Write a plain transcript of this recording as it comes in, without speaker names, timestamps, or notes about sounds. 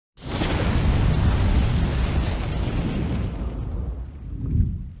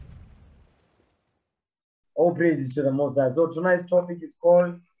All praises to the Most High. So tonight's topic is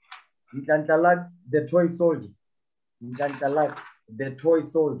called Nhlanhla, the toy soldier. Nhlanhla, the toy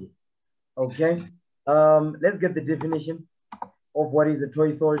soldier. Okay. Let's get the definition of what is a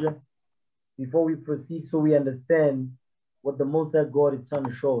toy soldier before we proceed, so we understand what the Most High God is trying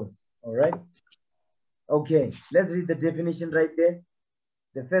to show us. All right. Okay. Let's read the definition right there.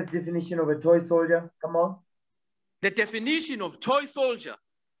 The first definition of a toy soldier. Come on. The definition of toy soldier,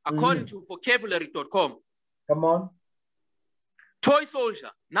 according to vocabulary.com. Come on. Toy soldier,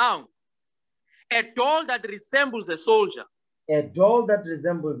 noun, a doll that resembles a soldier. A doll that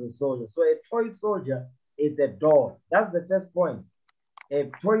resembles a soldier. So a toy soldier is a doll. That's the first point.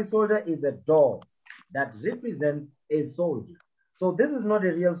 A toy soldier is a doll that represents a soldier. So this is not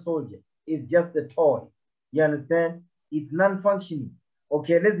a real soldier. It's just a toy. You understand? It's non-functioning.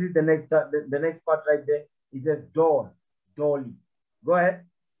 Okay, let's read the next part right there. It says doll, dolly. Go ahead.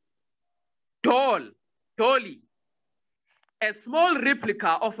 Doll, dolly. A small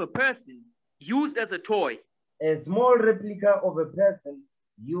replica of a person used as a toy. A small replica of a person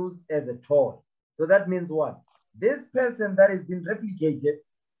used as a toy. So that means what? This person that has been replicated,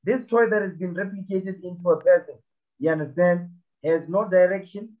 this toy that has been replicated into a person, you understand, has no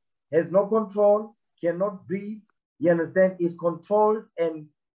direction, has no control, cannot breathe, you understand, is controlled and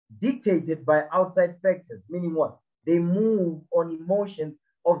dictated by outside factors, meaning what? They move on emotions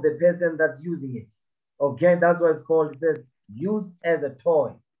of the person that's using it. Okay, that's what it's called. It says used as a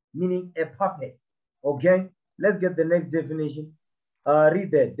toy, meaning a puppet. Okay, let's get the next definition.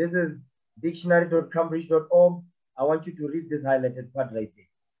 Read that. This is dictionary.cambridge.org. I want you to read this highlighted part right there.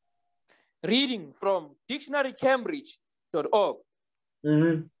 Reading from dictionarycambridge.org.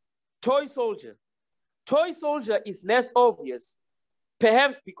 Toy soldier. Toy soldier is less obvious,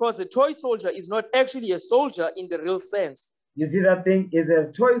 perhaps because a toy soldier is not actually a soldier in the real sense. You see that thing? Is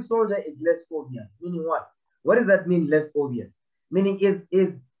a toy soldier is less obvious. Meaning what? What does that mean, less obvious? Meaning is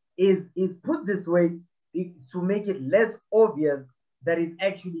put this way to make it less obvious that it's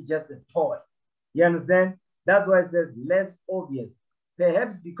actually just a toy. You understand? That's why it says less obvious.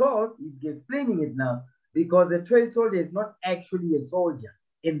 Perhaps because, he's explaining it now, because a toy soldier is not actually a soldier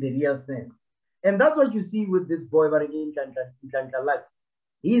in the real sense. And that's what you see with this boy, but again, Nhlanhla.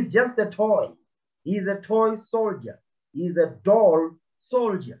 He's just a toy. He's a toy soldier. He's a doll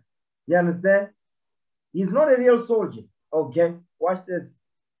soldier. You understand? He's not a real soldier. Okay, watch this.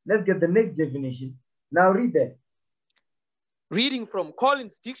 Let's get the next definition. Now read that. Reading from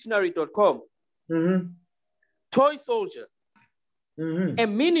collinsdictionary.com. Toy soldier. A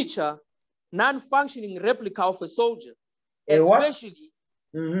miniature, non-functioning replica of a soldier. Especially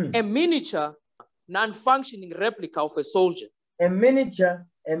a miniature, non-functioning replica of a soldier. A miniature,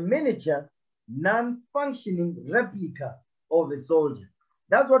 non-functioning replica of a soldier.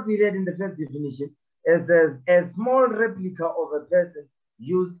 That's what we read in the first definition. It says a small replica of a person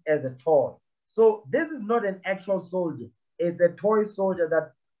used as a toy. So this is not an actual soldier. It's a toy soldier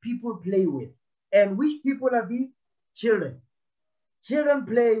that people play with. And which people are these? Children. Children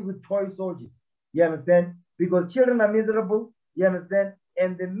play with toy soldiers. You understand? Because children are miserable. You understand?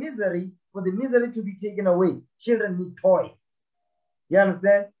 And the misery, for the misery to be taken away, children need toys. You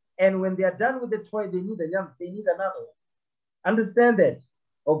understand? And when they are done with the toy, they need another one. Understand that?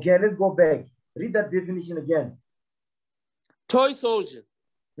 Okay, let's go back. Read that definition again. Toy soldier.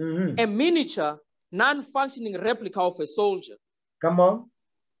 A miniature, non-functioning replica of a soldier. Come on.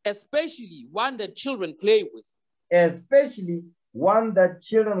 Especially one that children play with. Especially one that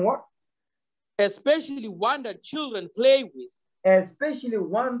children what? Especially one that children play with. Especially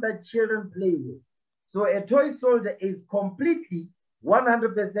one that children play with. So a toy soldier is completely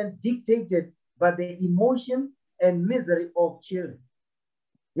 100% dictated by the emotion and misery of children.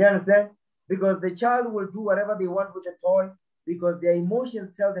 You understand? Because the child will do whatever they want with a toy because their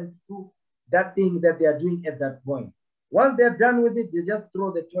emotions tell them to do that thing that they are doing at that point. Once they're done with it, they just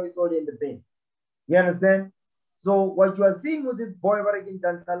throw the toy soldier in the bin. You understand? So what you are seeing with this boy,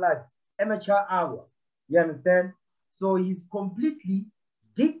 Nhlanhla, amateur hour. You understand? So he's completely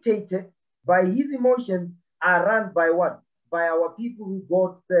dictated by his emotions are run by what? By our people who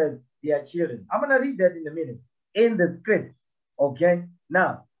God says they are children. I'm going to read that in a minute in the scripts. Okay?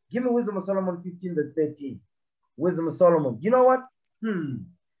 Now, give me Wisdom of Solomon 15 verse 13. Wisdom of Solomon. You know what?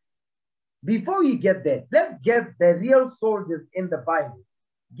 Before you get there, let's get the real soldiers in the Bible.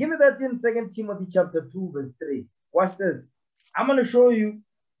 Give me that in 2 Timothy chapter 2 verse 3. Watch this. I'm going to show you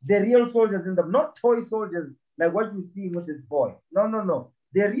the real soldiers in them, not toy soldiers like what you see with this boy. No.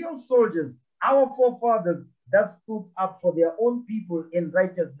 The real soldiers, our forefathers that stood up for their own people in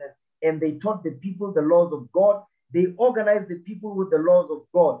righteousness, and they taught the people the laws of God. They organized the people with the laws of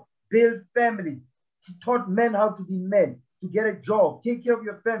God, build families, taught men how to be men, to get a job, take care of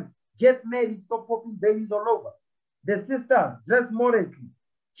your family, get married, stop popping babies all over. The sister, dress modestly,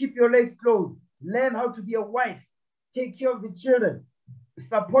 keep your legs closed, learn how to be a wife, take care of the children,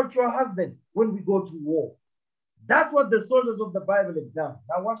 support your husband when we go to war. That's what the soldiers of the Bible have done.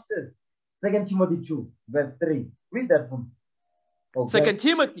 Now watch this. 2 Timothy 2, verse 3. Read that for me. Okay. 2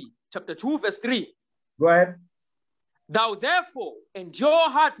 Timothy chapter 2, verse 3. Go ahead. Thou therefore endure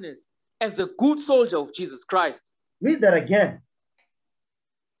hardness as a good soldier of Jesus Christ. Read that again.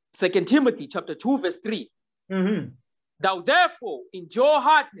 2 Timothy chapter 2, verse 3. Mm-hmm. Thou therefore endure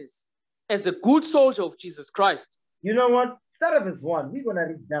hardness as a good soldier of Jesus Christ. You know what? Start at verse 1. We're going to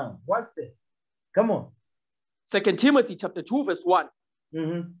read down. Watch this. Come on. 2 Timothy chapter 2, verse 1.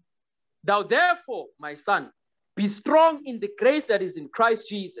 Mm-hmm. Thou therefore, my son, be strong in the grace that is in Christ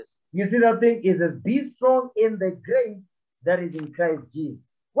Jesus. You see that thing? It says, be strong in the grace that is in Christ Jesus.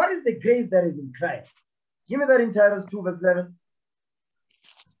 What is the grace that is in Christ? Give me that in Titus 2, verse 11.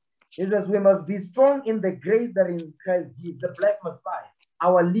 It says, we must be strong in the grace that is in Christ Jesus, the Black Messiah,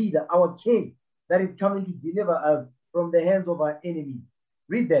 our leader, our king, that is coming to deliver us from the hands of our enemies.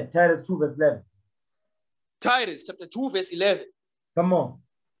 Read that, Titus 2, verse 11. Titus chapter 2, verse 11. Come on.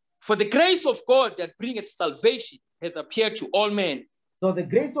 For the grace of God that bringeth salvation has appeared to all men. So the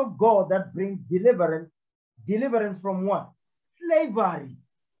grace of God that brings deliverance from what? Slavery.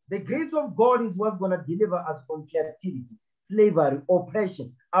 The grace of God is what's going to deliver us from captivity, slavery,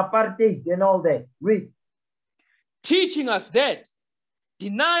 oppression, apartheid, and all that. Read. Teaching us that,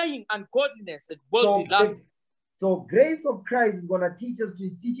 denying ungodliness and worldly lust. So grace of Christ is going to teach us,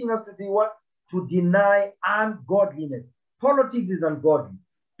 teaching us to do what? To deny ungodliness. Politics is ungodly.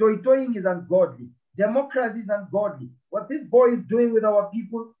 Toy-toying is ungodly. Democracy is ungodly. What this boy is doing with our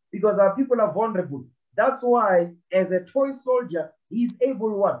people, because our people are vulnerable. That's why, as a toy soldier, he's able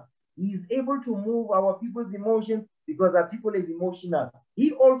what? He is able to move our people's emotions because our people is emotional.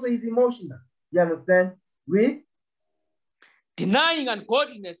 He also is emotional. You understand? Read. Denying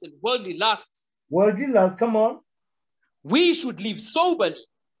ungodliness and worldly lust. Worldly lust, come on. We should live soberly,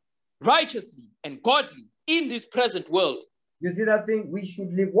 righteously, and godly in this present world. You see that thing? We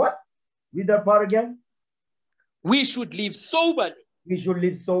should live what? Read that part again. We should live soberly. We should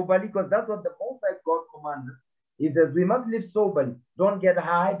live soberly because that's what the Most High God commands us. He says we must live soberly. Don't get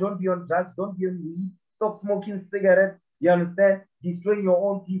high. Don't be on drugs. Don't be on weed. Stop smoking cigarettes. You understand? Destroying your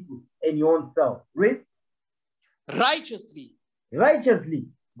own people and your own self. Read. Righteously. Righteously.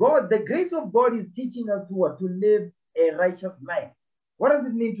 God, the grace of God is teaching us to what? To live a righteous life. What does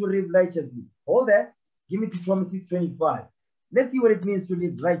it mean to live righteously? Hold that. Give me Deuteronomy 6:25. Let's see what it means to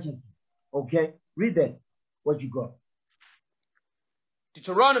live righteously. Okay? Read that. What you got?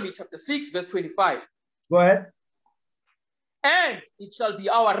 Deuteronomy chapter 6, verse 25. Go ahead. And it shall be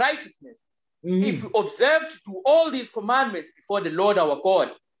our righteousness if we observe to do all these commandments before the Lord our God,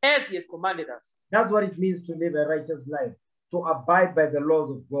 as he has commanded us. That's what it means to live a righteous life, to abide by the laws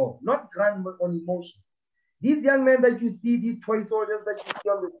of God, not run on emotion. These young men that you see, these toy soldiers that you see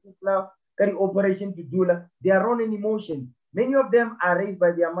on the street now, carrying Operation Tudula, they are on an emotion. Many of them are raised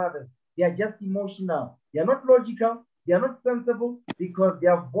by their mothers. They are just emotional. They are not logical. They are not sensible because they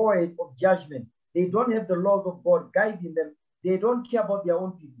are void of judgment. They don't have the laws of God guiding them. They don't care about their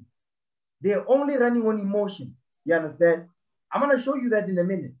own people. They're only running on emotion. You understand? I'm going to show you that in a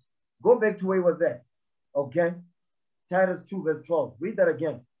minute. Go back to where it was at. Okay? Titus 2 verse 12. Read that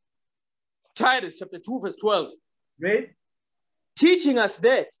again. Titus chapter 2 verse 12. Read. Teaching us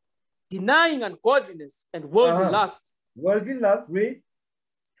that, denying ungodliness and worldly lust. Worldly lust, read.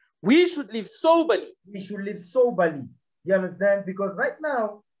 We should live soberly. We should live soberly. You understand? Because right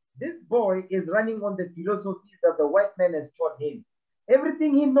now, this boy is running on the philosophies that the white man has taught him.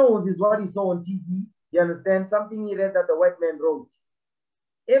 Everything he knows is what he saw on TV. You understand? Something he read that the white man wrote.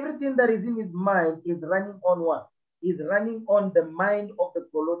 Everything that is in his mind is running on what? Is running on the mind of the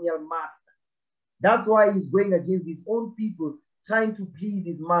colonial master. That's why he's going against his own people, trying to please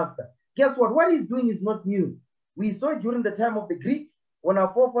his master. Guess what? What he's doing is not new. We saw it during the time of the Greeks. When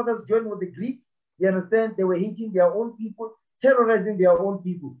our forefathers joined with the Greeks, you understand, they were hating their own people, terrorizing their own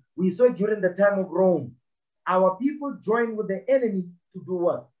people. We saw it during the time of Rome. Our people joined with the enemy to do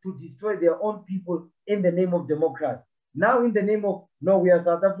what? To destroy their own people in the name of democracy. Now in the name of, no, we are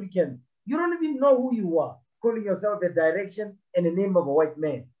South Africans. You don't even know who you are, calling yourself a direction and the name of a white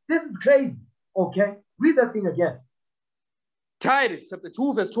man. This is crazy, okay? Read that thing again. Titus chapter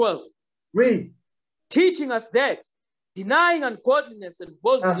 2 verse 12. Read. Teaching us that, denying ungodliness and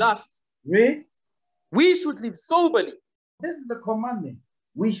worldly lusts, read. We should live soberly. This is the commandment.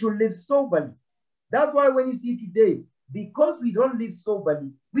 We should live soberly. That's why when you see today, because we don't live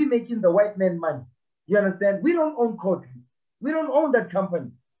soberly, we're making the white man money. You understand? We don't own Courtly. We don't own that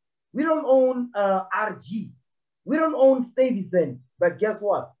company. We don't own RG. We don't own Stuyvesant. But guess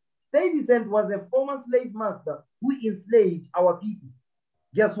what? Stuyvesant was a former slave master who enslaved our people.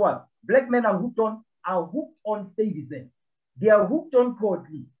 Guess what? Black men are hooked on Stuyvesant. They are hooked on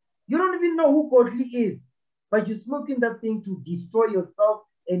Courtly. You don't even know who Courtly is, but you're smoking that thing to destroy yourself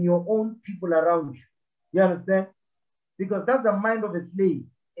and your own people around you. You understand? Because that's the mind of a slave.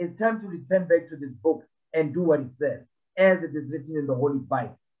 It's time to return back to this book and do what it says, as it is written in the Holy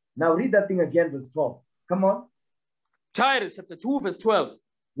Bible. Now read that thing again, verse 12. Come on. Titus chapter 2, verse 12.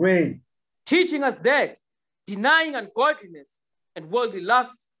 Read. Teaching us that, denying ungodliness and worldly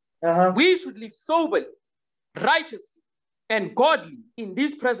lusts, we should live soberly, righteously, and godly in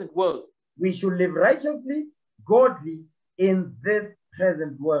this present world. We should live righteously, godly in this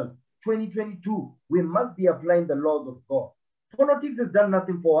present world. 2022, we must be applying the laws of God. Politics has done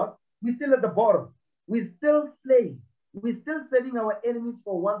nothing for us. We're still at the bottom. We're still slaves. We're still serving our enemies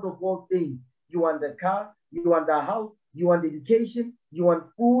for want of all things. You want the car, you want the house, you want education, you want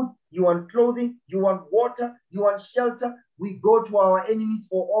food, you want clothing, you want water, you want shelter. We go to our enemies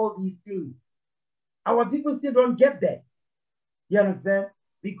for all these things. Our people still don't get that. You understand?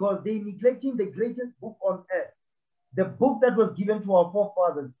 Because they're neglecting the greatest book on earth. The book that was given to our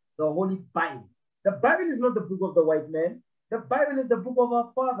forefathers, the Holy Bible. The Bible is not the book of the white man. The Bible is the book of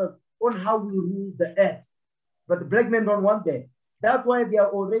our fathers on how we rule the earth. But the black men don't want that. That's why they are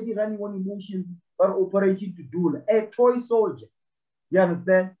already running on emotions or operation to do a toy soldier. You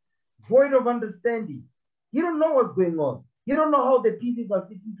understand? Void of understanding. You don't know what's going on. You don't know how the pieces are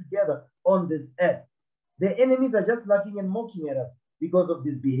fitting together on this earth. The enemies are just laughing and mocking at us because of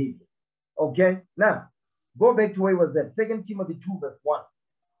this behavior. Okay? Now, go back to where was that? 2 Timothy 2, verse 1.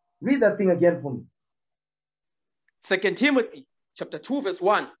 Read that thing again for me. 2 Timothy chapter 2, verse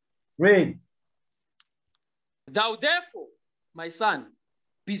 1. Read. Thou therefore, my son,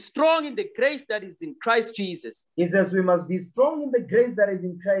 be strong in the grace that is in Christ Jesus. It says we must be strong in the grace that is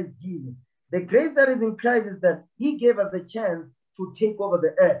in Christ Jesus. The grace that is in Christ is that he gave us a chance to take over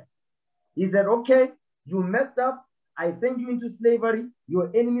the earth. He said, okay, you messed up. I sent you into slavery.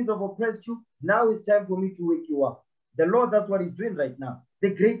 Your enemies have oppressed you. Now it's time for me to wake you up. The Lord, that's what he's doing right now.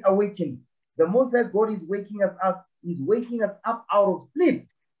 The great awakening. The Most High God is waking us up. He's waking us up out of sleep.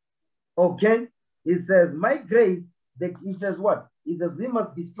 Okay? He says, my grace, he says what? He says, we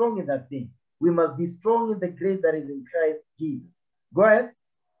must be strong in that thing. We must be strong in the grace that is in Christ Jesus. Go ahead.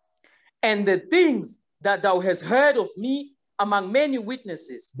 And the things that thou hast heard of me among many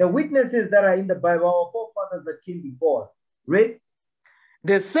witnesses. The witnesses that are in the Bible, our forefathers that came before. Read.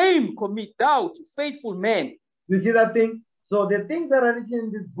 The same commit thou to faithful men. You see that thing? So the things that are written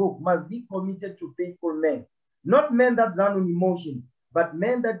in this book must be committed to faithful men. Not men that run on emotion, but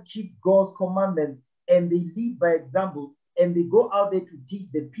men that keep God's commandments and they lead by example and they go out there to teach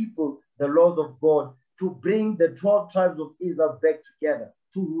the people the laws of God, to bring the 12 tribes of Israel back together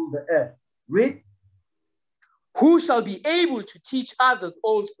to rule the earth. Read. Who shall be able to teach others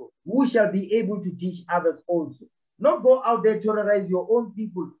also? Who shall be able to teach others also? Not go out there terrorize your own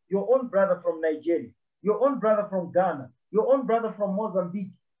people, your own brother from Nigeria, your own brother from Ghana, your own brother from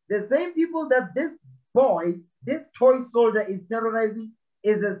Mozambique. The same people that this boy, this toy soldier is terrorizing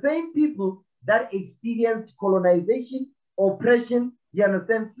is the same people that experienced colonization, oppression, you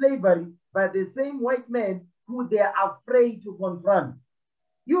understand, slavery by the same white men who they are afraid to confront.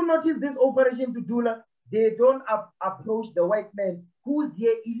 You notice this operation to Dula, they don't approach the white man who's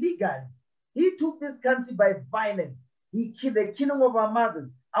here illegally. He took this country by violence. He killed the killing of our mothers,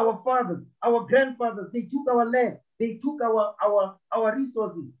 our fathers, our grandfathers. They took our land. They took our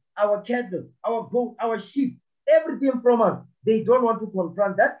resources, our cattle, our goat, our sheep, everything from us. They don't want to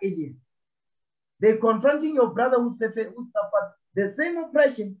confront that alien. They're confronting your brother who suffered the same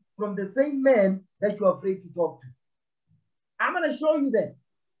oppression from the same man that you're afraid to talk to. I'm going to show you that.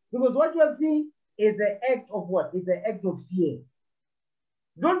 Because what you are seeing is an act of what? It's an act of fear.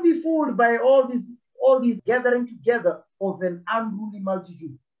 Don't be fooled by all these gathering together of an unruly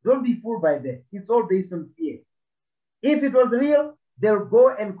multitude. Don't be fooled by that. It's all based on fear. If it was real, they'll go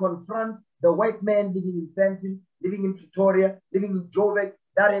and confront the white man living in Fenton, living in Pretoria, living in Joburg,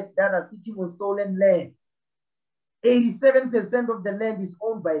 that are sitting on stolen land. 87% of the land is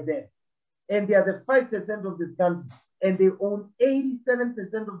owned by them. And they are the 5% of this country. And they own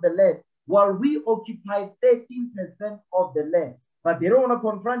 87% of the land, while we occupy 13% of the land. But they don't want to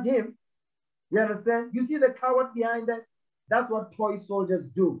confront him. You understand? You see the coward behind that? That's what toy soldiers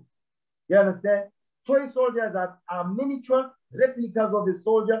do. You understand? Toy soldiers are miniature replicas of the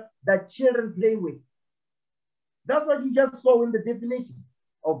soldier that children play with. That's what you just saw in the definition.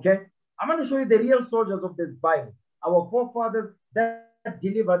 Okay? I'm going to show you the real soldiers of this Bible. Our forefathers that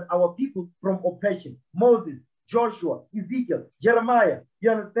delivered our people from oppression. Moses, Joshua, Ezekiel, Jeremiah.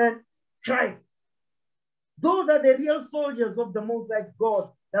 You understand? Christ. Those are the real soldiers of the Most High God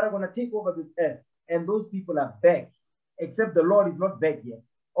that are going to take over this earth. And those people are back. Except the Lord is not back yet.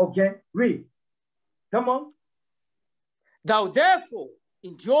 Okay? Read. Come on. Thou therefore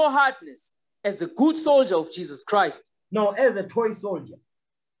endure hardness as a good soldier of Jesus Christ. No, as a toy soldier.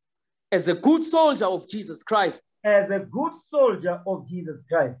 As a good soldier of Jesus Christ. As a good soldier of Jesus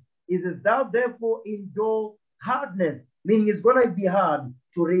Christ. It says, thou therefore endure hardness, meaning it's going to be hard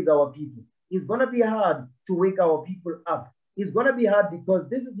to raise our people. It's going to be hard to wake our people up. It's going to be hard because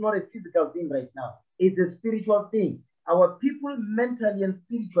this is not a physical thing right now. It's a spiritual thing. Our people mentally and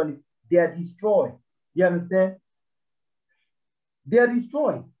spiritually, they are destroyed. You understand? They are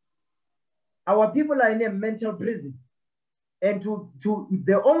destroyed. Our people are in a mental prison. And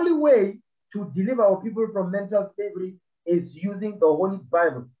the only way to deliver our people from mental slavery is using the Holy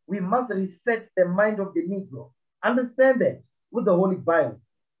Bible. We must reset the mind of the Negro. Understand that with the Holy Bible.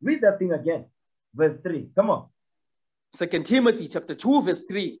 Read that thing again. Verse 3. Come on. 2 Timothy chapter 2, verse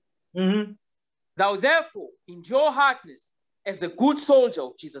 3. Mm-hmm. Thou therefore endure hardness as a good soldier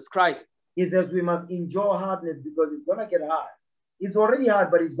of Jesus Christ. It says we must endure hardness because it's going to get hard. It's already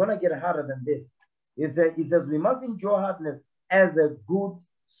hard, but it's going to get harder than this. It says we must endure hardness as a good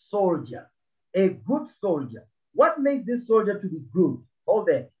soldier. A good soldier. What makes this soldier to be good? Hold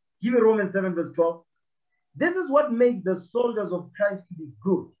there. Give me Romans 7 verse 12. This is what makes the soldiers of Christ to be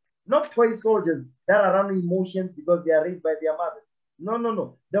good. Not toy soldiers that are under emotions because they are raised by their mothers. No, no,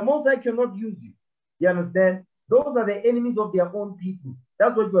 no. The Most High cannot use you. You understand? Those are the enemies of their own people.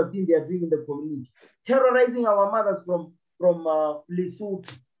 That's what you are seeing they are doing in the community. Terrorizing our mothers from Lesotho.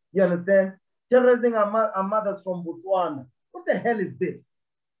 You understand? Terrorizing our mothers from Botswana. What the hell is this?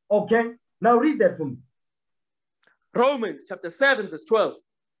 Okay? Now read that for me. Romans chapter 7 verse 12.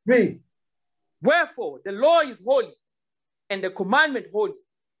 Read. Wherefore the law is holy, and the commandment holy,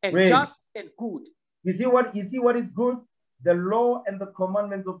 and Read. just and good. You see what is good? The law and the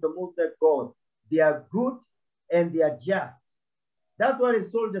commandments of the Most High God. They are good and they are just. That's what a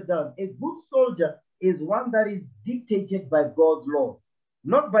soldier does. A good soldier is one that is dictated by God's laws,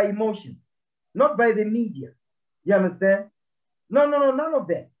 not by emotions, not by the media. You understand? No, none of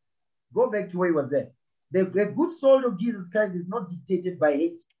that. Go back to where he was there. The good soldier of Jesus Christ is not dictated by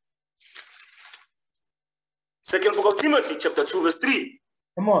hate. Second book of Timothy, chapter 2, verse 3.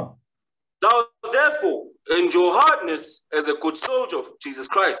 Come on. Thou therefore endure hardness as a good soldier of Jesus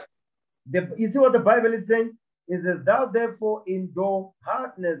Christ. You see what the Bible is saying? It says, thou therefore endure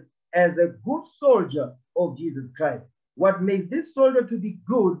hardness as a good soldier of Jesus Christ. What makes this soldier to be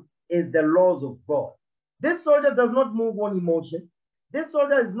good is the laws of God. This soldier does not move on emotion. This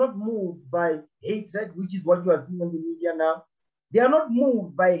soldier is not moved by hatred, which is what you are seeing in the media now. They are not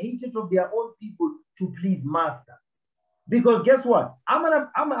moved by hatred of their own people to please master. Because guess what?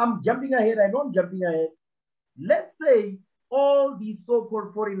 I'm jumping ahead. I know I'm jumping ahead. Let's say all these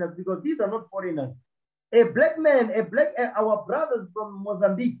so-called foreigners, because these are not foreigners. A black man, our brothers from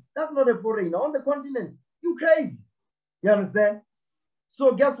Mozambique, that's not a foreigner on the continent. You crazy. You understand?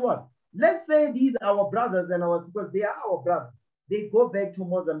 So guess what? Let's say these are our brothers and because they are our brothers. They go back to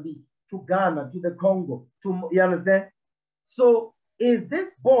Mozambique, to Ghana, to the Congo, you understand? So is this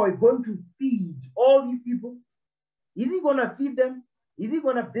boy going to feed all these people? Is he going to feed them? Is he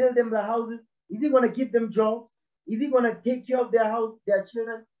going to build them the houses? Is he going to give them jobs? Is he going to take care of their house, their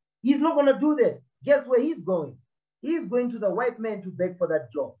children? He's not going to do that. Guess where he's going? He's going to the white man to beg for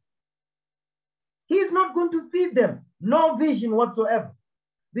that job. He's not going to feed them. No vision whatsoever.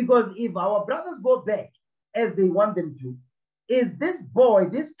 Because if our brothers go back as they want them to, is this boy,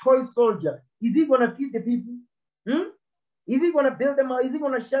 this toy soldier, is he going to feed the people? Is he going to build them out? Is he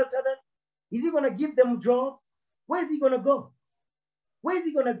going to shelter them? Is he going to give them jobs? Where is he going to go? Where is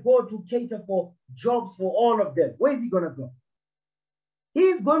he going to go to cater for jobs for all of them? Where is he going to go?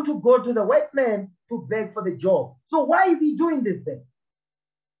 He's going to go to the white man to beg for the job. So why is he doing this then?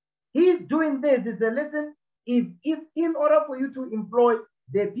 He's doing this. He said, listen, if in order for you to employ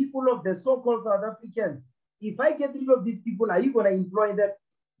the people of the so-called South Africans, if I get rid of these people, are you going to employ them?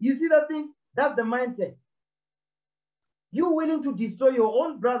 You see that thing? That's the mindset. You're willing to destroy your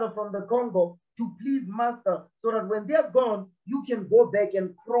own brother from the Congo to please master, so that when they're gone, you can go back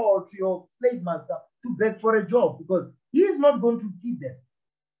and crawl to your slave master to beg for a job, because he is not going to feed them.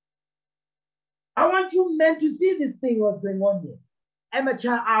 I want you men to see this thing what's going on here.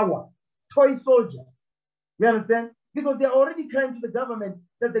 Amateur hour, toy soldier. You understand? Because they're already crying to the government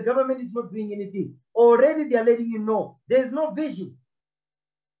that the government is not doing anything. Already they are letting you know there's no vision.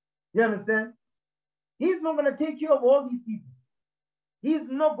 You understand? He's not going to take care of all these people. He's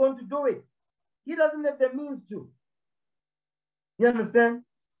not going to do it. He doesn't have the means to. You understand?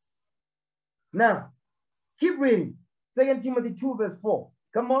 Now, keep reading. 2 Timothy 2 verse 4.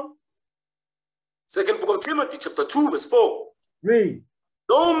 Come on. Second book of Timothy, chapter 2, verse 4. Read.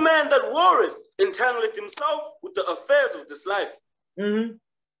 No man that warreth entangleth himself with the affairs of this life,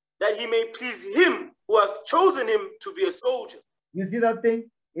 that he may please him who hath chosen him to be a soldier. You see that thing?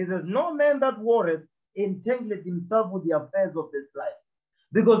 It says, no man that warreth entangleth himself with the affairs of this life.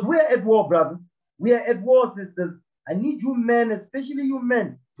 Because we are at war, brother. We are at war, sisters. I need you men, especially you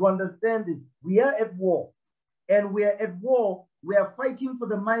men, to understand this. We are at war. And we are at war. We are fighting for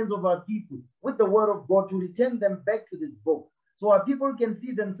the minds of our people with the word of God to return them back to this book. So our people can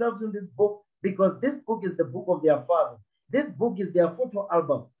see themselves in this book, because this book is the book of their father. This book is their photo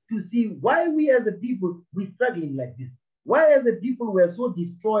album to see why we as a people, we're struggling like this. Why as a people we are so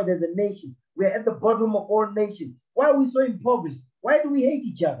destroyed as a nation. We are at the bottom of all nations. Why are we so impoverished? Why do we hate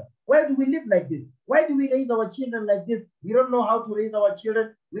each other? Why do we live like this? Why do we raise our children like this? We don't know how to raise our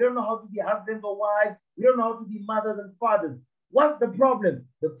children. We don't know how to be husbands or wives. We don't know how to be mothers and fathers. What's the problem?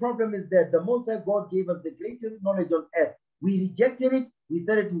 The problem is that the Most High God gave us the greatest knowledge on earth. We rejected it. We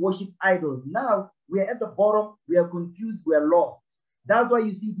started to worship idols. Now we are at the bottom. We are confused. We are lost. That's why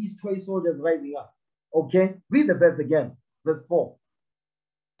you see these toy soldiers rising up. Okay? Read the verse again. Verse 4.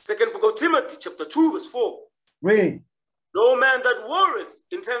 Second book of Timothy, chapter 2, verse 4. Read. No man that warreth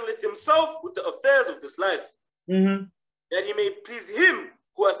entangleth himself with the affairs of this life, that he may please him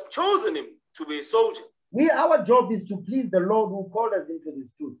who hath chosen him to be a soldier. Our job is to please the Lord who called us into this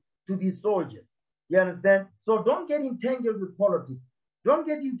truth, to be soldiers. You understand? So don't get entangled with politics. Don't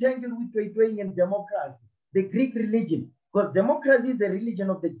get entangled with trade and democracy, the Greek religion, because democracy is the religion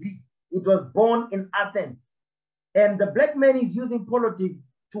of the Greeks. It was born in Athens. And the black man is using politics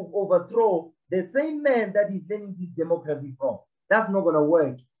to overthrow the same man that he's learning this democracy from. That's not going to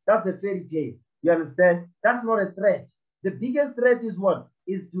work. That's a fairy tale. You understand? That's not a threat. The biggest threat is what?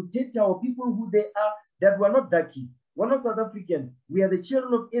 Is to teach our people who they are, that we're not Daki. We're not South Africans. We are the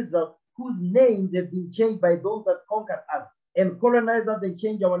children of Israel whose names have been changed by those that conquered us and colonized us. They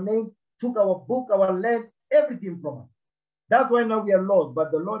changed our name, took our book, our land, everything from us. That's why now we are lost.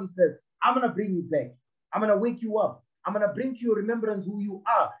 But the Lord says, I'm going to bring you back. I'm going to wake you up. I'm going to bring to your remembrance who you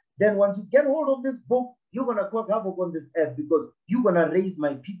are. Then once you get hold of this book, you're going to cause havoc on this earth, because you're going to raise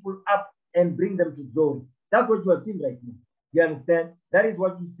my people up and bring them to glory. That's what you are seeing right now. You understand? That is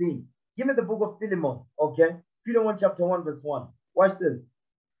what you're seeing. Give me the book of Philemon, okay? Philemon chapter 1, verse 1. Watch this.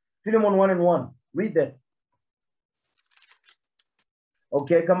 Philemon 1 and 1. Read that.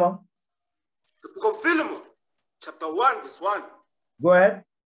 Okay, come on. The book of Philemon, chapter 1, verse 1. Go ahead.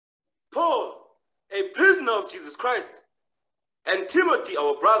 Paul, a prisoner of Jesus Christ, and Timothy,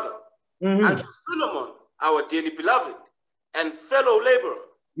 our brother, and to Philemon, our dearly beloved, and fellow laborer.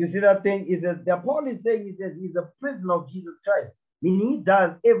 You see that thing? Is that the Paul is saying, he says he's a prisoner of Jesus Christ. Meaning he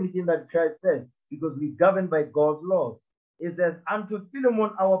does everything that Christ says, because we're governed by God's laws. It says, unto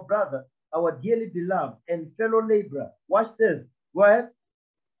Philemon, our brother, our dearly beloved, and fellow laborer. Watch this. Go ahead.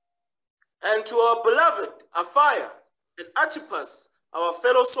 And to our beloved Apphia and Archippus, our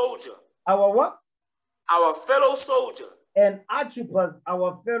fellow soldier. Our what? Our fellow soldier. And Archippus,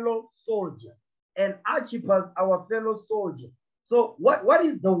 our fellow soldier. And Archippus, our fellow soldier. So what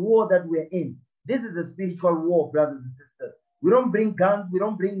is the war that we're in? This is a spiritual war, brothers and sisters. We don't bring guns, we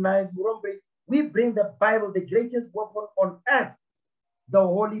don't bring knives, we bring the Bible, the greatest weapon on earth, the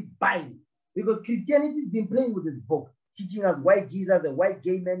Holy Bible. Because Christianity has been playing with this book, teaching us white Jesus, a white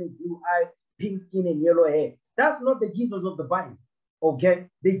gay man with blue eyes, pink skin and yellow hair. That's not the Jesus of the Bible, okay?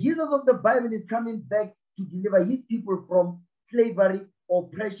 The Jesus of the Bible is coming back to deliver his people from slavery,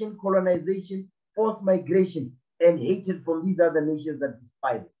 oppression, colonization, forced migration, and hatred from these other nations that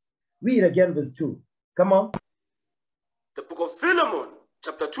despise us. Read again verse 2. Come on. The book of Philemon,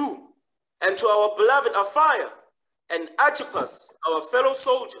 chapter 2. And to our beloved Apphia and Archippus, our fellow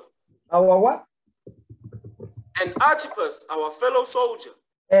soldier. Our what? And Archippus, our fellow soldier.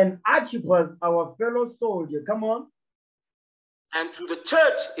 And Archippus, our fellow soldier. Come on. And to the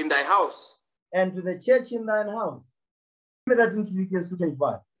church in thy house. And to the church in thine house. Give me that in Philippians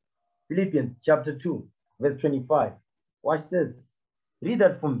 2:25. Philippians chapter 2, verse 25. Watch this. Read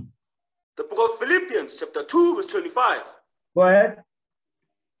that for me. The book of Philippians, chapter 2, verse 25. Go ahead.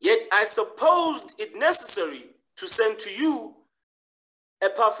 Yet I supposed it necessary to send to you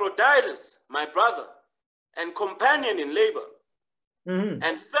Epaphroditus, my brother, and companion in labor,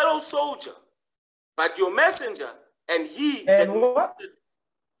 and fellow soldier, but your messenger, and he and what?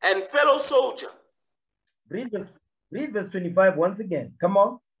 And fellow soldier. Read verse 25 once again. Come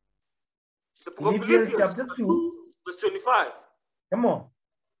on. The book of Philippians chapter 2, verse 25. Come on.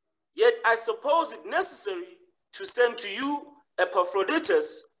 Yet I suppose it necessary to send to you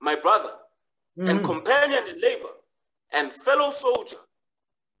Epaphroditus, my brother, and companion in labor, and fellow soldier.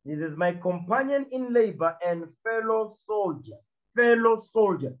 This is my companion in labor and fellow soldier. Fellow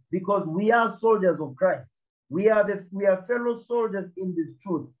soldier, because we are soldiers of Christ. We are fellow soldiers in this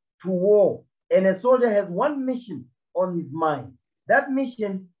truth to war. And a soldier has one mission on his mind. That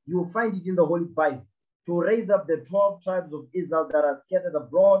mission, you'll find it in the Holy Bible, to raise up the 12 tribes of Israel that are scattered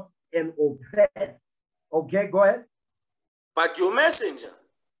abroad and oppressed. Okay, go ahead. But your messenger,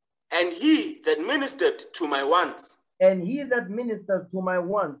 and he that ministered to my wants. And he that ministers to my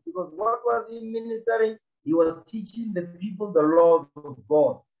wants, because what was he ministering? He was teaching the people the laws of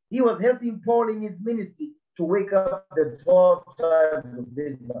God. He was helping Paul in his ministry to wake up the 12 tribes of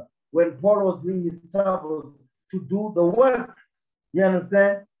Israel. When Paul was doing his travels to do the work. You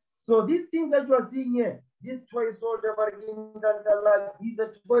understand? So these things that you are seeing here, this toy soldier, he's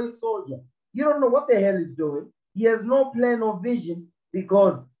a toy soldier. You don't know what the hell he's doing. He has no plan or vision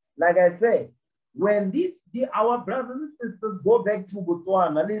because, like I said, when our brothers and sisters go back to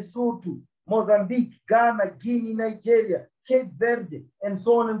Botswana, Lesotho, Mozambique, Ghana, Guinea, Nigeria, Cape Verde, and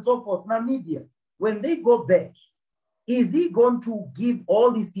so on and so forth, Namibia, when they go back, is he going to give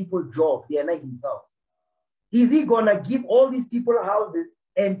all these people jobs? They are not himself. Is he going to give all these people houses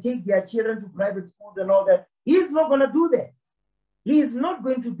and take their children to private schools and all that? He's not going to do that. He's not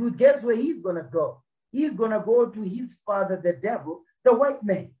going to do it. Guess where he's going to go? He's going to go to his father, the devil, the white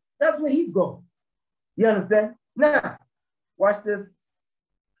man. That's where he's going. You understand? Now, watch this.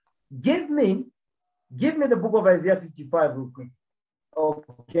 Give me the book of Isaiah 55 real quick.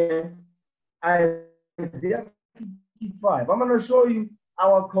 Okay. Isaiah 55. I'm going to show you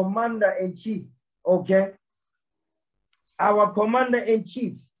our commander-in-chief. Okay. Our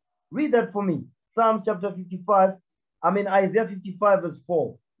commander-in-chief. Read that for me. Psalms chapter 55. Isaiah 55 verse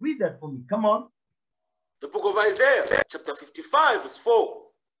 4. Read that for me. Come on. The book of Isaiah chapter 55 verse 4.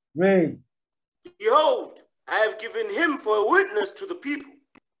 Read. Behold, I have given him for a witness to the people,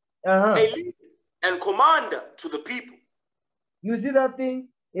 a leader and commander to the people. You see that thing?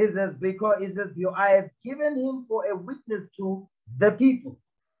 It says, I have given him for a witness to the people,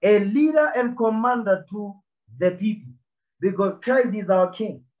 a leader and commander to the people, because Christ is our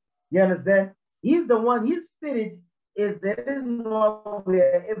king. You understand? He's the one, his spirit is the reason why we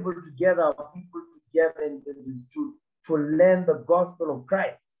are able to gather our people together in this truth, to learn the gospel of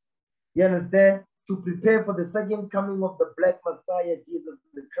Christ. You understand? To prepare for the second coming of the black Messiah, Jesus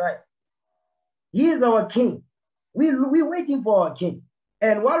the Christ. He is our king. We're waiting for our king.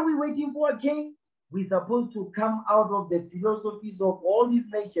 And while we're waiting for our king, we're supposed to come out of the philosophies of all these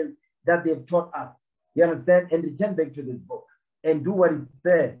nations that they've taught us. You understand? And return back to this book and do what it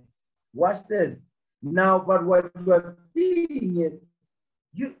says. Watch this. Now, but what you are seeing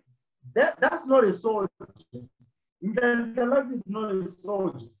is, that's not a soldier. Nhlanhla is not a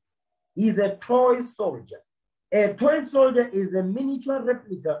soldier. He's a toy soldier. A toy soldier is a miniature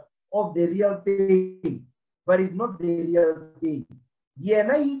replica of the real thing, but it's not the real thing. Yeah,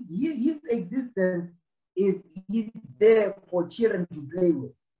 his existence is there for children to play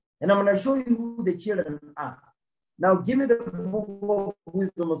with. And I'm going to show you who the children are. Now, give me the book of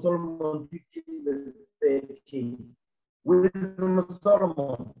Wisdom of Solomon 15, verse 13. Wisdom of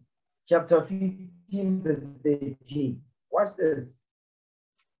Solomon, chapter 15, verse 13. Watch this.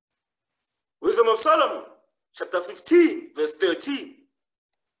 Wisdom of Solomon, chapter 15, verse 13.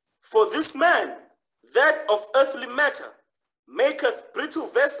 For this man, that of earthly matter, maketh brittle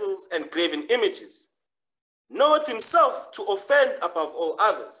vessels and graven images, knoweth himself to offend above all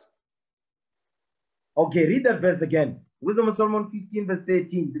others. Okay, read that verse again. Wisdom of Solomon 15, verse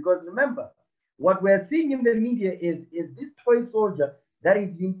 13. Because remember, what we're seeing in the media is this toy soldier that is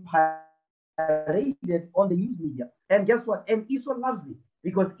being paraded on the news media. And guess what? And Esau loves it.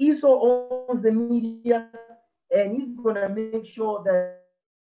 Because Esau owns the media, and he's going to make sure that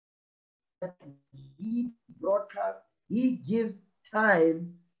he broadcasts, he gives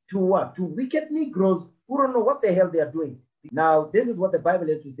time to what? To wicked Negroes who don't know what the hell they are doing. Now, this is what the Bible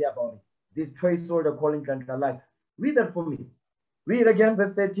has to say about it. This toy soldier calling Nhlanhla. Read that for me. Read again,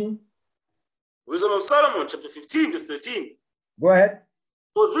 verse 13. Wisdom of Solomon, chapter 15, verse 13. Go ahead.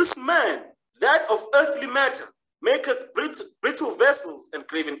 For this man, that of earthly matter, maketh brittle vessels and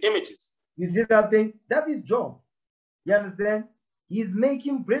graven images. You see that thing? That is Job. You understand? He's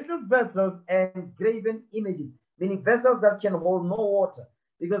making brittle vessels and graven images, meaning vessels that can hold no water.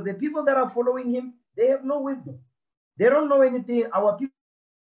 Because the people that are following him, they have no wisdom. They don't know anything. Our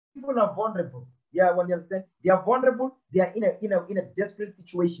people are vulnerable. Yeah, when you understand, they are vulnerable. They are in a desperate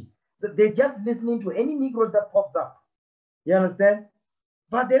situation. They're just listening to any Negro that pops up. You understand?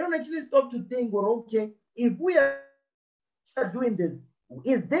 But they don't actually stop to think, well, okay, if we are doing this,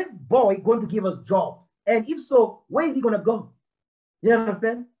 is this boy going to give us jobs? And if so, where is he going to go? You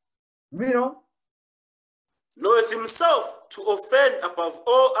understand? Read on. Knoweth himself to offend above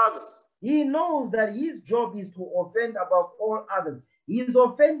all others. He knows that his job is to offend above all others. He is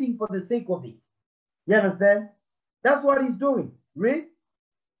offending for the sake of it. You understand? That's what he's doing. Read.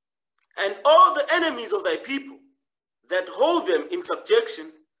 And all the enemies of thy people that hold them in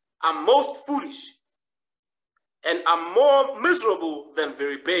subjection are most foolish and are more miserable than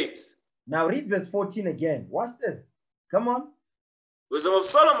very babes. Now read verse 14 again. Watch this. Come on. Wisdom of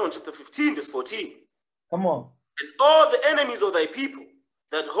Solomon, chapter 15, verse 14. Come on. And all the enemies of thy people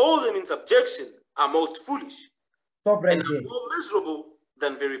that hold them in subjection are most foolish. Stop right and there. are more miserable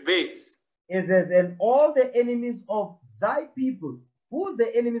than very babes. It says, and all the enemies of thy people. Who's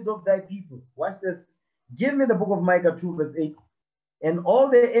the enemies of thy people? Watch this. Give me the book of Micah 2, verse 8. And all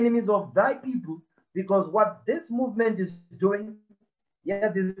the enemies of thy people, because what this movement is doing,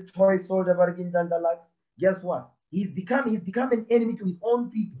 yes, this is toy soldier, guess what? He's become an enemy to his own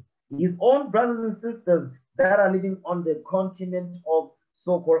people, his own brothers and sisters that are living on the continent of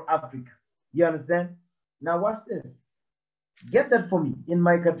so-called Africa. You understand? Now watch this. Get that for me in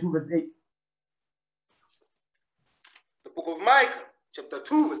Micah 2, verse 8. The book of Micah, chapter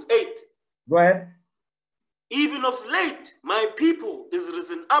 2, verse 8. Go ahead. Even of late, my people is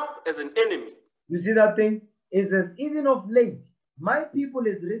risen up as an enemy. You see that thing? It says, even of late, my people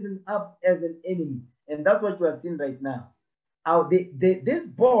is risen up as an enemy. And that's what you are seeing right now. This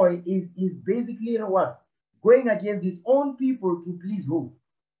boy is basically what? Going against his own people to please who?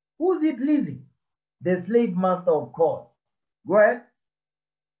 Who's he pleasing? The slave master, of course. Go ahead.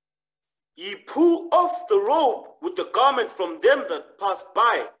 Ye pull off the robe with the garment from them that pass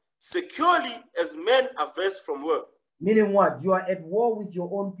by, securely as men averse from war. Meaning what? You are at war with your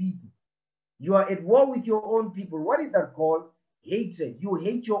own people. You are at war with your own people. What is that called? Hatred. You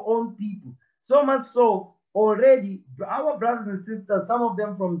hate your own people. So much so, already, our brothers and sisters, some of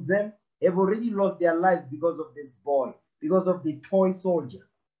them from them, have already lost their lives because of this boy, because of the toy soldier.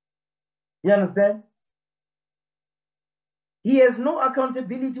 You understand? He has no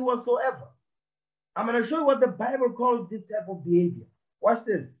accountability whatsoever. I'm going to show you what the Bible calls this type of behavior. Watch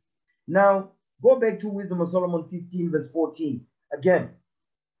this. Now, go back to Wisdom of Solomon 15, verse 14. Again.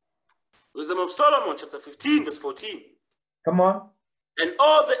 Wisdom of Solomon, chapter 15, verse 14. Come on. And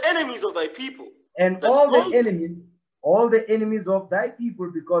all the enemies of thy people. And all the enemies of thy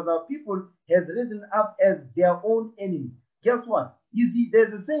people, because our people has risen up as their own enemy. Guess what? You see,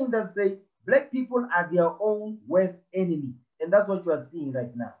 there's a saying that says, black people are their own worst enemy. And that's what you are seeing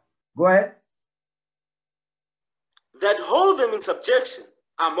right now. Go ahead. That hold them in subjection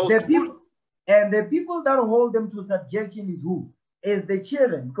are most foolish. And the people that hold them to subjection is who? Is the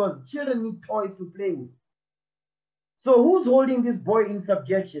children, because children need toys to play with. So who's holding this boy in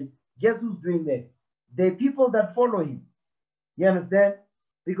subjection? Guess who's doing that? The people that follow him. You understand?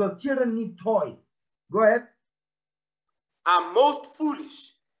 Because children need toys. Go ahead. Are most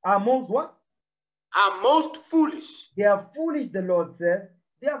foolish. Are most what? Are most foolish. They are foolish, the Lord says.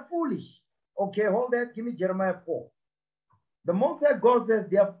 They are foolish. Okay, hold that. Give me Jeremiah 4. The Most High God says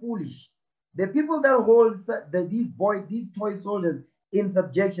they are foolish. The people that hold these toy soldiers in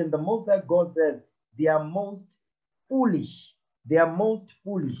subjection, the Most High God says they are most foolish. They are most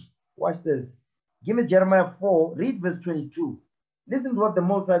foolish. Watch this. Give me Jeremiah 4. Read verse 22. Listen to what the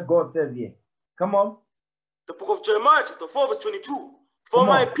Most High God says here. Come on. The book of Jeremiah, chapter 4, verse 22. For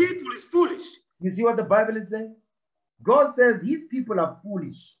my people is foolish. You see what the Bible is saying? God says his people are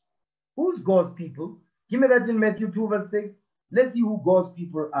foolish. Who's God's people? Give me that in Matthew 2, verse 6. Let's see who God's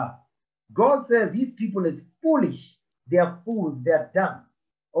people are. God says his people is foolish. They are fools. They are dumb.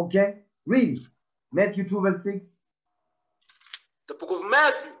 Okay? Read it. Matthew 2, verse 6. The book of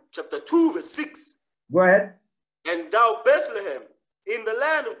Matthew, chapter 2, verse 6. Go ahead. And thou, Bethlehem, in the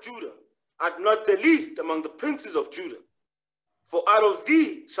land of Judah, art not the least among the princes of Judah. For out of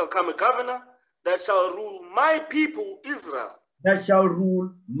thee shall come a governor that shall rule my people Israel. That shall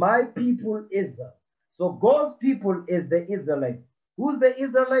rule my people Israel. So God's people is the Israelites. Who's the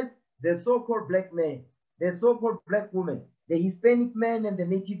Israelites? The so-called black man, the so-called black woman, the Hispanic man and the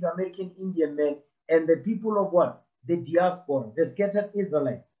Native American Indian man, and the people of what? The diaspora, the scattered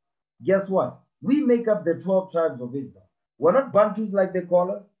Israelites. Guess what? We make up the 12 tribes of Israel. We're not Bantus like they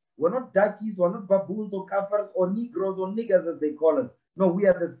call us. We're not Dakis, we're not Baboons or Kafirs or Negroes or niggers as they call us. No, we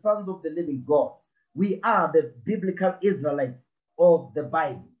are the sons of the living God. We are the biblical Israelites of the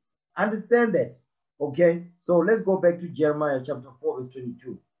Bible. Understand that? Okay, so let's go back to Jeremiah chapter 4, verse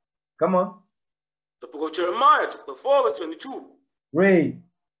 22. Come on. The book of Jeremiah, chapter 4, verse 22. Read.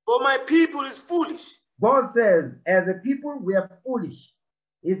 For my people is foolish. God says, as a people, we are foolish.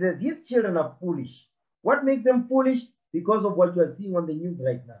 He says, his children are foolish. What makes them foolish? Because of what you are seeing on the news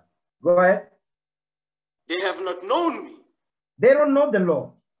right now. Go ahead. They have not known me. They don't know the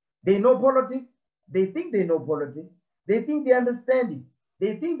Lord. They know politics. They think they know politics. They think they understand it.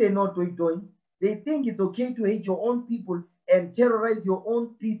 They think they know what they're doing. They think it's okay to hate your own people and terrorize your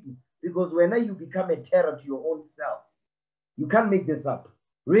own people. Because whenever you become a terror to your own self, you can't make this up.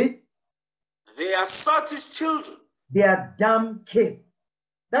 Read. They are sottish children. They are dumb kids.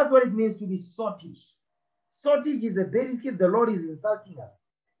 That's what it means to be sottish. Sottish is a very skill. The Lord is insulting us.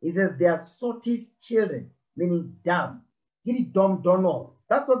 He says they are sottish children, meaning dumb. Get it dumb, don't know.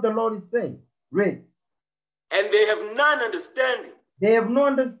 That's what the Lord is saying. Read. And they have none understanding. They have no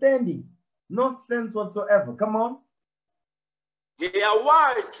understanding, no sense whatsoever. Come on. They are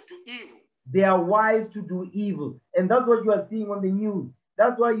wise to do evil. They are wise to do evil. And that's what you are seeing on the news.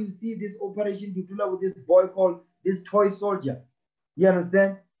 That's why you see this Operation Dutula with this boy called this toy soldier. You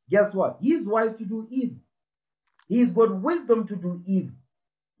understand? Guess what? He's wise to do evil. He's got wisdom to do evil.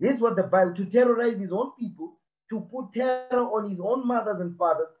 This is what the Bible, to terrorize his own people, to put terror on his own mothers and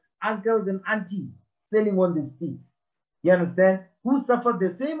fathers, uncles and aunties, selling on the streets. You understand? Who suffered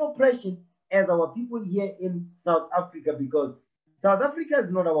the same oppression as our people here in South Africa, because South Africa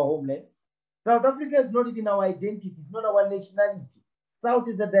is not our homeland. South Africa is not even our identity. It's not our nationality. South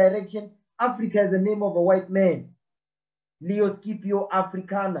is the direction. Africa is the name of a white man. Leo Scipio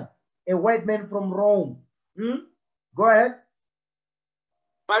Africana, a white man from Rome. Go ahead.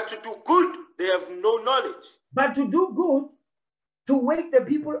 But to do good, they have no knowledge. But to do good, to wake the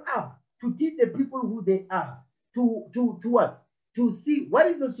people up, to teach the people who they are, to what? To see what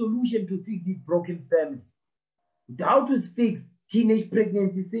is the solution to fix this broken family. How to fix teenage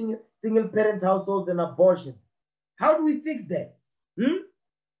pregnancy, single parent households and abortion. How do we fix that?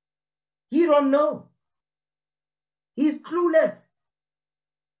 He don't know. He's clueless.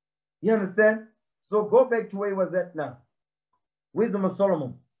 You understand? So go back to where he was at now. Wisdom of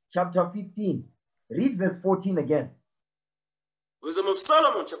Solomon, chapter 15. Read verse 14 again. Wisdom of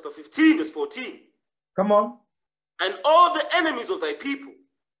Solomon, chapter 15, verse 14. Come on. And all the enemies of thy people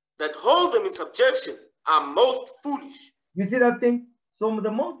that hold them in subjection are most foolish. You see that thing? So the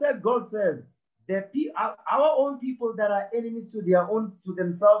most that God says, that our own people that are enemies to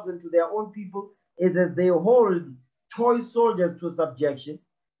themselves and to their own people, is that they hold toy soldiers to subjection.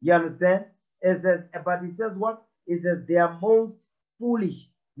 You understand? It says, but it says what? It says they are most foolish,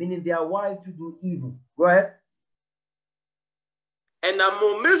 meaning they are wise to do evil. Go ahead. And are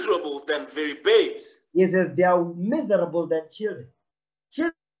more miserable than very babes. It says they are miserable than children.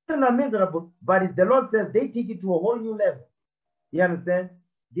 Children are miserable, but if the Lord says they take it to a whole new level. You understand?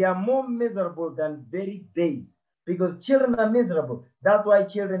 They are more miserable than very babes, because children are miserable. That's why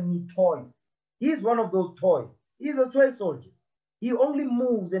children need toys. He's one of those toys. He's a toy soldier. He only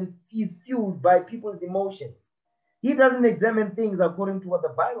moves and is fueled by people's emotions. He doesn't examine things according to what the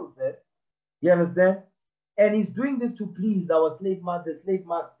Bible says. You understand? And he's doing this to please our slave master.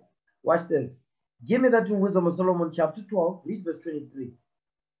 Watch this. Give me that in Wisdom of Solomon chapter 12. Read verse 23.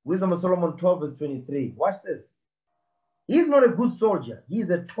 Wisdom of Solomon 12 verse 23. Watch this. He's not a good soldier. He's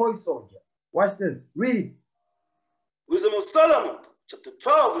a toy soldier. Watch this. Read it. Wisdom of Solomon chapter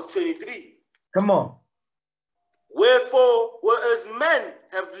 12 verse 23. Come on. Wherefore, whereas men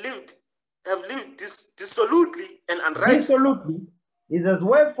have lived dissolutely and unrighteously. Dissolutely. It says,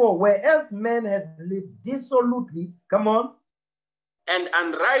 wherefore, whereas men have lived dissolutely, come on. And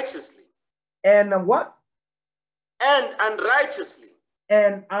unrighteously. And what? And unrighteously.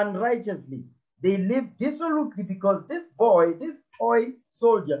 And unrighteously. They live dissolutely because this boy, this toy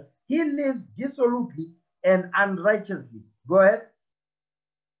soldier, he lives dissolutely and unrighteously. Go ahead.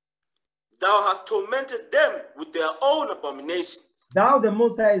 Thou hast tormented them with their own abominations. Thou, the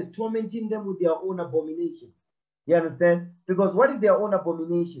Most High, is tormenting them with their own abominations. You understand? Because what is their own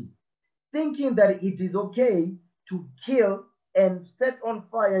abomination? Thinking that it is okay to kill and set on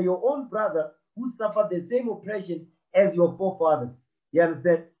fire your own brother who suffered the same oppression as your forefathers. You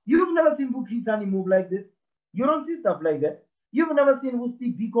understand? You've never seen Bukitani move like this. You don't see stuff like that. You've never seen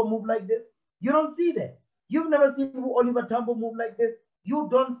Steve Biko move like this. You don't see that. You've never seen Oliver Tambo move like this. You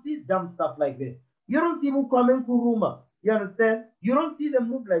don't see dumb stuff like this. You don't see Kwame Nkrumah. You understand? You don't see them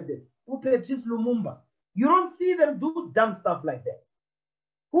move like this. Patrice Lumumba. You don't see them do dumb stuff like that.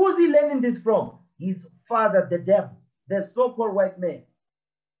 Who is he learning this from? His father, the devil, the so-called white man.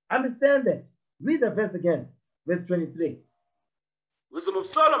 Understand that. Read the verse again, verse 23. Wisdom of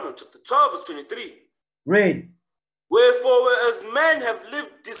Solomon, chapter 12, verse 23. Read. Wherefore, whereas men have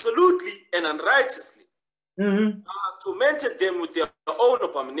lived dissolutely and unrighteously, thou hast tormented them with their own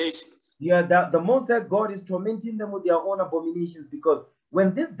abominations. Yeah, the Most High God is tormenting them with their own abominations, because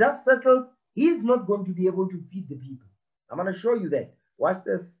when this dust settles, he is not going to be able to feed the people. I'm going to show you that. Watch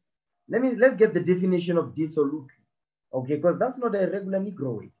this. Let's get the definition of dissolutely. Okay, because that's not a regular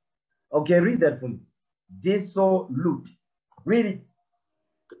Negro way. Okay, read that for me. Dissolute. Read it.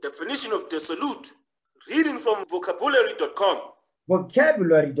 The definition of dissolute, reading from vocabulary.com.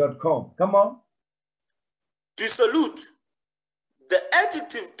 Vocabulary.com. Come on. Dissolute. The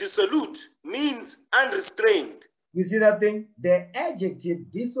adjective dissolute means unrestrained. You see that thing? The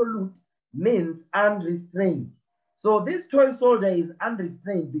adjective dissolute means unrestrained. So this toy soldier is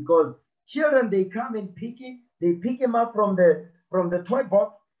unrestrained because children, they come and pick him up from the toy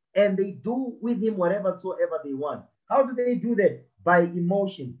box, and they do with him whatever they want. How do they do that? By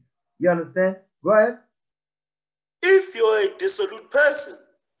emotions. You understand? Go ahead. If you're a dissolute person,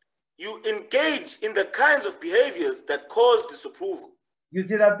 you engage in the kinds of behaviors that cause disapproval. You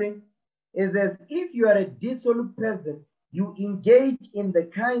see that thing? It's as if you are a dissolute person, you engage in the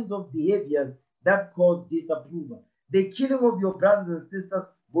kinds of behaviors that cause disapproval. The killing of your brothers and sisters,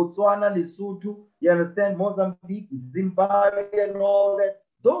 Botswana, Lesotho, you understand, Mozambique, Zimbabwe, and all that.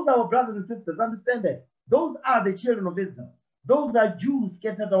 Those are our brothers and sisters. Understand that? Those are the children of Israel. Those are Jews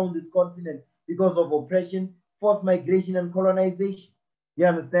scattered on this continent because of oppression, forced migration, and colonization. You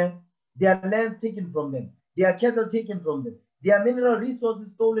understand? Their lands taken from them. Their cattle taken from them. Their mineral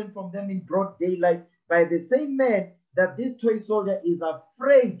resources stolen from them in broad daylight by the same man that this toy soldier is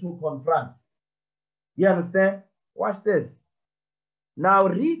afraid to confront. You understand? Watch this. Now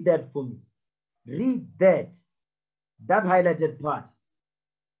read that for me. Read that highlighted part.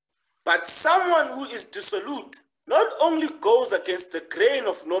 But someone who is dissolute not only goes against the grain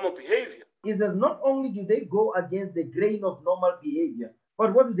of normal behavior. It says not only do they go against the grain of normal behavior,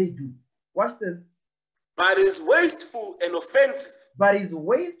 but what do they do? Watch this. But is wasteful and offensive. But is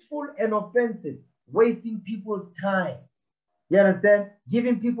wasteful and offensive, wasting people's time. You understand?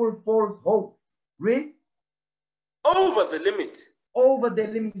 Giving people false hope. Read. Over the limit. Over the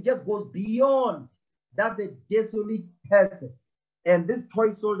limit. It just goes beyond. That's a desolate person. And this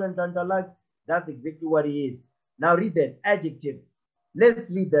toy soldier and Nhlanhla, that's exactly what he is. Now read that adjective. Let's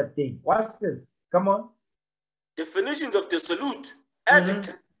read that thing. Watch this. Come on. Definitions of dissolute.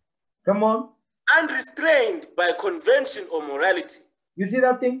 Adjective. Come on. Unrestrained by convention or morality. You see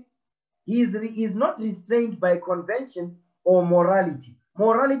that thing? He is not restrained by convention or morality.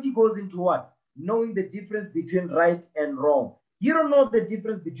 Morality goes into what? Knowing the difference between right and wrong. You don't know the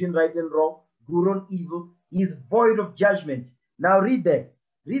difference between right and wrong, good and evil. He is void of judgment. Now read that.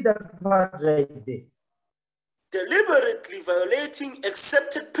 Read that part right there. Deliberately violating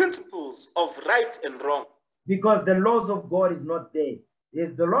accepted principles of right and wrong. Because the laws of God is not there.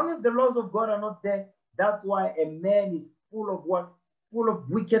 As long as the laws of God are not there, that's why a man is full of what? Full of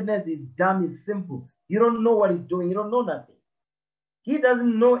wickedness, is dumb, is simple. You don't know what he's doing. You don't know nothing. He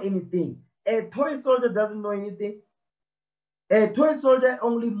doesn't know anything. A toy soldier doesn't know anything. A toy soldier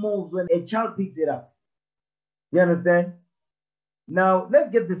only moves when a child picks it up. You understand? Now,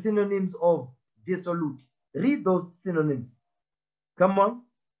 let's get the synonyms of dissolute. Read those synonyms. Come on.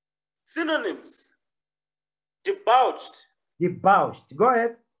 Synonyms. Debauched. Debauched. Go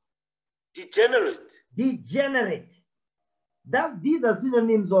ahead. Degenerate. Degenerate. These are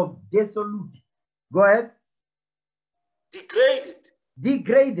synonyms of dissolute. Go ahead. Degraded.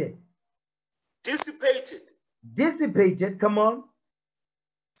 Degraded. Dissipated. Dissipated. Come on.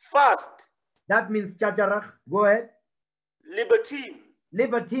 Fast. That means chacharach. Go ahead. Libertine.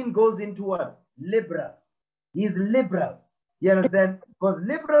 Libertine goes into what? Liberal. He's liberal. You understand? Because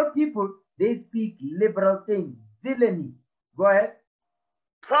liberal people, they speak liberal things. Villainy. Go ahead.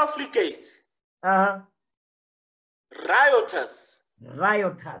 Profligate. Uh-huh. Riotous.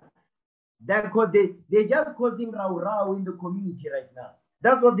 Riotous. That's because they just causing row in the community right now.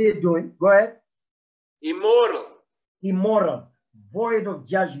 That's what they're doing. Go ahead. Immoral. Immoral. Void of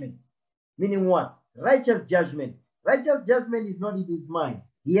judgment. Meaning what? Righteous judgment. Righteous judgment is not in his mind.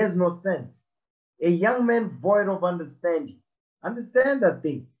 He has no sense. A young man void of understanding. Understand that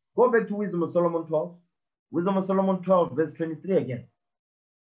thing. Go back to Wisdom of Solomon 12. Wisdom of Solomon 12, verse 23 again.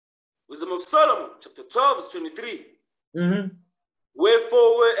 Wisdom of Solomon, chapter 12, verse 23.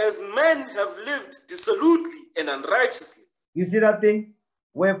 Wherefore, whereas men have lived dissolutely and unrighteously. You see that thing?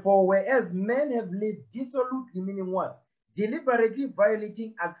 Wherefore, whereas men have lived dissolutely, meaning what? Deliberately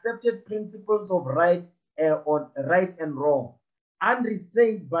violating accepted principles of right and wrong,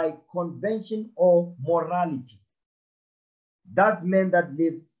 unrestrained by convention or morality. That's men that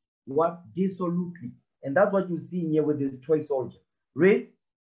live what? Dissolutely. And that's what you see here with this toy soldier. Read.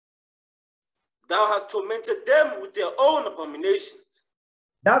 Thou hast tormented them with their own abominations.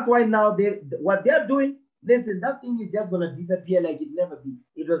 That's why now what they're doing, listen, that thing is just going to disappear like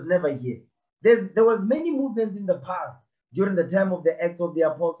it was never here. There was many movements in the past during the time of the Acts of the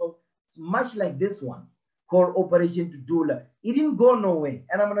Apostles, much like this one, called Operation Tudula. It didn't go nowhere.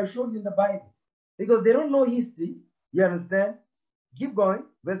 And I'm going to show you in the Bible. Because they don't know history. You understand? Keep going.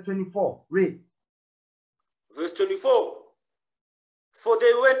 Verse 24. Read. Verse 24. For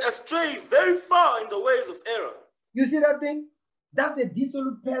they went astray very far in the ways of error. You see that thing? That's a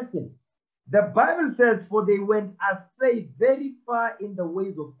dissolute person. The Bible says, for they went astray very far in the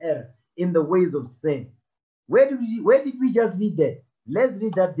ways of error, in the ways of sin. Where did we just read that? Let's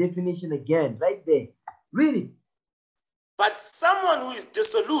read that definition again, right there. Read it. But someone who is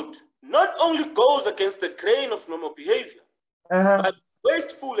dissolute not only goes against the grain of normal behavior, but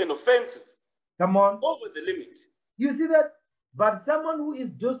wasteful and offensive. Come on. Over the limit. You see that? But someone who is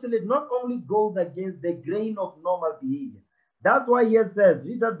dissolute not only goes against the grain of normal behavior. That's why he says,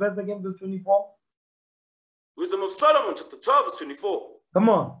 read that verse again, verse 24. Wisdom of Solomon, chapter 12, verse 24. Come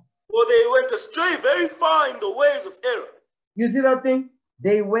on. For they went astray very far in the ways of error. You see that thing?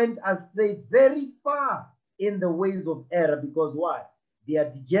 They went astray very far in the ways of error because why? They are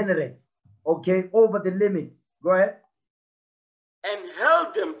degenerates. Okay, over the limit. Go ahead. And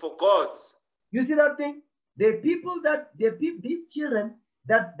held them for gods. You see that thing? These children,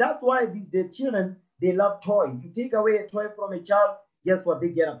 that's why the children, they love toys. You take away a toy from a child, guess what? They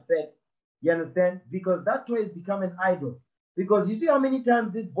get upset. You understand? Because that toy has become an idol. Because you see how many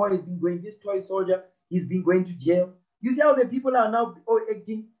times this boy has been going, this toy soldier, he's been going to jail. You see how the people are now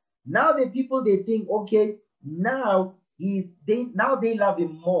acting. Now the people, they think, okay, now they love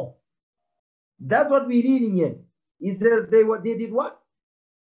him more. That's what we're reading here. He says they did what?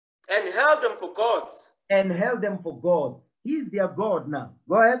 And held them for gods. And held them for God. He's their God now.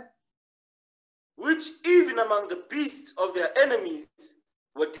 Go ahead. Which even among the beasts of their enemies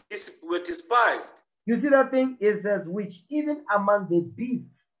were despised. You see that thing? It says, which even among the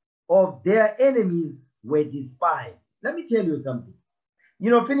beasts of their enemies were despised. Let me tell you something.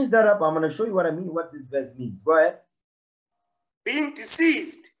 Finish that up. I'm going to show you what I mean, what this verse means. Go ahead. Being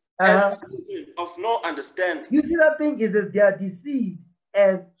deceived as children of no understanding. You see that thing? It says they are deceived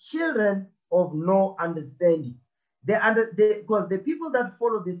as children of no understanding. Because the people that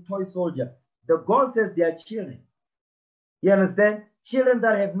follow this toy soldier, the God says they are children. You understand? Children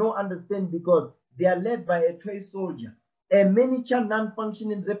that have no understanding because they are led by a toy soldier, a miniature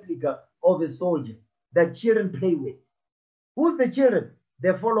non-functioning replica of a soldier that children play with. Who's the children?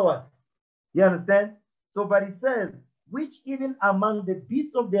 Their followers. You understand? So, but it says, which even among the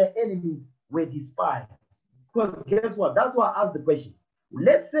beasts of their enemies were despised. Because guess what? That's why I asked the question.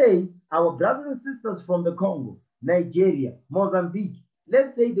 Let's say our brothers and sisters from the Congo, Nigeria, Mozambique,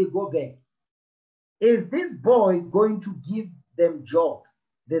 let's say they go back. Is this boy going to give them jobs,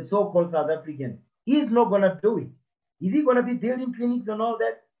 the so-called South Africans? He's not going to do it. Is he going to be building clinics and all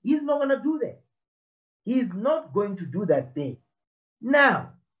that? He's not going to do that. He's not going to do that thing.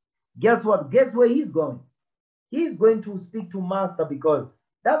 Now, guess what? Guess where he's going? He's going to speak to master because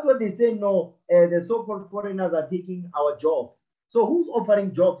that's what they say, no, the so-called foreigners are taking our jobs. So who's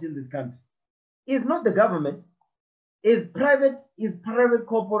offering jobs in this country? It's not the government. It's private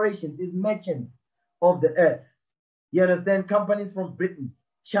corporations, it's merchants of the earth. You understand? Companies from Britain,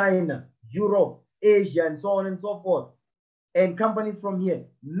 China, Europe, Asia, and so on and so forth. And companies from here,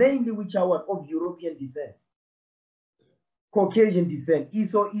 mainly which are what? Of European descent. Caucasian descent,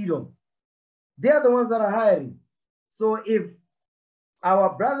 Edom. They are the ones that are hiring. So if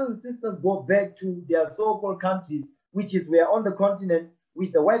our brothers and sisters go back to their so-called countries, which is we are on the continent,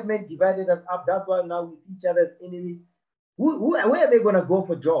 which the white men divided us up, that's why now we see each other as enemies. Where are they going to go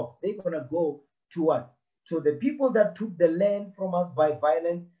for jobs? They're going to go to what? To the people that took the land from us by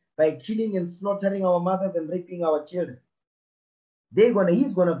violence, by killing and slaughtering our mothers and raping our children. He's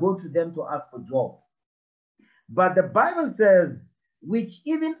going to go to them to ask for jobs. But the Bible says, which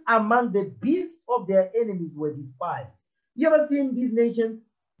even among the beasts of their enemies were despised. You ever seen these nations?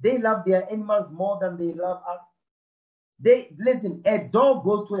 They love their animals more than they love us. Listen, a dog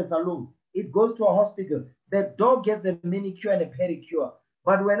goes to a salon. It goes to a hospital. The dog gets a manicure and a pedicure.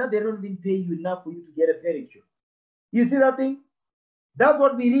 But they don't even pay you enough for you to get a pedicure. You see that thing? That's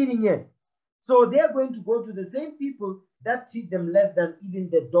what we're reading here. So they're going to go to the same people that treat them less than even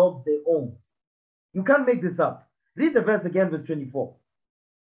the dogs they own. You can't make this up. Read the verse again, verse 24.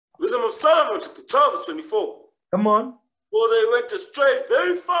 Wisdom of Solomon, chapter 12, verse 24. Come on. For they went astray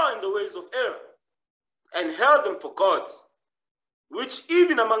very far in the ways of error, and held them for gods, which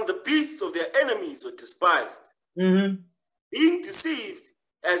even among the beasts of their enemies were despised, being deceived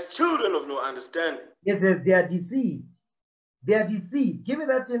as children of no understanding. It says they are deceived. They are deceived. Give me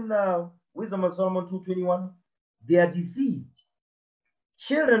that in Wisdom of Solomon 2:21. They are deceived.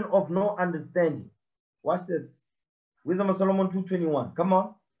 Children of no understanding. Watch this. Wisdom of Solomon 2:21. Come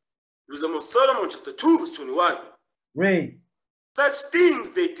on. Wisdom of Solomon chapter 2 verse 21. Read. Such things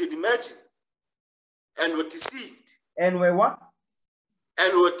they did imagine and were deceived. And were what?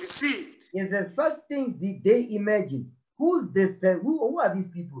 And were deceived. It says such things did they imagine. Who's this? Who are these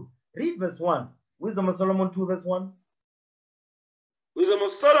people? Read verse 1. Wisdom of Solomon 2 verse 1. Wisdom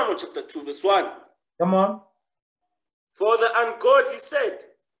of Solomon chapter 2 verse 1. Come on. For the ungodly said,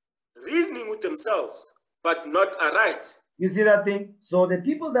 reasoning with themselves, but not aright. You see that thing? So the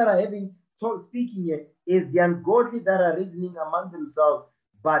people that are speaking here is the ungodly that are reasoning among themselves,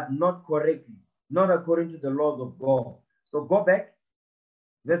 but not correctly, not according to the laws of God. So go back.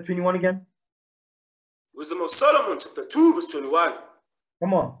 Verse 21 again. Wisdom of Solomon chapter 2 verse 21.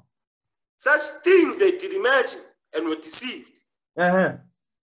 Come on. Such things they did imagine and were deceived.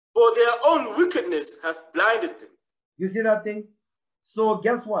 For their own wickedness hath blinded them. You see that thing? So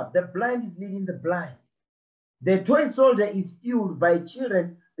guess what? The blind is leading the blind. The toy soldier is fueled by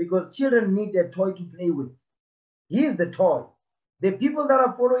children because children need a toy to play with. He is the toy. The people that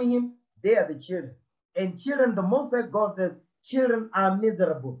are following him, they are the children. And children, the Most High God says, children are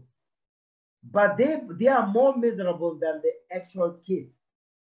miserable. But they are more miserable than the actual kids.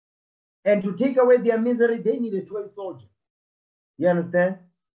 And to take away their misery, they need a toy soldier. You understand?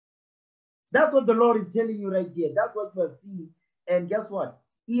 That's what the Lord is telling you right here. That's what you are seeing. And guess what?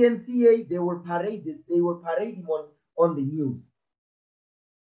 ENCA, they will parade this. They will parade him on the news.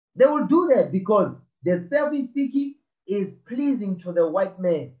 They will do that because the stuff he's speaking is pleasing to the white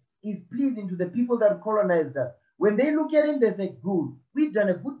man. Is pleasing to the people that colonized us. When they look at him, they say, good. We've done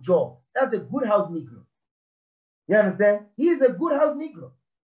a good job. That's a good house Negro. You understand? He is a good house Negro.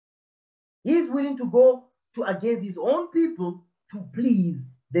 He is willing to go against his own people to please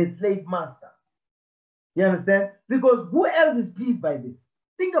the slave master. You understand? Because who else is pleased by this?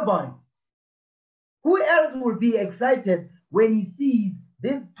 Think about it. Who else will be excited when he sees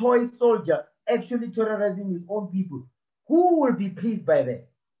this toy soldier actually terrorizing his own people? Who will be pleased by that?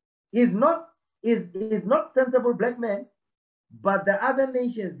 Is not sensible black men, but the other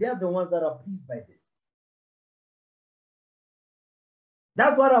nations, they are the ones that are pleased by this.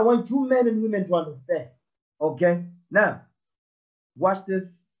 That's what I want you men and women to understand. Okay? Now, watch this.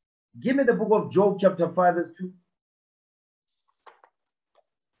 Give me the book of Job, chapter 5, verse 2.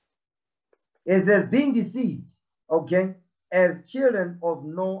 It says, being deceived, okay, as children of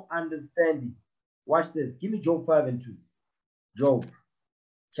no understanding. Watch this. Give me Job 5 and 2. Job,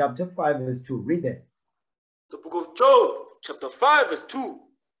 chapter 5, verse 2. Read that. The book of Job, chapter 5, verse 2.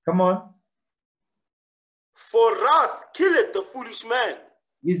 Come on. For wrath killeth the foolish man.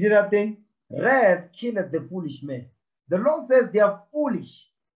 You see that thing? Wrath killeth the foolish man. The Lord says they are foolish.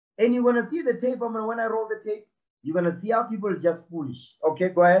 And you're going to see the tape. When I roll the tape, you're going to see how people are just foolish. Okay,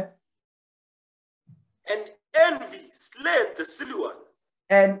 go ahead. And envy slayed the silly one.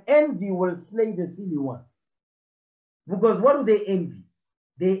 And envy will slay the silly one. Because what do they envy?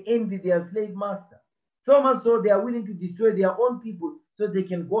 They envy their slave master. So much so they are willing to destroy their own people so they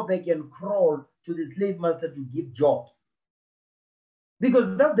can go back and crawl to the slave master to give jobs.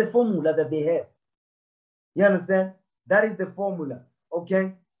 Because that's the formula that they have. You understand? That is the formula.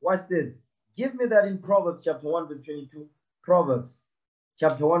 Okay? Watch this. Give me that in Proverbs chapter 1 verse 22. Proverbs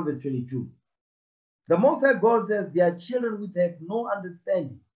chapter 1 verse 22. The Most High God says they are children which have no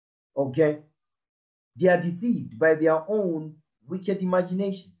understanding. Okay? They are deceived by their own wicked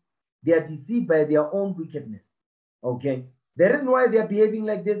imaginations. They are deceived by their own wickedness. Okay? The reason why they are behaving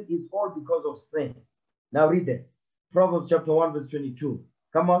like this is all because of sin. Now read that. Proverbs chapter 1 verse 22.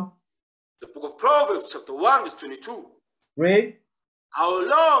 Come on. The book of Proverbs chapter 1 verse 22. Read. How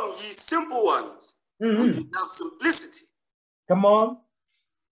long, ye simple ones, will ye have simplicity? Come on.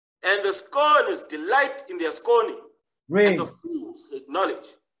 And the scorners delight in their scorning. Read. And the fools hate knowledge.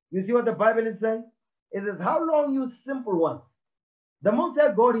 You see what the Bible is saying? It says, how long, you simple ones? The Most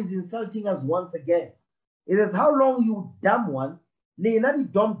High God is insulting us once again. It says, how long, you dumb ones?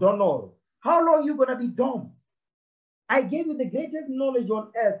 How long you going to be dumb? I gave you the greatest knowledge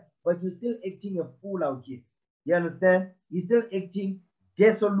on earth, but you're still acting a fool out here. You understand? You're still acting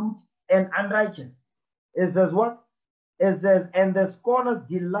desolate and unrighteous. It says what? It says, and the scorners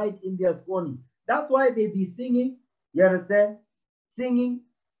delight in their scorning. That's why they be singing, you understand? Singing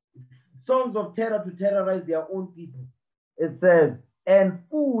songs of terror to terrorize their own people. It says, and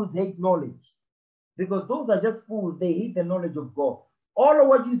fools hate knowledge. Because those are just fools. They hate the knowledge of God. All of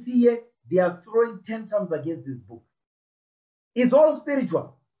what you see here, they are throwing tantrums against this book. It's all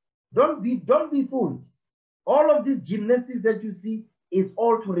spiritual. Don't be fooled. All of these gymnastics that you see is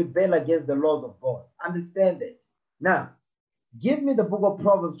all to rebel against the laws of God. Understand it. Now, give me the book of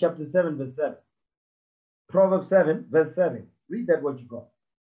Proverbs chapter 7 verse 7. Proverbs 7 verse 7. Read that what you got.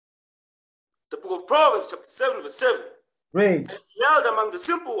 The book of Proverbs chapter 7 verse 7. Read. I beheld among the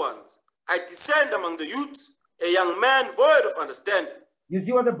simple ones. I descend among the youths, a young man void of understanding. You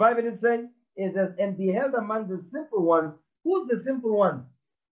see what the Bible is saying? It says, and beheld among the simple ones. Who's the simple ones?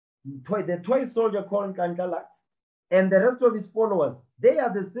 The toy soldier called Nhlanhla and the rest of his followers. They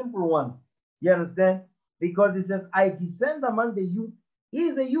are the simple ones. You understand? Because it says, I descend among the youth. He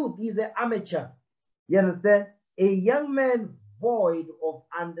is a youth. He is an amateur. You understand? A young man void of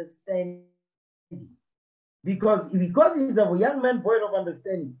understanding. Because he's a young man void of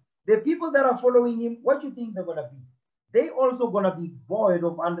understanding. The people that are following him, what do you think they're going to be? They also going to be void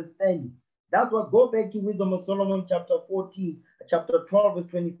of understanding. That's what, go back to Wisdom of Solomon chapter 14, chapter 12,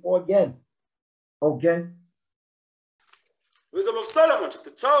 verse 24 again. Okay? Wisdom of Solomon chapter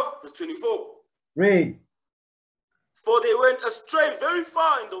 12, verse 24. Read. For they went astray very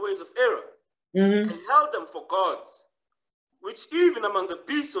far in the ways of error, and held them for gods, which even among the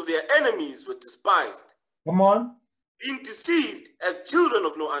beasts of their enemies were despised. Come on. Being deceived as children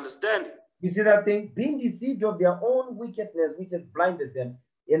of no understanding. You see that thing? Being deceived of their own wickedness, which has blinded them.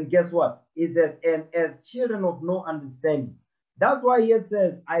 And guess what? It says, and as children of no understanding. That's why it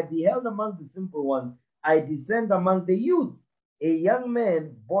says, I beheld among the simple ones, I descend among the youth, a young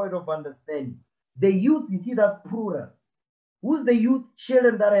man void of understanding. The youth, you see, that's plural. Who's the youth?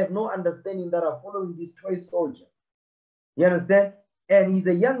 Children that have no understanding, that are following this toy soldier. You understand? And he's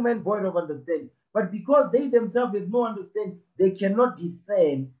a young man void of understanding. But because they themselves have no understanding, they cannot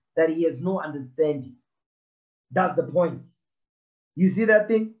discern that he has no understanding. That's the point. You see that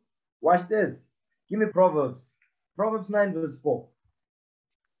thing? Watch this. Give me Proverbs. Proverbs 9 verse 4.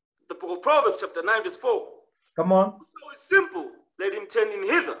 The book of Proverbs chapter 9 verse 4. Come on. So is simple, let him turn in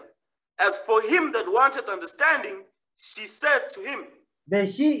hither. As for him that wanted understanding, she said to him.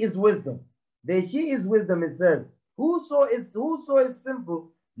 The she is wisdom. The she is wisdom, it says. Whoso is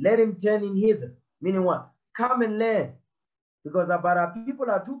simple, let him turn in hither. Meaning what? Come and learn. Because our people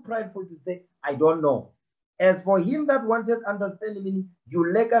are too prideful to say, I don't know. As for him that wanted understanding, meaning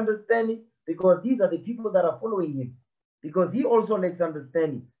you lack understanding, because these are the people that are following him. Because he also lacks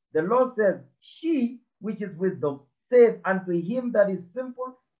understanding. The Lord says, she, which is wisdom, saith unto him that is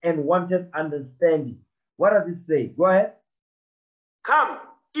simple and wanted understanding. What does it say? Go ahead. Come,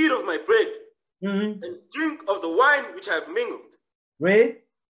 eat of my bread, and drink of the wine which I have mingled. Read.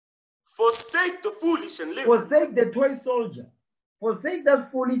 Forsake the foolish and live. Forsake the toy soldier. Forsake that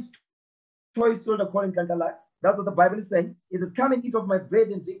foolish toy soldier calling Nhlanhla. That's what the Bible is saying. It says, come and eat of my bread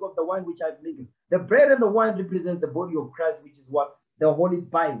and drink of the wine which I have mingled. The bread and the wine represent the body of Christ, which is what? The Holy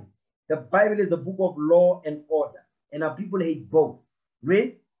Bible. The Bible is a book of law and order. And our people hate both.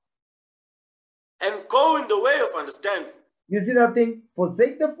 Read. And go in the way of understanding. You see that thing?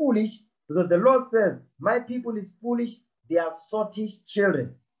 Forsake the foolish, because the Lord says, my people is foolish. They are sottish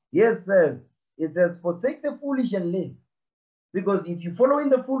children. Yes, says. It says, forsake the foolish and live. Because if you're following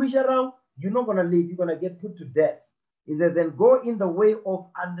the foolish around, you're not going to live. You're going to get put to death. It says, and go in the way of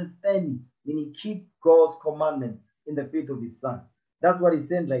understanding, meaning keep God's commandments in the faith of his son. That's what he's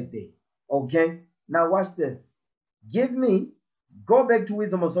saying right there. Okay? Now watch this. Go back to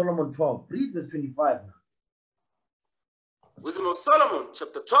Wisdom of Solomon 12. Read verse 25 now. Wisdom of Solomon,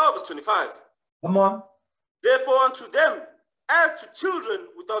 chapter 12, verse 25. Come on. Therefore unto them, as to children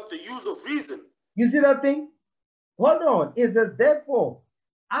without the use of reason. You see that thing? Hold on. It says, therefore,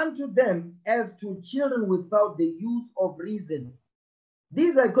 unto them as to children without the use of reason.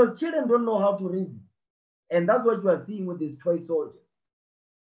 These are because children don't know how to reason. And that's what you are seeing with this toy soldier.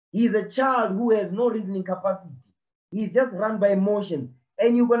 He is a child who has no reasoning capacity. He's just run by emotion.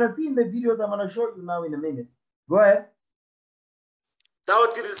 And you're going to see in the videos I'm going to show you now in a minute. Go ahead.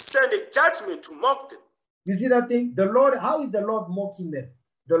 Thou didst send a judgment to mock them. You see that thing? The Lord, how is the Lord mocking them?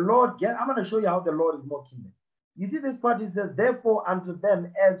 The Lord, I'm going to show you how the Lord is mocking them. You see this part, it says, therefore unto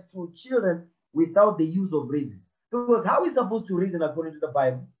them as to children without the use of reason. Because how is supposed to reason according to the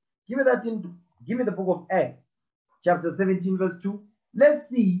Bible? Give me the book of Acts, chapter 17, verse 2. Let's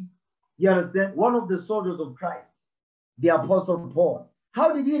see, you understand, one of the soldiers of Christ, the Apostle Paul.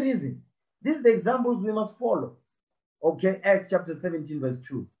 How did he reason? These are the examples we must follow. Okay, Acts chapter 17, verse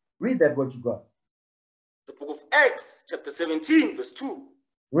 2. Read that, what you got. The book of Acts, chapter 17, verse 2.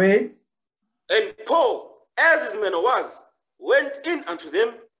 Read. And Paul, as his manner was, went in unto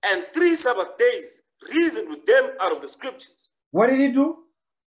them and 3 Sabbath days reasoned with them out of the scriptures. What did he do?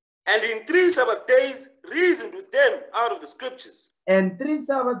 And in 3 Sabbath days reasoned with them out of the scriptures. And 3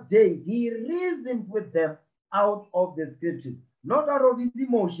 Sabbath days he reasoned with them out of the scriptures. Not out of his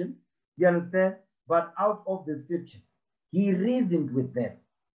emotions, you understand? But out of the scriptures. He reasoned with them.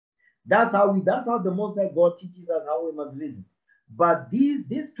 That's how the Most High God teaches us how we must reason. But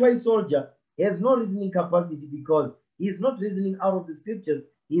this toy soldier has no reasoning capacity because he's not reasoning out of the scriptures.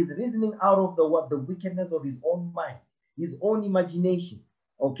 He's reasoning out of the wickedness of his own mind, his own imagination.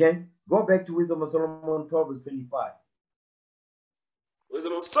 Okay? Go back to Wisdom of Solomon 12, verse 25.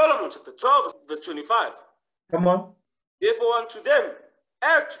 Wisdom of Solomon, chapter 12, verse 25. Come on. Therefore unto them,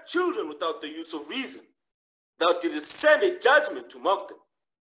 as to children without the use of reason, thou didst send a judgment to mock them.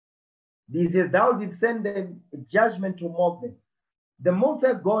 This is, thou didst send them a judgment to mock them. The Most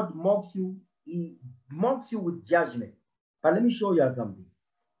High God mocks you. He mocks you with judgment. But let me show you something.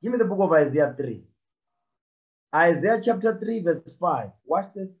 Give me the book of Isaiah 3. Isaiah chapter 3, verse 5.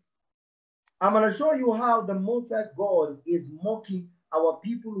 Watch this. I'm going to show you how the Most High God is mocking our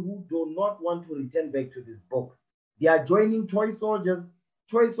people who do not want to return back to this book. They are joining toy soldiers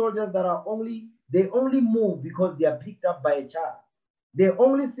that are they only move because they are picked up by a child. They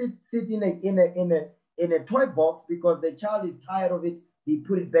only sit in a toy box because the child is tired of it. They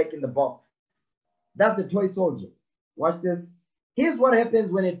put it back in the box. That's the toy soldier. Watch this. Here's what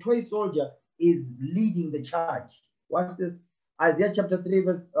happens when a toy soldier is leading the charge. Watch this. Isaiah chapter 3,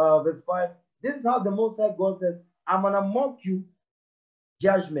 verse 5. This is how the Most High God says, I'm going to mock you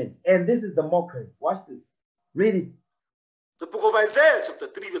judgment. And this is the mockery. Watch this. Read it. The book of Isaiah chapter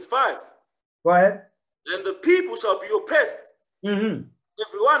 3, verse 5. Go ahead. And the people shall be oppressed,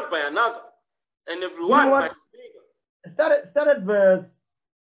 everyone by another, and everyone by his neighbor. Start at verse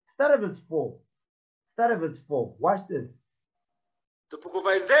 4. Start at verse 4. Watch this. The book of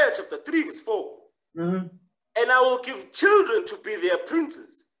Isaiah chapter 3, verse 4. And I will give children to be their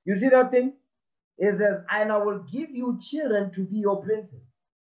princes. You see that thing? It says, and I will give you children to be your princes.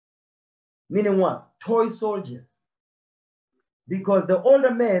 Meaning what? Toy soldiers. Because the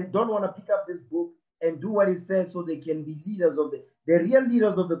older men don't want to pick up this book and do what it says so they can be leaders of the real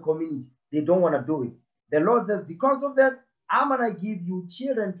leaders of the community. They don't want to do it. The Lord says, because of that, I'm going to give you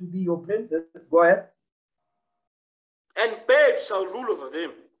children to be your princes. Go ahead. And babes shall rule over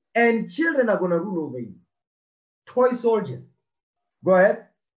them. And children are going to rule over you. Toy soldiers. Go ahead.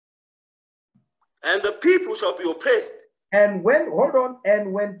 And the people shall be oppressed. And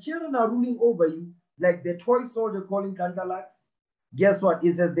when children are ruling over you, like the toy soldier calling Nhlanhla, guess what?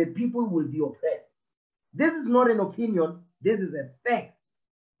 It says the people will be oppressed. This is not an opinion. This is a fact.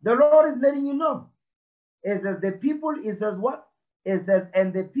 The Lord is letting you know. It says the people, it says what? It says,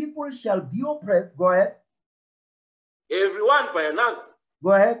 and the people shall be oppressed. Go ahead. Everyone by another.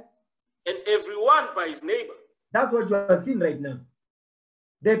 Go ahead. And everyone by his neighbor. That's what you are seeing right now.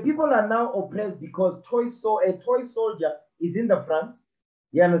 The people are now oppressed because a toy soldier is in the front.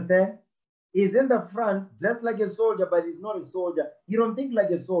 You understand? He's in the front, dressed like a soldier, but he's not a soldier. He don't think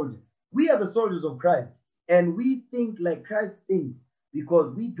like a soldier. We are the soldiers of Christ, and we think like Christ thinks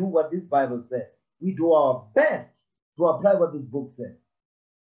because we do what this Bible says. We do our best to apply what this book says.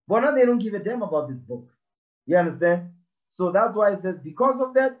 But now they don't give a damn about this book. You understand? So that's why it says, because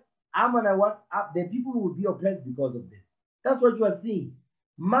of that, I'm gonna the people will be oppressed because of this. That's what you are seeing.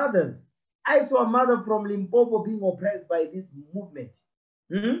 Mothers. I saw a mother from Limpopo being oppressed by this movement.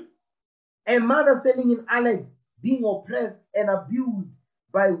 A mother selling in Alex being oppressed and abused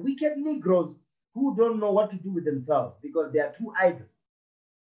by wicked Negroes who don't know what to do with themselves because they are too idle.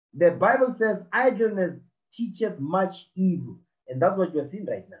 The Bible says idleness teacheth much evil. And that's what you're seeing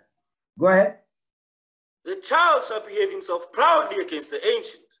right now. Go ahead. The child shall behave himself proudly against the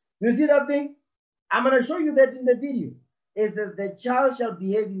ancient. You see that thing? I'm going to show you that in the video. It says the child shall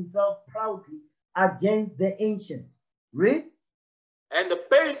behave himself proudly against the ancient. Read. And the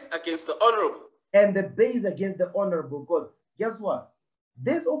base against the honorable. And the base against the honorable. Because guess what?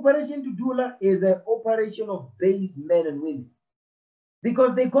 This operation to Dula is an operation of base men and women.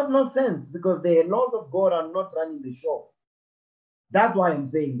 Because they got no sense. Because the laws of God are not running the show. That's why I'm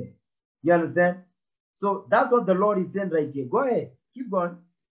saying that. You understand? So that's what the Lord is saying right here. Go ahead. Keep going.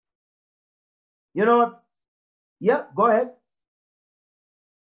 You know what? Yeah, go ahead.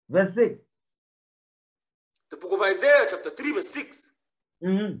 Verse 6. The book of Isaiah chapter 3 verse 6.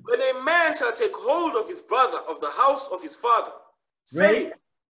 When a man shall take hold of his brother of the house of his father, saying, right,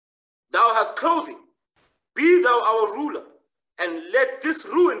 thou hast clothing, be thou our ruler, and let this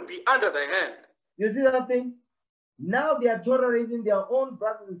ruin be under thy hand. You see that thing? Now they are tolerating their own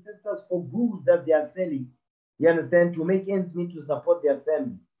brothers and sisters for goods that they are selling. You understand? To make ends meet to support their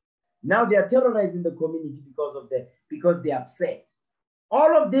family. Now they are terrorizing the community because they are upset.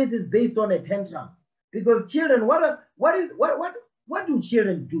 All of this is based on a tantrum. Because children, what do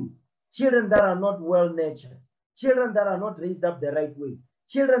children do? Children that are not well-natured, children that are not raised up the right way,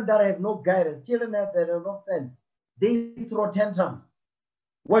 children that have no guidance, children that have no sense, they throw tantrums.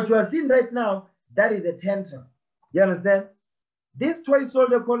 What you are seeing right now, that is a tantrum. You understand? This toy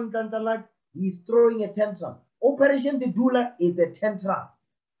soldier called Nhlanhla, he's throwing a tantrum. Operation Dudula is a tantrum.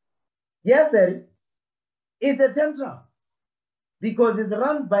 Yes, sir. It's a tantrum. Because it's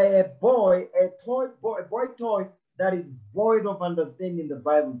run by a boy toy that is void of understanding, the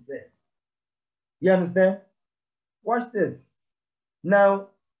Bible says. You understand? Watch this. Now,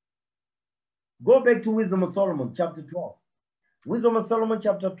 go back to Wisdom of Solomon, chapter 12. Wisdom of Solomon,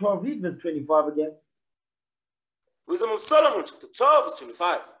 chapter 12, read verse 25 again. Wisdom of Solomon, chapter 12, verse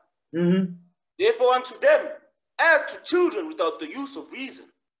 25. Therefore unto them, as to children without the use of reason,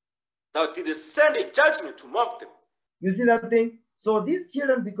 thou didst send a judgment to mock them. You see that thing? So these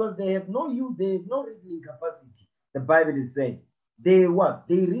children, because they have no use, they have no reasoning capacity, the Bible is saying. They what?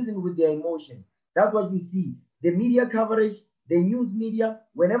 They reason with their emotions. That's what you see. The media coverage, the news media,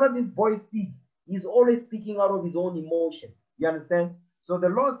 whenever this boy speaks, he's always speaking out of his own emotions. You understand? So the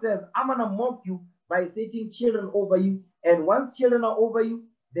Lord says, I'm going to mock you by setting children over you. And once children are over you,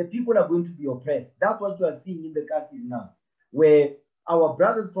 the people are going to be oppressed. That's what you are seeing in the country now, where our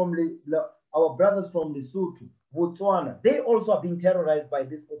brothers from Lesotho, Botswana, they also are being terrorized by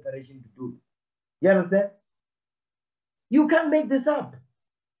this operation to do. You understand? You can't make this up.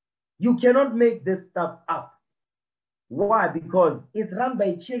 You cannot make this stuff up. Why? Because it's run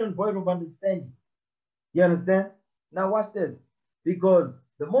by children void of understanding. You understand? Now watch this. Because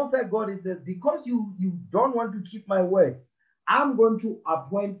the Most High God says, because you don't want to keep my word, I'm going to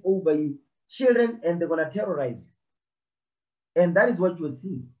appoint over you children and they're going to terrorize you. And that is what you're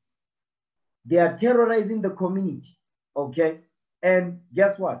seeing. They are terrorizing the community. Okay? And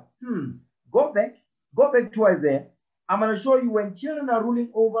guess what? Go back to Isaiah. I'm going to show you when children are ruling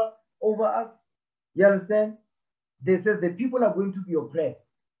over us. You understand? They says the people are going to be oppressed.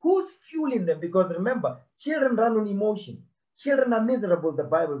 Who's fueling them? Because remember, children run on emotion. Children are miserable, the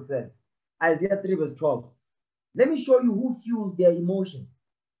Bible says. Isaiah 3 verse 12. Let me show you who fuels their emotion.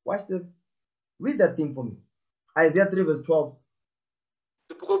 Watch this. Read that thing for me. Isaiah 3 verse 12.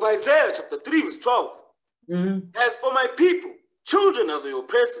 The book of Isaiah chapter 3 verse 12. As for my people, children are the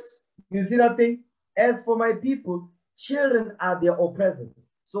oppressors. You see that thing? As for my people, children are their oppressors.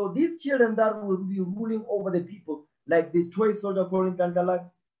 So these children that will be ruling over the people, like this toy soldier called Nhlanhla,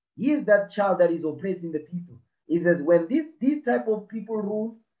 he is that child that is oppressing the people. He says when these type of people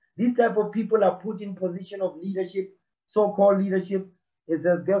rule, these type of people are put in position of leadership, so-called leadership, it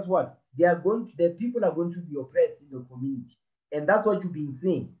says, guess what? The people are going to be oppressed in the community. And that's what you've been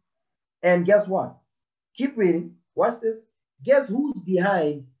seeing. And guess what? Keep reading. Watch this. Guess who's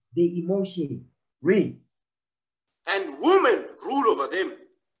behind the emotion? Read. And women rule over them.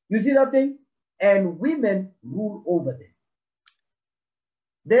 You see that thing? And women rule over them.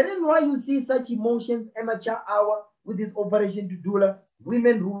 The reason why you see such emotions, amateur hour, with this operation to do,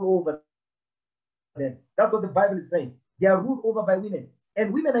 women rule over them. That's what the Bible is saying. They are ruled over by women.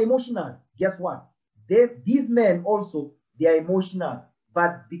 And women are emotional. Guess what? These men also, they are emotional.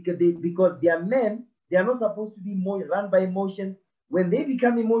 But because they are men, they are not supposed to be more run by emotions. When they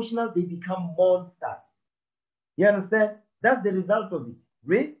become emotional, they become monsters. You understand? That's the result of it.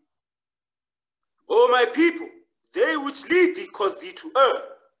 Read. O my people, they which lead thee cause thee to err.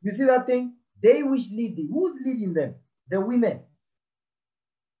 You see that thing? They which lead thee. Who's leading them? The women.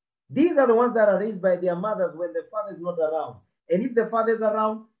 These are the ones that are raised by their mothers when the father is not around. And if the father is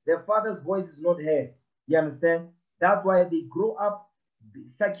around, their father's voice is not heard. You understand? That's why they grow up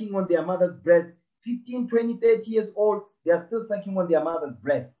sucking on their mother's breast. 15, 20, 30 years old, they are still sucking on their mother's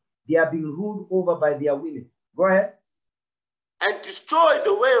breast. They are being ruled over by their women. Go ahead. And destroy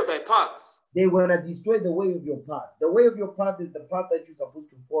the way of thy paths. They want to destroy the way of your path. The way of your path is the path that you're supposed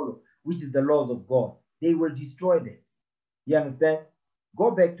to follow, which is the laws of God. They will destroy them. You understand?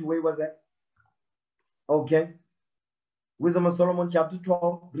 Go back to where was that? Okay. Wisdom of Solomon chapter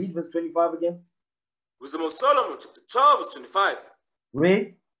 12. Read verse 25 again. Wisdom of Solomon chapter 12 verse 25.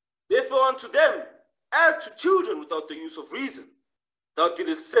 Read. Therefore unto them, as to children without the use of reason, thou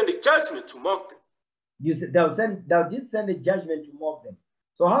didst send a judgment to mock them. Thou didst send a judgment to mock them.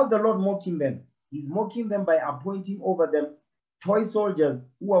 So how's the Lord mocking them? He's mocking them by appointing over them toy soldiers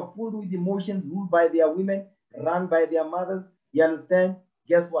who are full with emotions, ruled by their women, run by their mothers. You understand?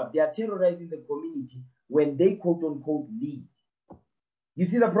 Guess what? They are terrorizing the community when they quote unquote lead. You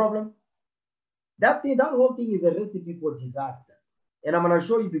see the problem? That whole thing is a recipe for disaster. And I'm going to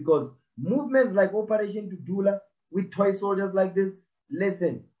show you because movements like Operation Tudula with toy soldiers like this,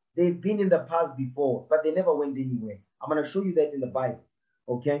 listen, they've been in the past before, but they never went anywhere. I'm going to show you that in the Bible.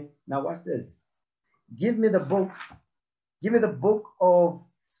 Okay, now watch this. Give me the book of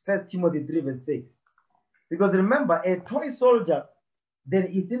 1 Timothy 3 verse 6. Because remember, a toy soldier, then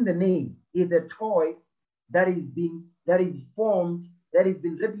it's in the name, is a toy that is formed, that is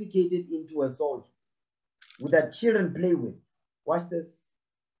been replicated into a soldier that children play with. Watch this.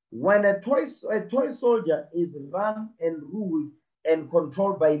 When a toy soldier is run and ruled and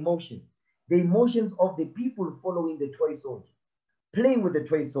controlled by emotions, the emotions of the people following the toy soldier, playing with the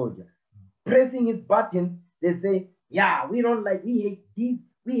toy soldier, pressing his buttons, they say, yeah, we hate these,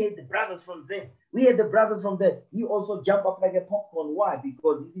 we hate the brothers from there, we hate the brothers from there. He also jump up like a popcorn. Why?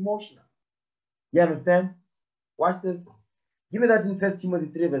 Because he's emotional. You understand? Watch this. Give me that in 1 Timothy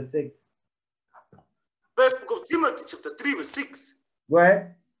 3 verse 6. First book of Timothy chapter 3 verse 6. Go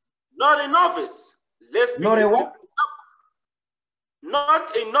ahead. Not a novice, lest be Not a lifted what? up.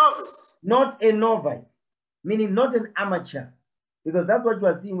 Not a novice. Not a novice, meaning not an amateur, because that's what you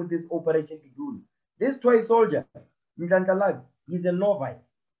are seeing with this Operation Tudula. This toy soldier, Nhlanhla, is a novice.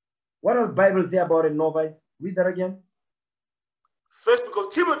 What does the Bible say about a novice? Read that again. First book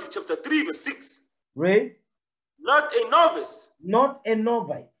of Timothy chapter 3 verse 6. Read. Not a novice. Not a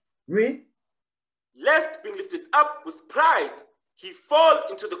novice. Read. Lest being lifted up with pride, he fall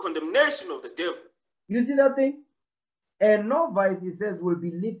into the condemnation of the devil. You see that thing? A novice, it says, will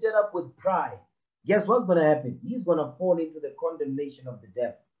be lifted up with pride. Guess what's going to happen? He's going to fall into the condemnation of the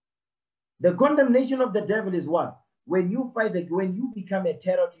devil. The condemnation of the devil is what? When you fight, when you become a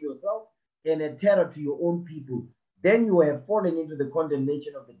terror to yourself and a terror to your own people, then you have fallen into the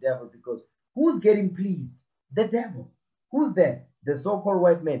condemnation of the devil, because who's getting pleased? The devil. Who's there? The so-called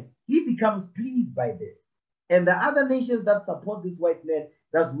white man. He becomes pleased by this. And the other nations that support this white man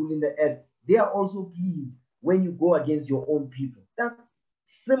that's ruling the earth, they are also pleased when you go against your own people. That's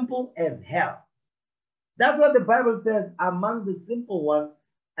simple as hell. That's what the Bible says. Among the simple ones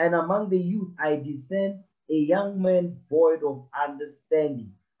and among the youth, I discern a young man void of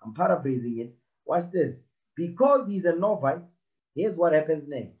understanding. I'm paraphrasing it. Watch this. Because he's a novice, here's what happens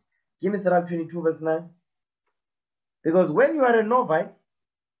next. Give me Sirach 22 verse 9. Because when you are a novice,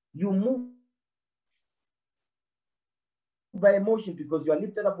 you move by emotion because you are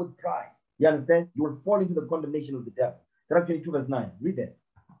lifted up with pride. You understand? You will fall into the condemnation of the devil. Sirach 22 verse 9. Read that.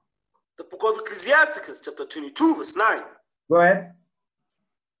 The book of Ecclesiasticus chapter 22 verse 9. Go ahead.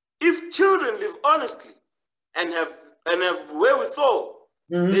 If children live honestly and have wherewithal,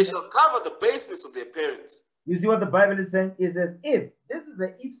 they shall cover the baseness of their parents. You see what the Bible is saying? Is as if, this is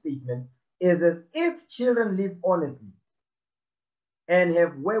an if statement, is as if children live honestly and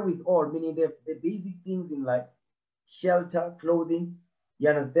have wherewithal, meaning they have the basic things in life, shelter, clothing, you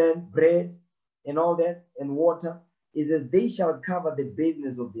understand, bread and all that, and water, is that they shall cover the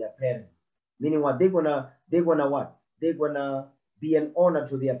baseness of their parents. Meaning what? They're gonna what? They're gonna be an honor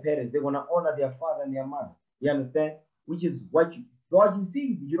to their parents. They're gonna honor their father and their mother. You understand? Which is what you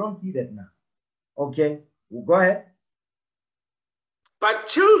see. You don't see that now. Okay, well, go ahead. But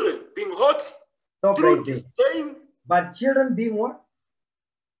children being haughty, Stop through right there. disdain. But children being what?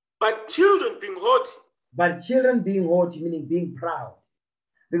 But children being haughty. But children being haughty, meaning being proud.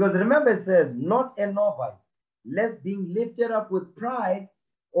 Because remember, it says, not a novice, lest being lifted up with pride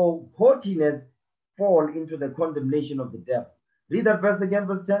or haughtiness fall into the condemnation of the devil. Read that verse again,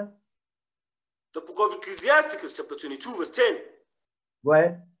 verse 10. The book of Ecclesiasticus chapter 22 verse 10. Go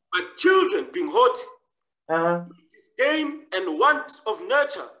ahead. But children being haughty, disdain and want of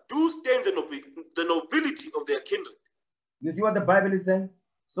nurture do stain the nobility of their kindred. You see what the Bible is saying?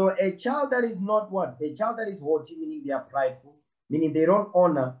 So a child that is not what? A child that is haughty, meaning they are prideful, meaning they don't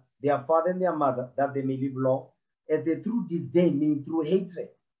honor their father and their mother, that they may live long, as they through disdain, meaning through hatred,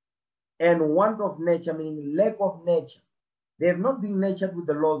 and want of nature, meaning lack of nature. They have not been nurtured with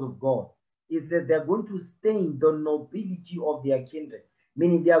the laws of God. Is that they're going to stain the nobility of their kindred,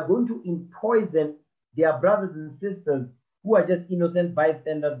 meaning they are going to poison their brothers and sisters who are just innocent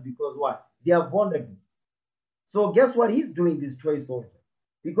bystanders, because what? They are vulnerable. So guess what he's doing, this toy soldier?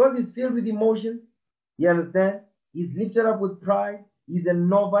 Because he's filled with emotions, you understand? He's lifted up with pride. He's a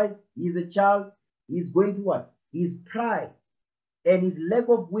novice. He's a child. He's going to what? His pride and his lack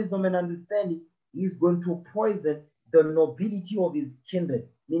of wisdom and understanding is going to poison the nobility of his kindred.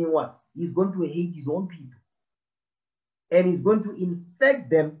 Meaning what? He's going to hate his own people. And he's going to infect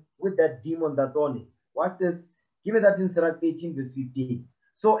them with that demon that's on it. Watch this. Give me that in Sirach 18 verse 15.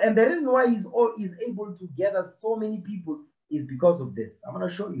 So, and the reason why he's able to gather so many people is because of this. I'm going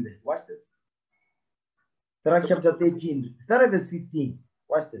to show you this. Watch this. Sirach chapter 18, start at verse 15.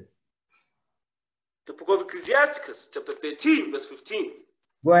 Watch this. The book of Ecclesiasticus, chapter 13, verse 15.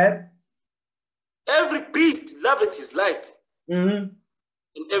 Go ahead. Every beast loveth his like, and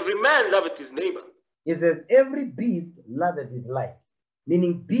every man loveth his neighbor. It says, every beast loveth his like.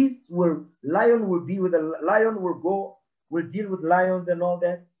 Meaning lion will be with a lion, will deal with lions and all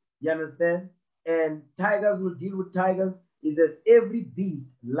that. You understand? And tigers will deal with tigers. It says, every beast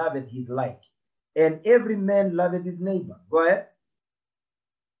loveth his like, and every man loveth his neighbor. Go ahead.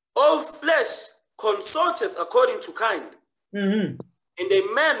 All flesh consorteth according to kind, and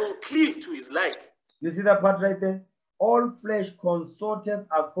a man will cleave to his like. You see that part right there? All flesh consorteth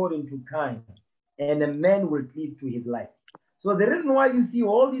according to kind, and a man will cleave to his like. So the reason why you see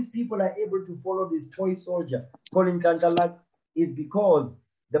all these people are able to follow this toy soldier called Nhlanhla is because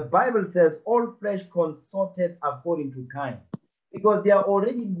the Bible says all flesh consorted according to kind, because they are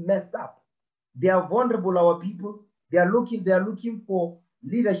already messed up. They are vulnerable, our people. They are looking for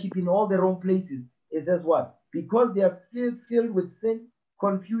leadership in all the wrong places. It says what? Because they are filled with sin,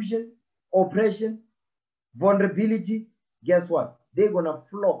 confusion, oppression, vulnerability. Guess what? They're gonna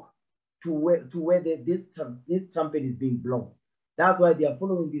flock to where this trumpet is being blown. That's why they are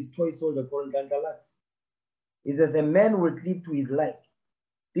following this toy soldier called Nhlanhla. It says a man will cleave to his like.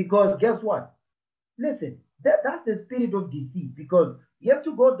 Because guess what? Listen, that's the spirit of deceit, because you have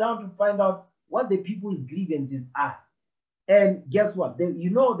to go down to find out what the people's grievances are. And guess what? You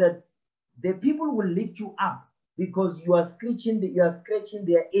know that the people will lift you up because you are scratching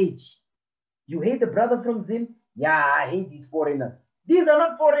their age. You hate the brother from Zim? Yeah, I hate these foreigners. These are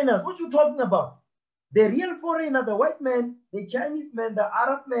not foreigners. What you talking about? The real foreigner, the white man, the Chinese man, the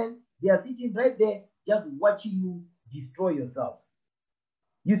Arab man, they are sitting right there just watching you destroy yourselves.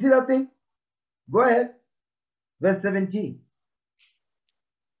 You see that thing? Go ahead. Verse 17.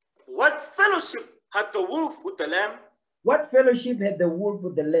 What fellowship had the wolf with the lamb? What fellowship had the wolf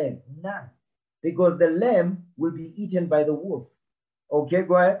with the lamb? None. Because the lamb will be eaten by the wolf. Okay,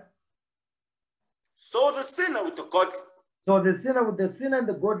 go ahead. So the sinner with the godly. So the sinner and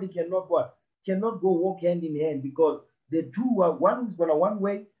the godly cannot what? Cannot go walk hand in hand, because the two are, one is gonna one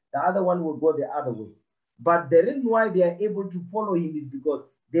way, the other one will go the other way. But the reason why they are able to follow him is because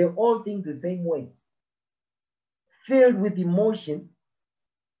they all think the same way. Filled with emotion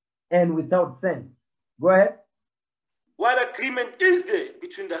and without sense. Go ahead. What agreement is there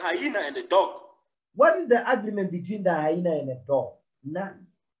between the hyena and the dog? What is the agreement between the hyena and the dog? None.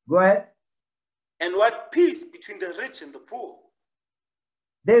 Go ahead. And what peace between the rich and the poor?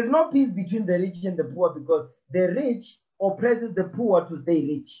 There is no peace between the rich and the poor, because the rich oppresses the poor to stay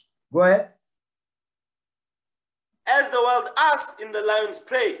rich. Go ahead. As the wild ass in the lion's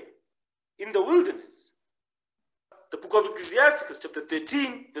prey in the wilderness. The book of Ecclesiasticus, chapter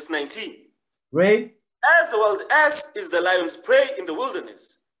 13, verse 19. Right. As the wild ass is the lion's prey in the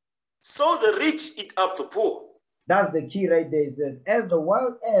wilderness, so the rich eat up the poor. That's the key right there. It says, as the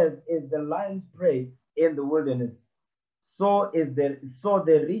wild ass is the lion's prey in the wilderness, so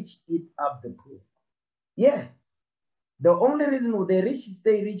the rich eat up the poor. Yeah. The only reason the rich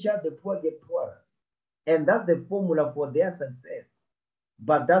stay richer, the poor get poorer. And that's the formula for their success.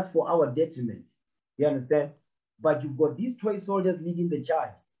 But that's for our detriment. You understand? But you've got these toy soldiers leading the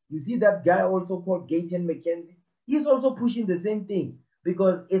charge. You see that guy also called Gayton McKenzie? He's also pushing the same thing,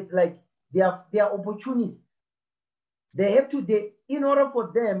 because it's like they are opportunists. They have to, in order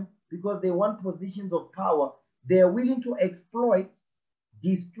for them, because they want positions of power, they are willing to exploit,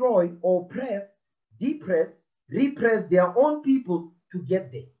 destroy, oppress, depress, repress their own people to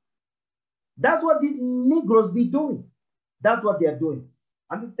get there. That's what these Negroes be doing. That's what they are doing.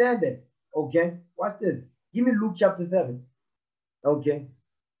 Understand that? Okay. Watch this. Give me Luke chapter 7. Okay.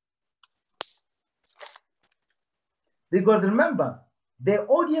 Because remember, the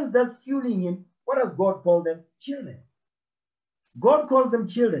audience that's fueling him, what does God call them? Children. God calls them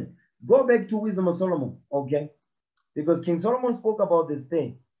children. Go back to Wisdom of Solomon, okay? Because King Solomon spoke about this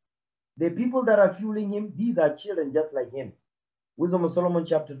thing. The people that are fueling him, these are children just like him. Wisdom of Solomon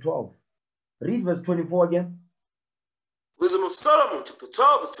chapter 12. Read verse 24 again. Wisdom of Solomon chapter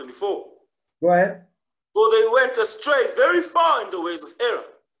 12 verse 24. Go ahead. For they went astray very far in the ways of error,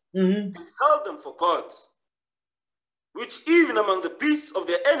 and held them for gods, which even among the beasts of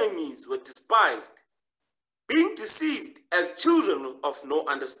their enemies were despised, being deceived as children of no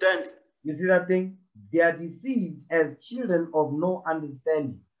understanding. You see that thing? They are deceived as children of no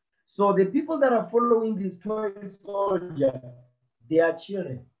understanding. So the people that are following this toy soldier, they are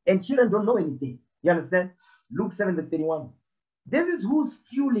children. And children don't know anything. You understand? Luke 7:31. This is who's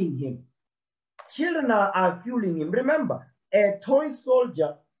fueling him. Children are fueling him. Remember, a toy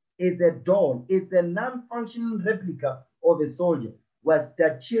soldier is a doll. It's a non-functioning replica of a soldier, what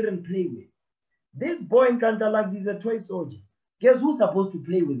that children play with. This boy in Nhlanhla is a toy soldier. Guess who's supposed to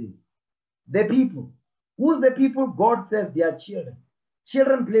play with him? The people. Who's the people? God says they are children.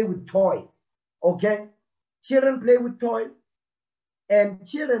 Children play with toys. Okay? Children play with toys. And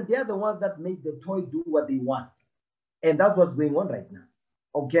children, they are the ones that make the toy do what they want. And that's what's going on right now.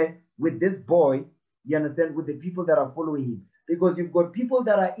 Okay? With this boy, you understand, with the people that are following him. Because you've got people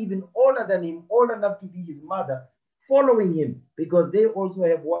that are even older than him, old enough to be his mother, following him. Because they also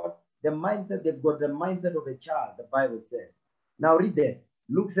have what? The mindset, they've got the mindset of a child, the Bible says. Now read that.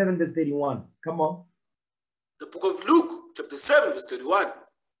 Luke 7 verse 31. Come on. The book of Luke, chapter 7, verse 31.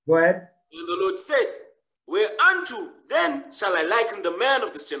 Go ahead. And the Lord said, whereunto then shall I liken the man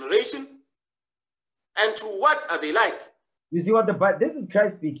of this generation? And to what are they like? You see what the Bible, this is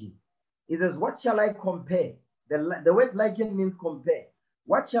Christ speaking. He says, what shall I compare? The word liken means compare.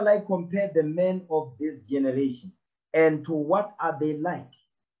 What shall I compare the men of this generation? And to what are they like?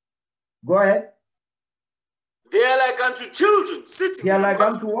 Go ahead. They are like unto children sitting. They are like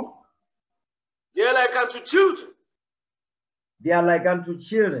unto what? They are like unto children. They are like unto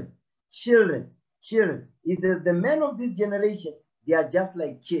children. Children. It says the men of this generation, they are just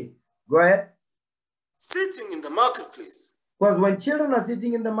like kids. Go ahead. Sitting in the marketplace. Because when children are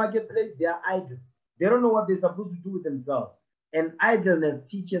sitting in the marketplace, they are idle. They don't know what they're supposed to do with themselves. And idleness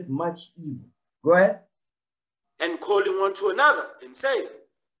teaches much evil. Go ahead. And calling one to another and saying,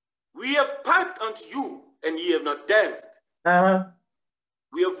 we have piped unto you, and ye have not danced.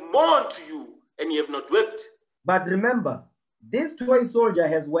 We have mourned to you, and ye have not wept. But remember, this toy soldier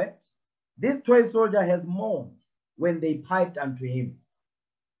has wept. This toy soldier has mourned when they piped unto him.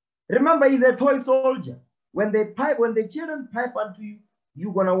 Remember, he's a toy soldier. When the children pipe unto you,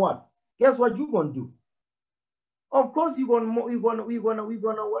 you're gonna what? Guess what you're gonna do? Of course, you're gonna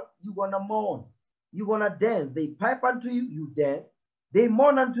what? You're gonna mourn. You're gonna dance. They pipe unto you, you dance. They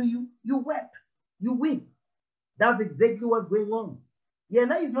mourn unto you, you wept. You weep. That's exactly what's going on. Yeah,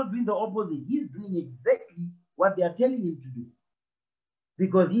 now he's not doing the opposite. He's doing exactly what they are telling him to do.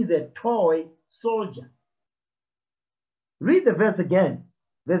 Because he's a toy soldier. Read the verse again.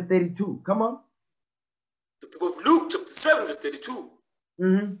 Verse 32. Come on. The book of Luke, chapter 7, verse 32.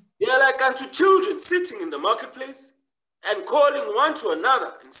 They are like unto children sitting in the marketplace and calling one to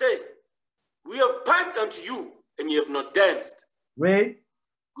another and saying, we have piped unto you, and ye have not danced. Read.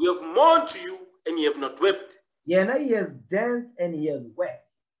 We have mourned to you, and ye have not wept. Yeah, now he has danced and he has wept.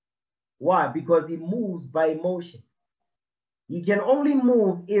 Why? Because he moves by emotion. He can only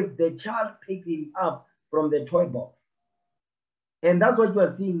move if the child picks him up from the toy box. And that's what you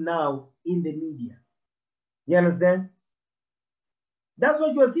are seeing now in the media. You understand? That's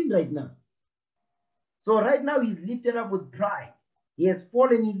what you are seeing right now. So right now he's lifted up with pride. He has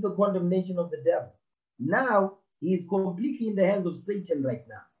fallen into the condemnation of the devil. Now he is completely in the hands of Satan right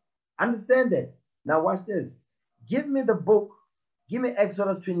now. Understand that? Now watch this. Give me the book. Give me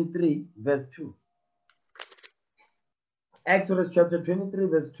Exodus 23, verse 2. Exodus chapter 23,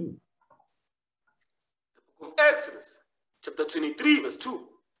 verse 2. The book of Exodus, chapter 23, verse 2.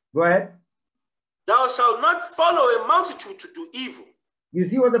 Go ahead. Thou shalt not follow a multitude to do evil. You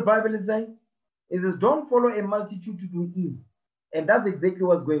see what the Bible is saying? It says, don't follow a multitude to do evil. And that's exactly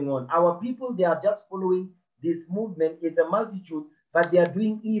what's going on. Our people, they are just following this movement. It's a multitude, but they are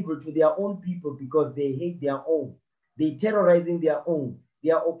doing evil to their own people because they hate their own. They're terrorizing their own.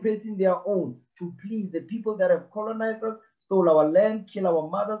 They are oppressing their own to please the people that have colonized us, stole our land, kill our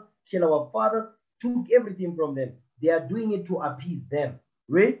mothers, kill our fathers, took everything from them. They are doing it to appease them.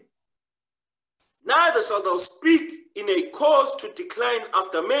 Read. Neither shalt thou speak in a cause to decline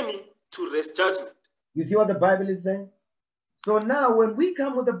after many to wrest judgment. You see what the Bible is saying? So now when we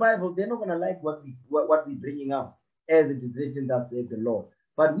come with the Bible, they're not going to like what we're bringing out as it is written, that says the Lord.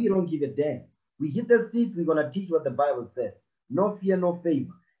 But we don't give a damn. We hit the street, we're going to teach what the Bible says. No fear, no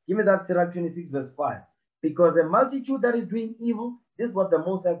favor. Give me that Sirach 26 verse 5. Because a multitude that is doing evil, this is what the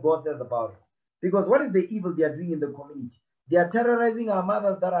Most High God says about it. Because what is the evil they are doing in the community? They are terrorizing our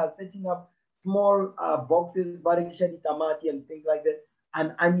mothers that are setting up small boxes, barikshadi tamati and things like that,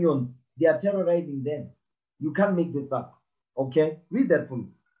 and onions. They are terrorizing them. You can't make this up. Okay? Read that for me.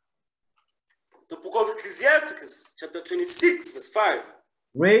 The book of Ecclesiasticus, chapter 26, verse 5.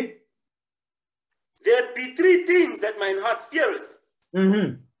 Read. There be three things that mine heart feareth.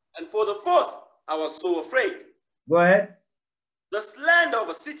 And for the fourth, I was so afraid. Go ahead. The slander of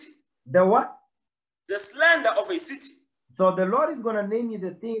a city. The what? The slander of a city. So the Lord is going to name you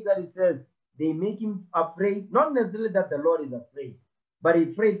the things that he says they make him afraid. Not necessarily that the Lord is afraid, but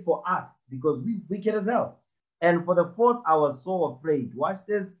he's afraid for us because we wicked as hell. And for the fourth, I was so afraid. Watch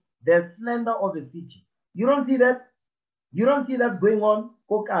this. The slander of a city. You don't see that? You don't see that going on.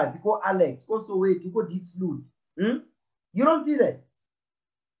 Go Kazi, go Alex, go Soweto, go Deep Sloot. You don't see that.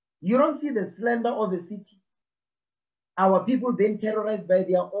 You don't see the slender of the city. Our people being terrorized by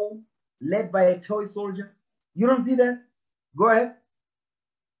their own, led by a toy soldier. You don't see that? Go ahead.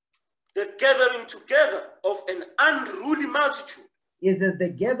 The gathering together of an unruly multitude. It says the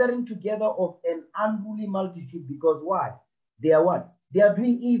gathering together of an unruly multitude, because why? They are what? They are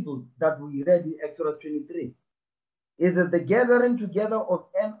doing evil that we read in Exodus 23. It says the gathering together of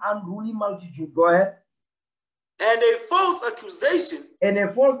an unruly multitude. Go ahead. And a false accusation. And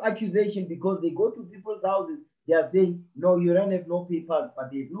a false accusation, because they go to people's houses. They are saying, no, you don't have no papers,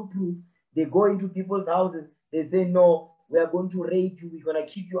 but they have no proof. They go into people's houses. They say, no, we are going to raid you. We're going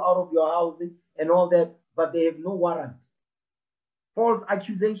to keep you out of your houses and all that, but they have no warrant. False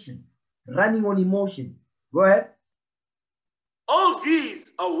accusations, running on emotions. Go ahead. All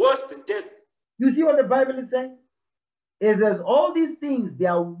these are worse than death. You see what the Bible is saying? It says all these things, they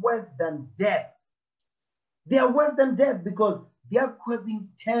are worse than death. They are worse than death because they are causing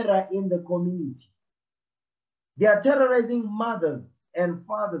terror in the community. They are terrorizing mothers and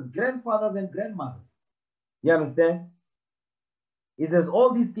fathers, grandfathers and grandmothers. You understand? It says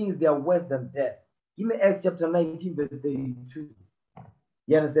all these things, they are worse than death. Give me Acts chapter 19, verse 32.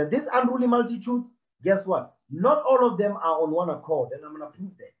 You understand? This unruly multitude, guess what? Not all of them are on one accord, and I'm going to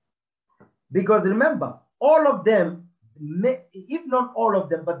prove that. Because remember, all of them, if not all of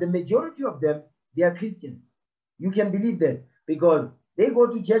them, but the majority of them, they are Christians. You can believe that because they go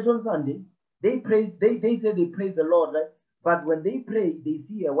to church on Sunday, they praise, they say they praise the Lord, right? But when they pray, they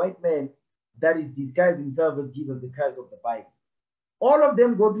see a white man that is disguised himself as Jesus, the Christ of the Bible. All of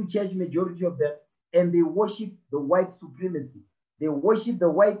them go to church, majority of them, and they worship the white supremacy. They worship the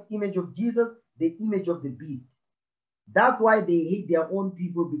white image of Jesus, the image of the beast. That's why they hate their own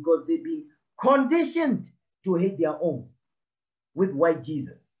people, because they've been conditioned to hate their own with white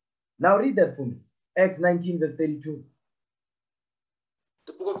Jesus. Now read that for me. Acts 19, verse 32.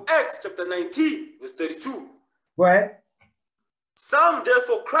 The book of Acts, chapter 19, verse 32. Go ahead. Some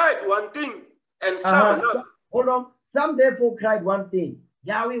therefore cried one thing, and some another. Hold on. Some therefore cried one thing.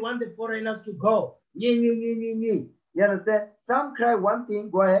 Yeah, we want the foreigners to go. You understand? Some cried one thing.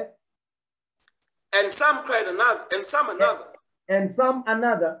 Go ahead. And some cried another, and some another. And some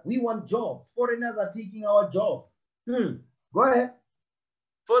another. We want jobs. Foreigners are taking our jobs. Go ahead.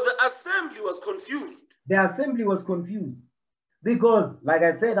 For the assembly was confused. The assembly was confused. Because, like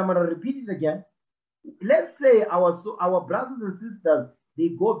I said, I'm going to repeat it again. Let's say our brothers and sisters, they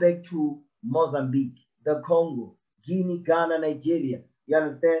go back to Mozambique, the Congo, Guinea, Ghana, Nigeria. You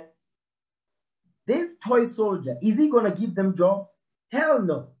understand? This toy soldier, is he going to give them jobs? Hell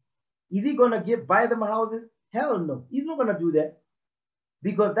no. Is he going to buy them houses? Hell no. He's not going to do that.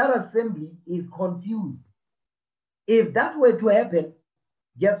 Because that assembly is confused. If that were to happen,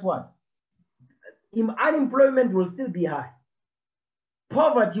 guess what? Unemployment will still be high.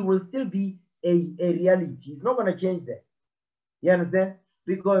 Poverty will still be a reality. It's not going to change that. You understand?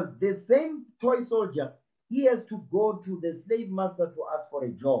 Because the same toy soldier, he has to go to the slave master to ask for a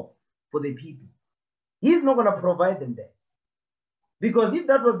job for the people. He's not going to provide them that. Because if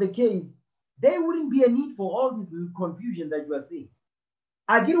that was the case, there wouldn't be a need for all this confusion that you are seeing.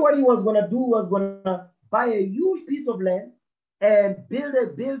 I get what he was going to do was going to buy a huge piece of land and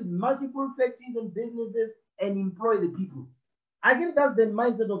build multiple factories and businesses and employ the people. I guess that's the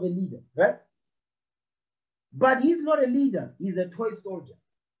mindset of a leader, right? But he's not a leader. He's a toy soldier.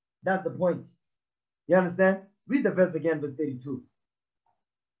 That's the point. You understand? Read the verse again, verse 32.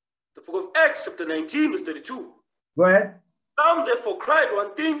 The book of Acts, chapter 19, verse 32. Go ahead. Some therefore cried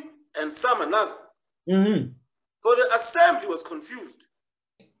one thing, and some another. For the assembly was confused,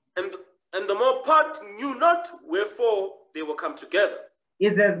 and the more part knew not wherefore they were come together.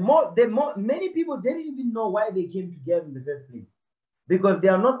 It says many people didn't even know why they came together in the first place, because they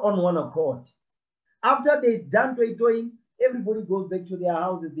are not on one accord. After they've done toying, everybody goes back to their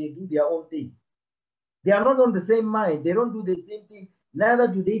houses. They do their own thing. They are not on the same mind. They don't do the same thing. Neither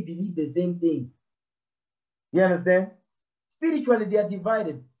do they believe the same thing. You understand? Spiritually, they are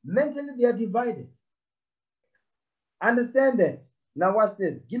divided. Mentally, they are divided. Understand that. Now watch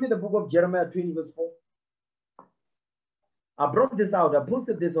this. Give me the book of Jeremiah 20, verse 4. I brought this out. I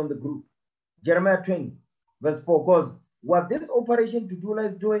posted this on the group. Jeremiah 20, verse 4. Because what this operation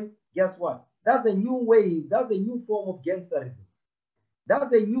Tudula is doing, guess what? That's a new wave. That's a new form of gangsterism.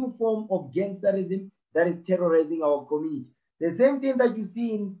 That's a new form of gangsterism that is terrorizing our community. The same thing that you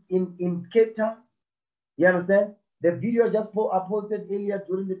see in Cape Town. You understand? The video I posted earlier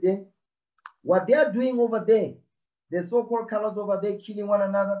during the day. What they are doing over there, the so-called colors over there killing one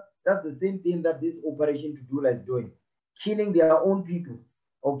another, that's the same thing that this operation Tudula is doing. killing their own people.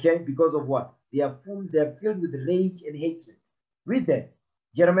 Okay, because of what? They are filled with rage and hatred. Read that.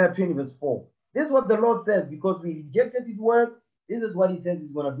 Jeremiah 20 verse 4. This is what the Lord says, because we rejected his word. This is what he says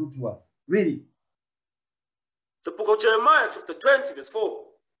he's going to do to us. Read it. The book of Jeremiah, chapter 20, verse 4.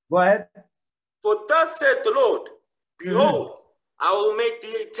 Go ahead. For thus said the Lord, behold, I will make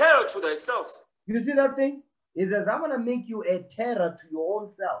thee a terror to thyself. You see that thing? It says, I'm going to make you a terror to your own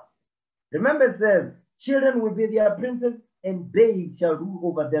self. Remember, it says, children will be their princes, and babes shall rule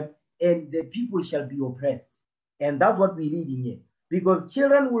over them, and the people shall be oppressed. And that's what we read in here. Because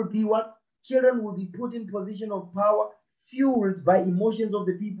children will be what? Children will be put in position of power, fueled by emotions of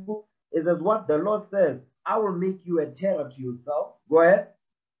the people. It says what? The Lord says, I will make you a terror to yourself. Go ahead.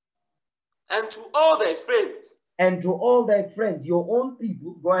 And to all thy friends. And to all thy friends, your own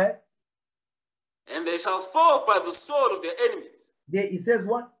people. Go ahead. And they shall fall by the sword of their enemies. It says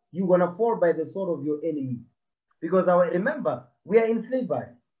what? You're going to fall by the sword of your enemies. Because remember, we are enslaved by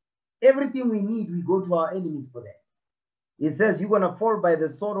it. Everything we need, we go to our enemies for that. It says you're going to fall by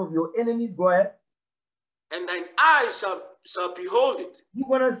the sword of your enemies. Go ahead. And thine eyes shall behold it. You're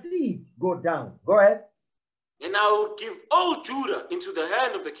going to see it go down. Go ahead. And I will give all Judah into the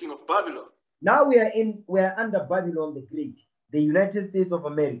hand of the king of Babylon. Now we are under Babylon the Great, the United States of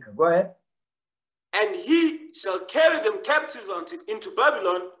America. Go ahead. And he shall carry them captives into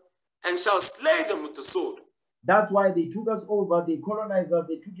Babylon, and shall slay them with the sword. That's why they took us over, they colonized us,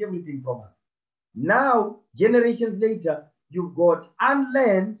 they took everything from us. Now, generations later, you've got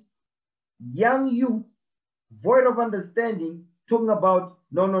unlearned, young youth, void of understanding, talking about,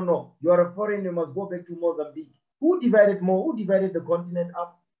 no, you are a foreigner, you must go back to Mozambique. Who divided more? Who divided the continent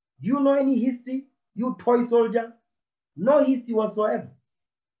up? Do you know any history, you toy soldier? No history whatsoever.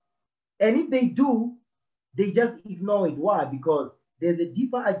 And if they do, they just ignore it. Why? Because there's a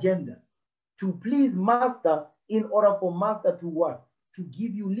deeper agenda to please master, in order for master to what? To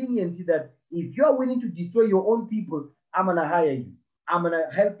give you leniency that if you're willing to destroy your own people, I'm going to hire you. I'm going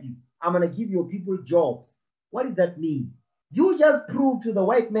to help you. I'm going to give your people jobs. What does that mean? You just prove to the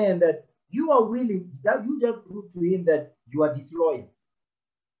white man that you are willing, that you just prove to him that you are disloyal.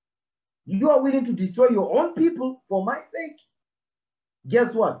 You are willing to destroy your own people for my sake.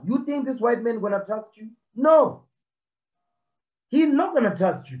 Guess what? You think this white man is going to trust you? No. He's not going to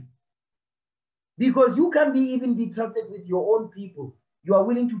trust you. Because you can't even be trusted with your own people. You are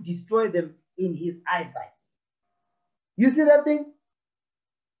willing to destroy them in his eyesight. You see that thing?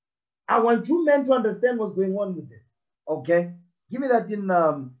 I want you men to understand what's going on with this. Okay? Give me that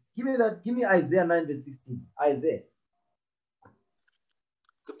give me Isaiah 9 verse 16. Isaiah.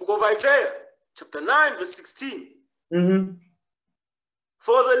 The book of Isaiah, chapter 9, verse 16.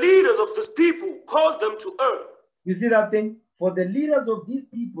 For the leaders of this people cause them to err. You see that thing? For the leaders of these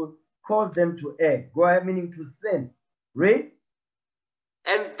people cause them to err. Go ahead, meaning to sin. Right?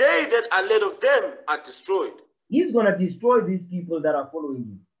 And they that are led of them are destroyed. He's going to destroy these people that are following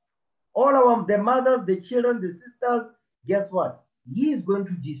him. All of them, the mothers, the children, the sisters, guess what? He is going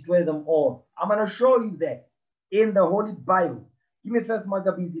to destroy them all. I'm going to show you that in the Holy Bible. Give me 1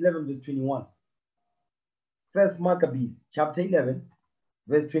 Maccabees 11 verse 21. 1 Maccabees chapter 11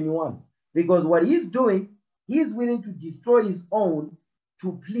 verse 21. Because what he's doing, he's willing to destroy his own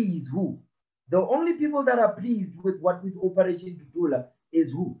to please who? The only people that are pleased with what with Operation Tutula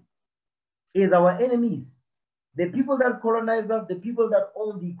is who? Is our enemies. The people that colonize us, the people that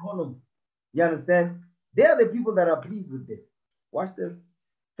own the economy. You understand? They are the people that are pleased with this. Watch this.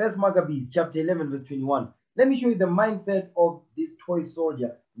 1 Maccabees chapter 11 verse 21. Let me show you the mindset of this toy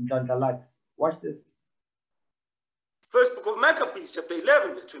soldier in Nhlanhla. Watch this. First book of Maccabees, chapter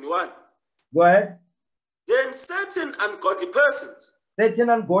 11, verse 21. Go ahead. Then certain ungodly persons. Certain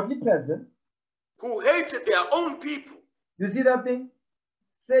ungodly persons. Who hated their own people. You see that thing?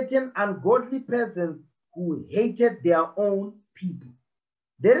 Certain ungodly persons who hated their own people.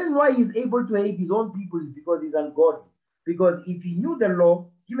 The reason why he's able to hate his own people is because he's ungodly. Because if he knew the law,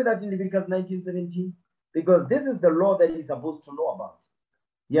 give me that in Leviticus 19:17. Because this is the law that he's supposed to know about.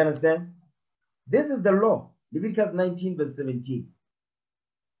 You understand? This is the law. Leviticus 19 verse 17.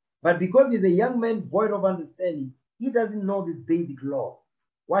 But because he's a young man void of understanding, he doesn't know this basic law.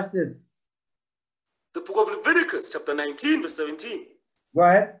 Watch this. The book of Leviticus, chapter 19, verse 17. Go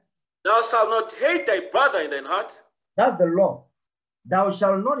ahead. Thou shalt not hate thy brother in thine heart. That's the law. Thou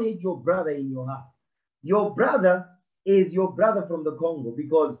shalt not hate your brother in your heart. Your brother is your brother from the Congo,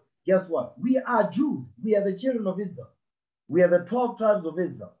 because guess what? We are Jews. We are the children of Israel. We are the 12 tribes of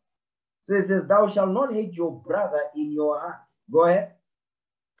Israel. So it says, thou shalt not hate your brother in your heart. Go ahead.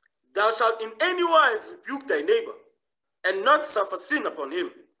 Thou shalt in any wise rebuke thy neighbor, and not suffer sin upon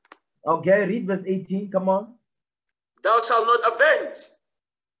him. Okay, read verse 18. Come on. Thou shalt not avenge,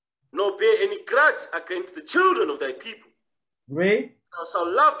 nor bear any grudge against the children of thy people. Read. Thou shalt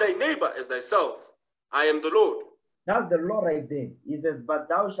love thy neighbor as thyself. I am the Lord. That's the law right there. He says, but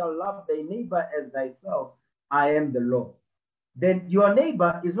thou shalt love thy neighbor as thyself. I am the Lord. Then your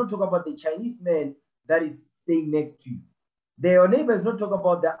neighbor is not talking about the Chinese man that is staying next to you. Your neighbor is not talking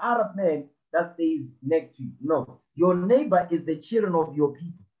about the Arab man that stays next to you. No. Your neighbor is the children of your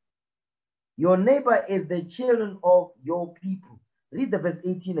people. Your neighbor is the children of your people. Read the verse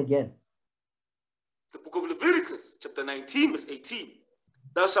 18 again. The book of Leviticus, chapter 19, verse 18.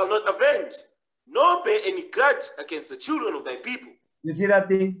 Thou shalt not avenge, nor bear any grudge against the children of thy people. You see that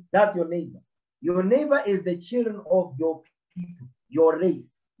thing? That's your neighbor. Your neighbor is the children of your people, your race,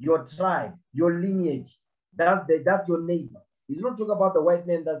 your tribe, your lineage. That's your neighbor. He's not talking about the white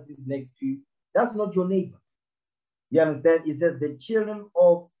man that is next to you. That's not your neighbor. You understand? It says the children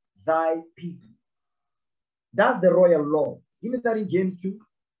of thy people. That's the royal law. Give me that in James 2.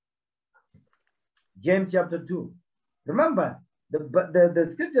 James chapter 2. Remember,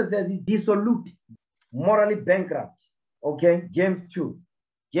 the scripture says he's dissolute, morally bankrupt. Okay, James 2.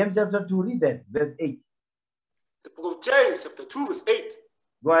 James chapter 2, read that, verse 8. The book of James chapter 2, verse 8.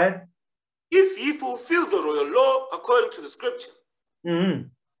 Go ahead. If ye fulfill the royal law according to the scripture,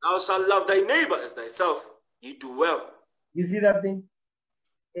 thou shalt love thy neighbor as thyself, ye do well. You see that thing?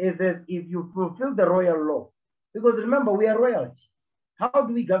 It says, if you fulfill the royal law, because remember, we are royalty. How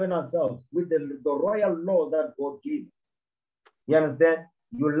do we govern ourselves? With the royal law that God gave us. You understand?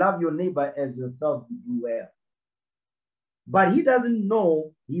 You love your neighbor as yourself, you do well. But he doesn't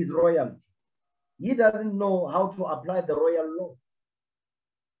know his royalty. He doesn't know how to apply the royal law.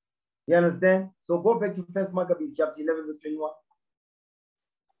 You understand? So go back to 1 Maccabees chapter 11, verse 21.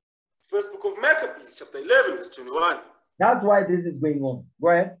 First book of Maccabees, chapter 11, verse 21. That's why this is going on. Go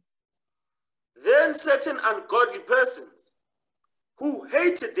ahead. Then certain ungodly persons who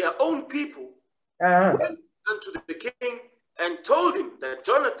hated their own people went unto the king and told him that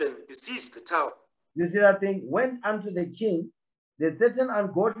Jonathan besieged the tower. You see that thing? Went unto the king, the certain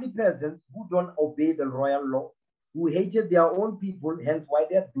ungodly persons who don't obey the royal law, who hated their own people, hence why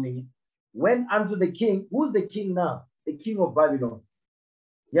they're doing it, went unto the king. Who's the king now? The king of Babylon.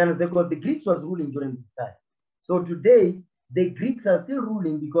 You understand? Because the Greeks was ruling during this time. So today, the Greeks are still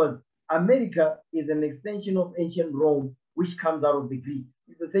ruling because America is an extension of ancient Rome, which comes out of the Greeks.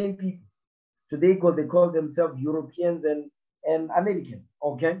 It's the same people. Today, because they call themselves Europeans and Americans.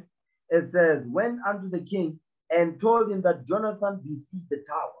 Okay? It says, went unto the king and told him that Jonathan besieged the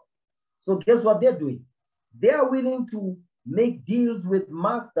tower. So guess what they're doing? They are willing to make deals with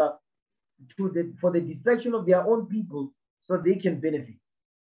master for the destruction of their own people so they can benefit.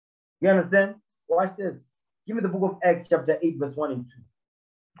 You understand? Watch this. Give me the book of Acts chapter 8, verse 1 and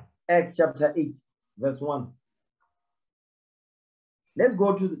 2. Acts chapter 8, verse 1. Let's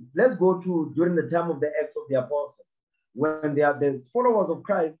go to during the time of the Acts of the Apostles, when they are the followers of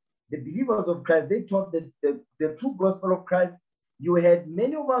Christ, the believers of Christ, they taught the true gospel of Christ. You had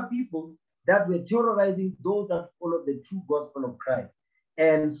many of our people that were terrorizing those that followed the true gospel of Christ.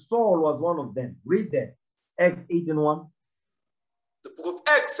 And Saul was one of them. Read that. Acts 8 and 1. The book of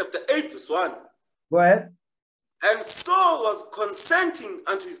Acts chapter 8 verse 1. Go ahead. And Saul was consenting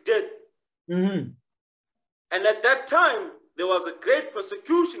unto his death. And at that time, there was a great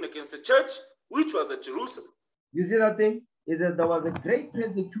persecution against the church, which was at Jerusalem. You see that thing? It says there was a great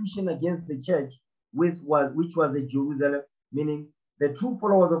persecution against the church, which was at Jerusalem, meaning the true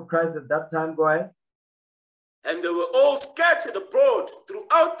followers of Christ at that time. Go ahead. And they were all scattered abroad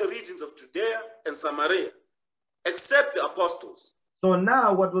throughout the regions of Judea and Samaria, except the apostles. So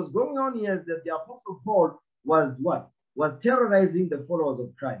now what was going on here is that the apostle Paul was what? Was terrorizing the followers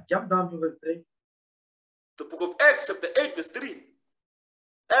of Christ. Jump down to verse 3. The book of Acts chapter 8 verse 3.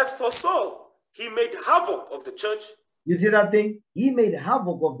 As for Saul, he made havoc of the church. You see that thing? He made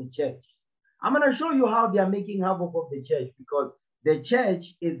havoc of the church. I'm going to show you how they are making havoc of the church, because the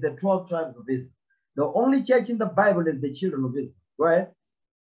church is the 12 tribes of Israel. The only church in the Bible is the children of Israel. Go ahead.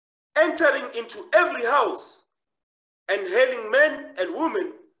 Entering into every house and hailing men and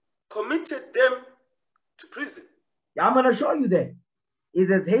women, committed them to prison. Yeah, I'm going to show you that. It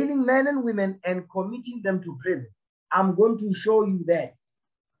says hailing men and women and committing them to prison. I'm going to show you that.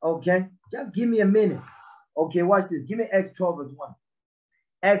 Okay? Just give me a minute. Okay, watch this. Give me Acts 12 verse 1.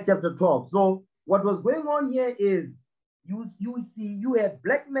 Acts chapter 12. So what was going on here is you had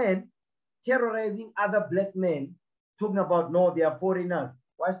black men terrorizing other black men, talking about, no, they are foreigners.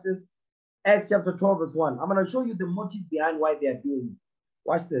 Watch this. Acts chapter 12 verse 1. I'm going to show you the motive behind why they are doing it.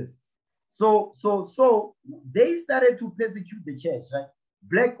 Watch this. So they started to persecute the church, right?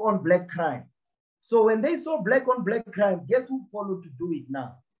 Black on black crime. So when they saw black on black crime, guess who followed to do it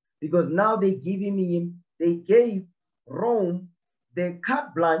now? Because now they gave Rome the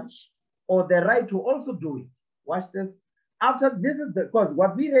carte blanche or the right to also do it. Watch this. After this is the cause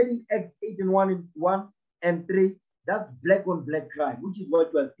what we read in Acts 8:1 and 3, that's black on black crime, which is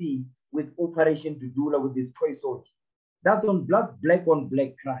what you are seeing with Operation Dudula with this toy soldier. That's on black on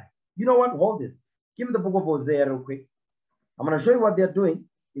black crime. You know what? Hold this. Give me the book of Hosea real quick. I'm going to show you what they're doing.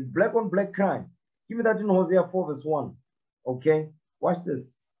 It's black on black crime. Give me that in Hosea 4:1. Okay? Watch this.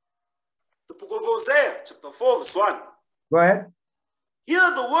 The book of Hosea, chapter 4:1. Go ahead.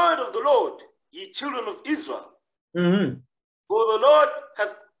 Hear the word of the Lord, ye children of Israel. Mm-hmm. For the Lord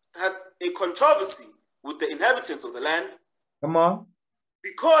hath had a controversy with the inhabitants of the land. Come on.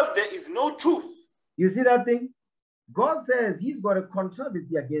 Because there is no truth. You see that thing? God says he's got a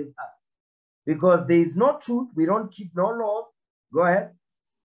controversy against us. Because there is no truth. We don't keep no laws. Go ahead.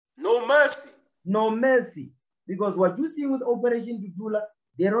 No mercy. No mercy. Because what you see with Operation Dudula,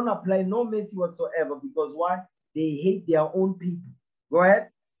 they don't apply no mercy whatsoever. Because why? They hate their own people. Go ahead.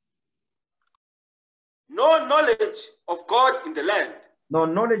 No knowledge of God in the land. No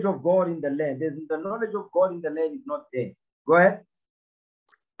knowledge of God in the land. The knowledge of God in the land is not there. Go ahead.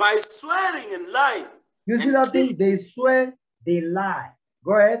 By swearing and lying. You see that thing? They swear, they lie.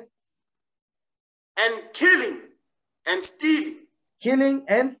 Go ahead. And killing and stealing. Killing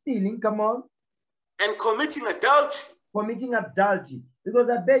and stealing, come on. And committing adultery. Committing adultery. Because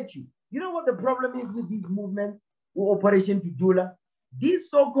I bet you know what the problem is with these movements, with Operation Dudula? These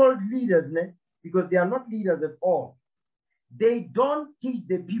so-called leaders, because they are not leaders at all, they don't teach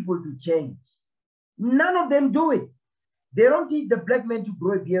the people to change. None of them do it. They don't teach the black man to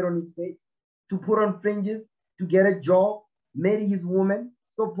grow a beard on his face, to put on fringes, to get a job, marry his woman,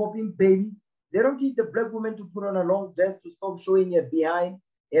 stop popping babies. They don't teach the black woman to put on a long dress, to stop showing her behind,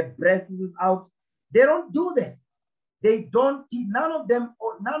 her breasts out. They don't do that. They don't teach, none of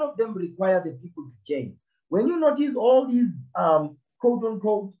them require the people to change. When you notice all these quote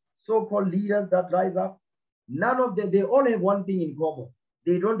unquote so-called leaders that rise up, none of them, they all have one thing in common.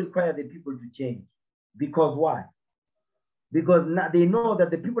 They don't require the people to change. Because why? Because they know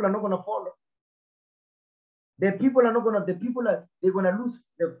that the people are not going to follow. The people are not going to, they're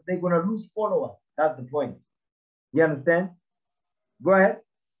going to lose followers. That's the point. You understand? Go ahead.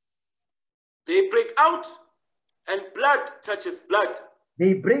 They break out and blood toucheth blood.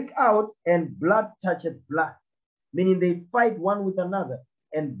 They break out and blood toucheth blood. Meaning they fight one with another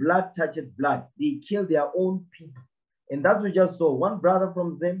and blood toucheth blood. They kill their own people. And that's what we just saw. One brother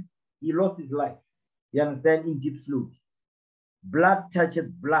from them, he lost his life. You understand? In deep sleep. Blood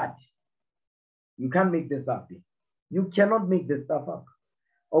toucheth blood. You can't make this up. You cannot make this stuff up.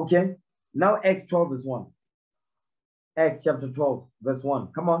 Okay? Now Acts 12:1. Acts chapter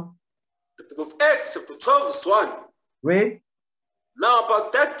 12:1. Come on. The book of Acts chapter 12:1. Read. Now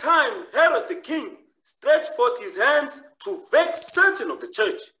about that time, Herod the king stretched forth his hands to vex certain of the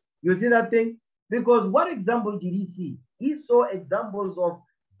church. You see that thing? Because what example did he see? He saw examples of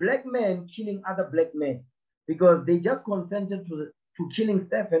black men killing other black men. Because they just consented to killing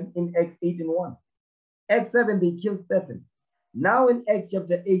Stephen in Acts 8:1. Acts 7, they killed Stephen. Now in Acts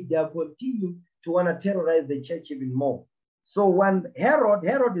chapter 8, they are continuing to want to terrorize the church even more. So when Herod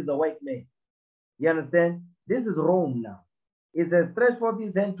is a white man. You understand? This is Rome now. He says, stretch forth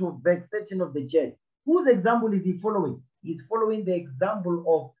his hand to vex certain of the church. Whose example is he following? He's following the example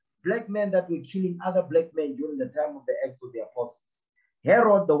of black men that were killing other black men during the time of the Acts of the Apostles.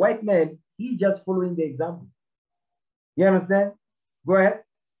 Herod, the white man, he's just following the example. You understand? Go ahead.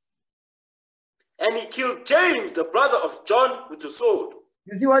 And he killed James, the brother of John, with the sword.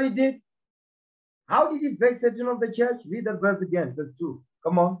 You see what he did? How did he vex certain of the church? Read that verse again, verse 2.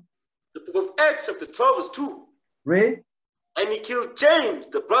 Come on. The book of Acts chapter 12:2. Read. And he killed James,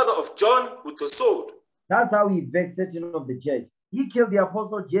 the brother of John, with the sword. That's how he vexed certain of the church. He killed the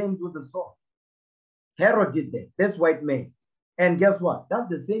apostle James with the sword. Herod did that. This white man. And guess what? That's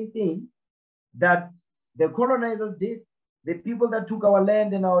the same thing that the colonizers did. The people that took our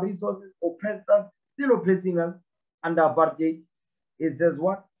land and our resources, oppressed us, still oppressing us under apartheid. It says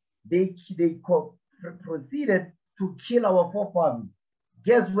what? They proceeded to kill our forefathers.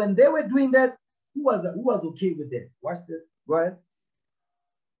 Guess when they were doing that, who was okay with that? Watch this. Go ahead.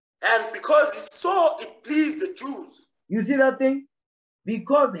 And because he saw it pleased the Jews. You see that thing?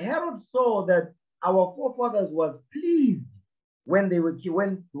 Because Herod saw that our forefathers was pleased when they were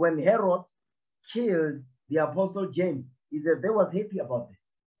when Herod killed the apostle James. He said they was happy about this.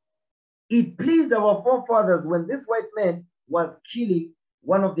 It pleased our forefathers when this white man was killing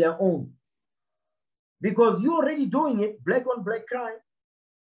one of their own. Because you're already doing it, black on black crime.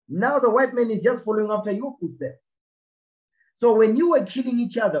 Now the white man is just following after your footsteps. So when you were killing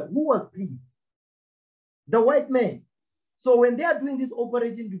each other, who was pleased? The white man. So when they are doing this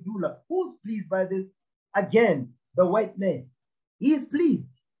operation to Dula, who's pleased by this? Again, the white man. He is pleased.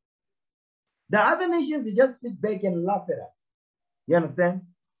 The other nations, they just sit back and laugh at us. You understand?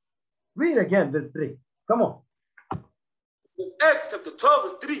 Read again, verse 3. Come on. Acts chapter 12,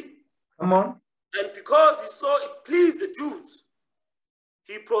 verse 3. Come on. And because he saw it pleased the Jews,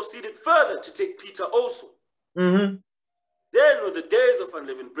 he proceeded further to take Peter also. Mm-hmm. Then were the days of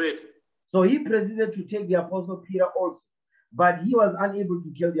unleavened bread. So he proceeded to take the apostle Peter also. But he was unable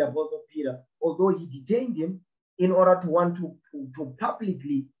to kill the apostle Peter, although he detained him in order to want to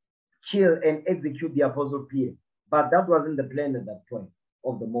publicly kill and execute the apostle Peter. But that wasn't the plan at that point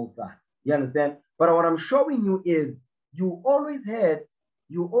of the Most High. You understand? But what I'm showing you is you always had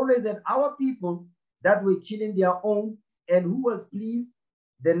our people that were killing their own, and who was pleased?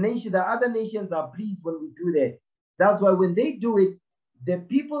 The other nations are pleased when we do that. That's why when they do it, the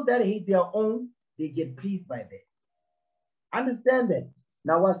people that hate their own, they get pleased by that. Understand that?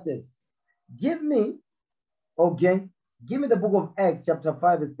 Now watch this. Give me the book of Acts chapter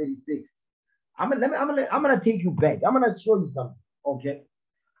 5 verse 36. I'm gonna take you back. I'm gonna show you something. Okay.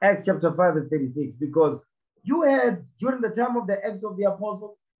 Acts chapter 5 verse 36, because you had, during the time of the Acts of the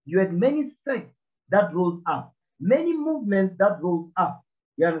Apostles, you had many sects that rose up, many movements that rose up.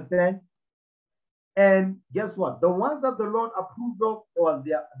 You understand? And guess what? The ones that the Lord approved of was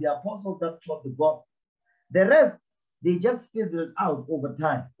the apostles that taught the gospel. The rest, they just fizzled out over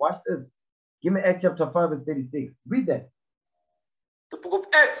time. Watch this. Give me Acts chapter 5 verse 36. Read that. The book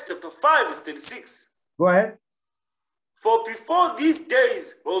of Acts chapter 5 verse 36. Go ahead. For before these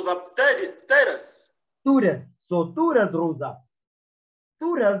days rose up Titus. Theudas. So Theudas rose up.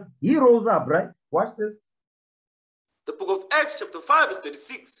 Theudas, he rose up, right? Watch this. The book of Acts chapter 5 verse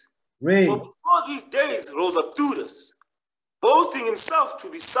 36. Read. For before these days rose up Theudas, boasting himself to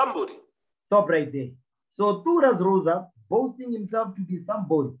be somebody. Stop right there. So Theudas rose up, boasting himself to be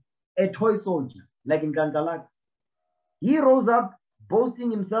somebody, a toy soldier, like in Nhlanhla. He rose up,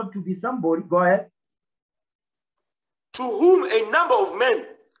 boasting himself to be somebody. Go ahead. To whom a number of men,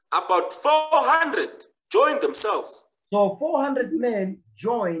 about 400, joined themselves. So 400 men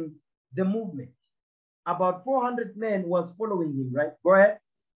joined the movement. About 400 men was following him, right? Go ahead.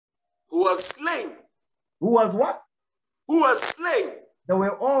 Who was slain. Who was what? Who was slain. They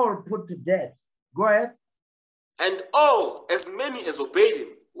were all put to death. Go ahead. And all, as many as obeyed him,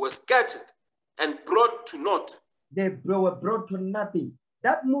 were scattered and brought to naught. They were brought to nothing.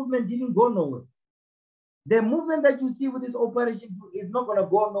 That movement didn't go nowhere. The movement that you see with this operation is not going to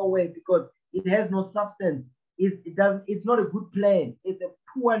go nowhere because it has no substance. It's not a good plan. It's a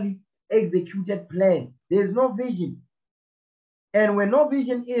poorly executed plan. There's no vision. And when no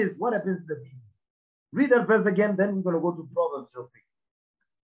vision is, what happens to the vision? Read that verse again, then we're going to go to Proverbs real quick.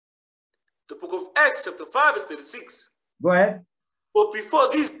 The book of Acts chapter 5 verse 36. Go ahead. For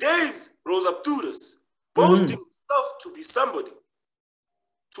before these days rose up Theudas, boasting himself to be somebody,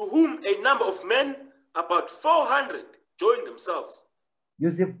 to whom a number of men, about 400, joined themselves.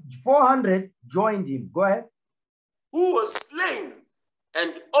 You see, 400 joined him. Go ahead. Who was slain,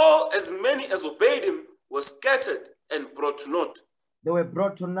 and all, as many as obeyed him, were scattered and brought to naught. They were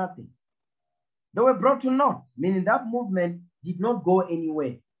brought to nothing. They were brought to naught, meaning that movement did not go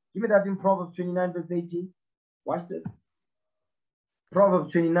anywhere. Give me that in Proverbs 29 verse 18. Watch this.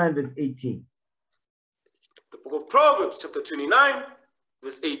 Proverbs 29 verse 18. The book of Proverbs chapter 29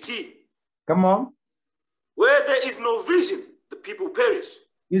 verse 18. Come on. Where there is no vision, the people perish.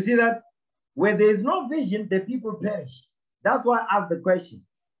 You see that? Where there is no vision, the people perish. That's why I asked the question.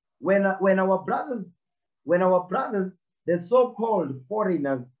 When our brothers, the so-called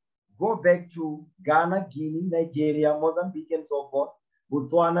foreigners, go back to Ghana, Guinea, Nigeria, Mozambique, and so forth,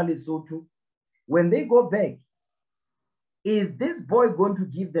 Botswana, Lesotho, when they go back, is this boy going to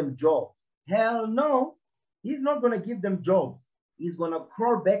give them jobs? Hell no. He's not going to give them jobs. He's going to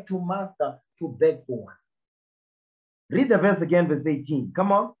crawl back to master to beg for one. Read the verse again, verse 18.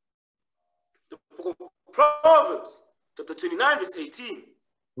 Come on. The book of Proverbs, chapter 29, verse 18.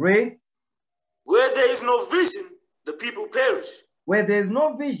 Read. Where there is no vision, the people perish. Where there is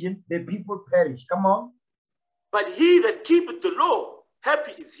no vision, the people perish. Come on. But he that keepeth the law,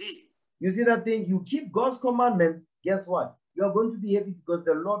 happy is he. You see that thing? You keep God's commandments, guess what? You are going to be happy because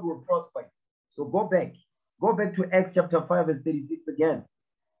the Lord will prosper you. So go back. Go back to Acts chapter 5 verse 36 again.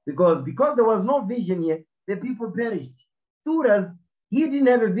 Because there was no vision here, the people perished. Theudas, he didn't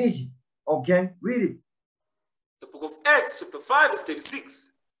have a vision. Okay, read it. The book of Acts chapter 5 verse 36.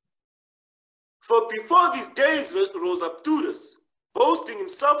 For before these days rose up Theudas, boasting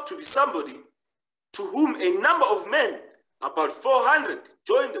himself to be somebody, to whom a number of men, about 400,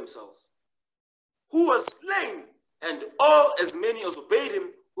 joined themselves, who was slain, and all as many as obeyed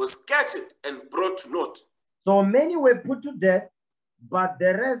him were scattered and brought to naught. So many were put to death, but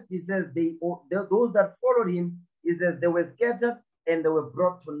the rest, he says, those that followed him, he says, they were scattered and they were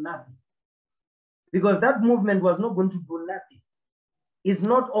brought to nothing. Because that movement was not going to do nothing. It's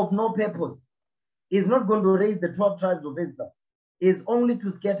not of no purpose. It's not going to raise the 12 tribes of Israel. It's only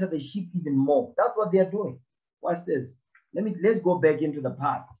to scatter the sheep even more. That's what they are doing. Watch this. Let's go back into the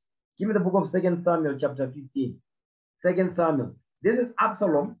past. Give me the book of 2 Samuel chapter 15. 2 Samuel. This is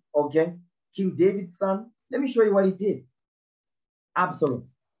Absalom, okay? King David's son. Let me show you what he did. Absalom.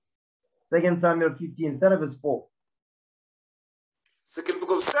 2 Samuel 15, start at verse 4. Second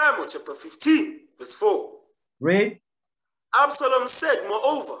book of Samuel, chapter 15, verse 4. Read. Absalom said,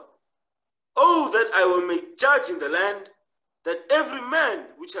 moreover, oh, that I were made judge in the land, that every man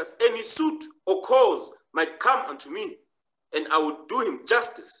which hath any suit or cause might come unto me, and I would do him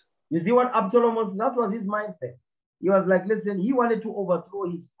justice. You see what Absalom was? That was his mindset. He was like, listen, he wanted to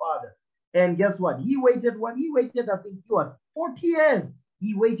overthrow his father. And guess what? He waited, I think it was 40 years.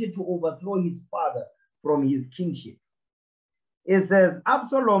 He waited to overthrow his father from his kingship. It says,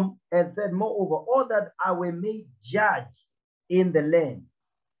 Absalom had said, moreover, all that I were made judge in the land,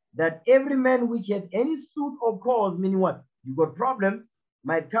 that every man which had any suit or cause, meaning what? You got problems,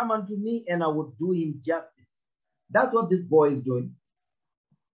 might come unto me and I would do him justice. That's what this boy is doing.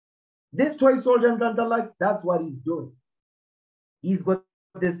 This toy soldier in Nhlanhla, that's what he's doing. He's got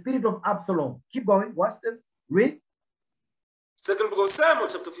the spirit of Absalom. Keep going. Watch this. Read. Second book of Samuel,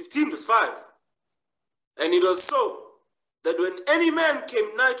 chapter 15, verse 5. And it was so that when any man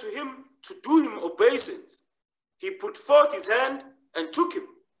came nigh to him to do him obeisance, he put forth his hand and took him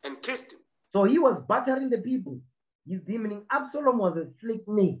and kissed him. So he was battering the people. He's meaning Absalom was a slick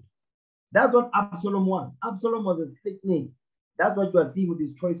neck. That's what Absalom was. Absalom was a slick neck. That's what you are seeing with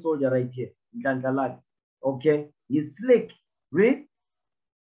this toy soldier right here. Nhlanhla. Okay? He's slick. Read.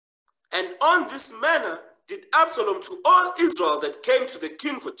 And on this manner did Absalom to all Israel that came to the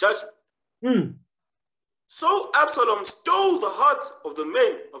king for judgment. So Absalom stole the hearts of the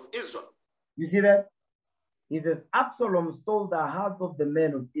men of Israel. You see that? He says, Absalom stole the hearts of the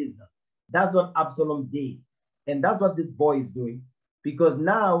men of Israel. That's what Absalom did. And that's what this boy is doing. Because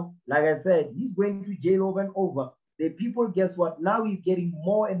now, like I said, he's going to jail over and over. The people, guess what? Now he's getting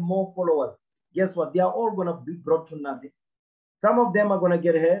more and more followers. Guess what? They are all going to be brought to nothing. Some of them are going to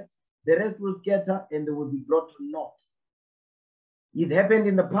get hurt. The rest will scatter and they will be brought to naught. It happened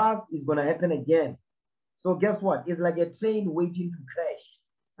in the past. It's going to happen again. So guess what? It's like a train waiting to crash.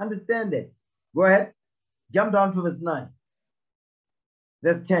 Understand that? Go ahead. Jump down to verse 9.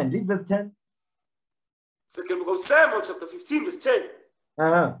 Verse 10. Read verse 10. Second book of Samuel, chapter 15, verse 10.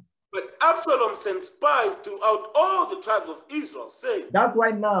 But Absalom sent spies throughout all the tribes of Israel, saying. That's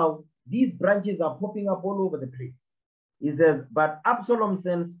why now these branches are popping up all over the place. He says, but Absalom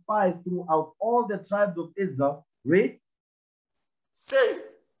sent spies throughout all the tribes of Israel. Read. Saying,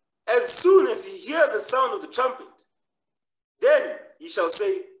 as soon as he hear the sound of the trumpet, then he shall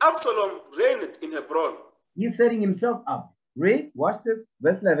say, Absalom reigneth in Hebron. He's setting himself up. Read. Watch this.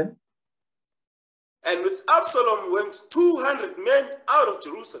 Verse 11. And with Absalom went 200 men out of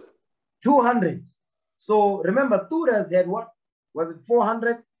Jerusalem. 200. So remember, Thuras had what? Was it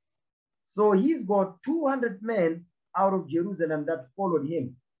 400? So he's got 200 men out of Jerusalem that followed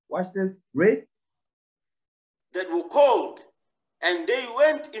him. Watch this. Read. That were called, and they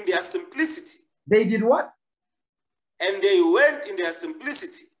went in their simplicity. They did what? And they went in their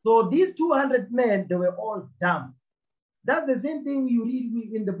simplicity. So these 200 men, they were all dumb. That's the same thing you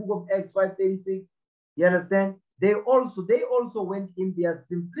read in the book of Acts 5:36. You understand? They also went in their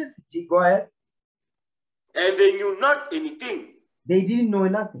simplicity. Go ahead. And they knew not anything. They didn't know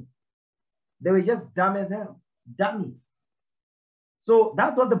nothing. They were just dumb as hell. Dummies. So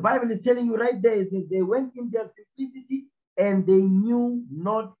that's what the Bible is telling you right there. It says they went in their simplicity and they knew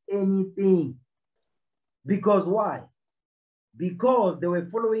not anything. Because why? Because they were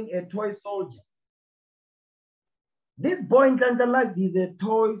following a toy soldier. This boy in Nhlanhla is a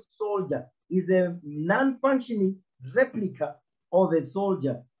toy soldier. He's a non-functioning replica of a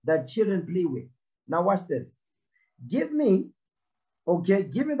soldier that children play with. Now watch this. Give me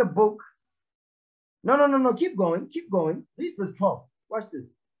the book. No, keep going. Read verse 12. Watch this.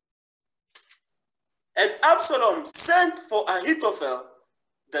 And Absalom sent for Ahithophel,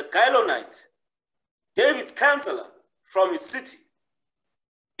 the Gilonite, David's counselor, from his city,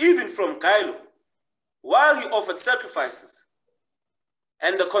 even from Gilo, while he offered sacrifices.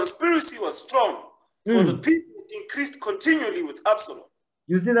 And the conspiracy was strong, for the people increased continually with Absalom.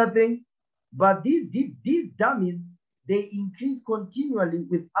 You see that thing? But these dummies, they increase continually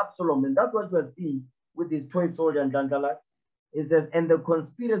with Absalom. And that's what we're seeing with this toy soldier and Nhlanhla. It says, and the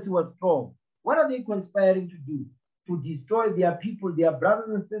conspiracy was strong. What are they conspiring to do? To destroy their people, their brothers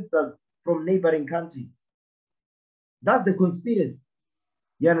and sisters from neighboring countries. That's the conspiracy.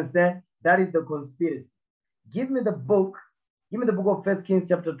 You understand? That is the conspiracy. Give me the book of 1 Kings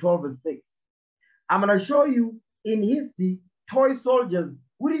chapter 12 verse 6. I'm going to show you in history, toy soldiers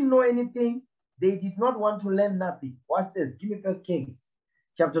who didn't know anything. They did not want to learn nothing. Watch this. Give me 1 Kings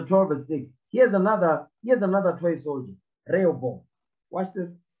chapter 12 verse 6. Here's another toy soldier, Rehoboam. Watch this.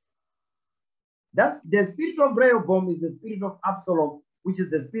 That's the spirit of Rehoboam is the spirit of Absalom, which is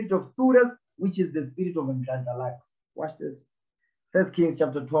the spirit of Thuras, which is the spirit of Nhlanhla. Watch this. 1 Kings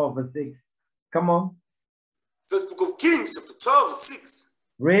chapter 12 verse 6. Come on. First book of Kings chapter 12 verse 6.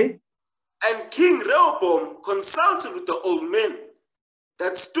 Read. And King Rehoboam consulted with the old men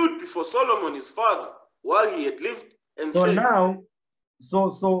that stood before Solomon his father while he had lived, and so said, now,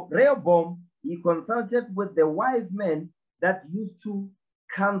 so Rehoboam, he consulted with the wise men that used to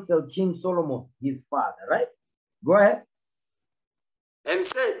counsel King Solomon, his father, right? Go ahead. And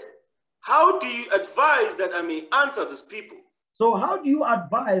said, how do you advise that I may answer this people? So how do you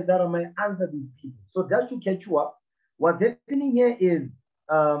advise that I may answer these people? So that should catch you up. What's happening here is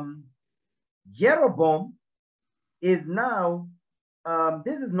Jeroboam is now,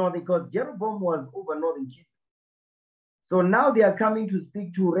 this is not because Jeroboam was over northern kingdom. So now they are coming to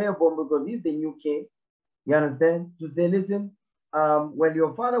speak to Rehoboam because he's the new king. You understand? To say, listen, when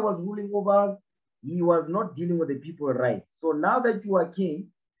your father was ruling over us, he was not dealing with the people right. So now that you are king,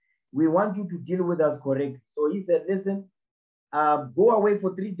 we want you to deal with us correctly. So he said, listen, go away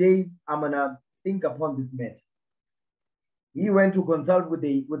for 3 days. I'm going to think upon this matter. He went to consult with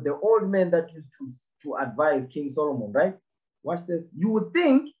the old men that used to advise King Solomon, right? Watch this. You would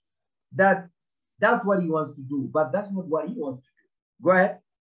think that that's what he wants to do, but that's not what he wants to do. Go ahead.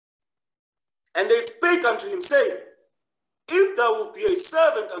 And they spake unto him, saying, if thou wilt be a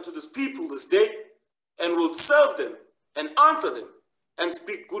servant unto this people this day, and wilt serve them, and answer them, and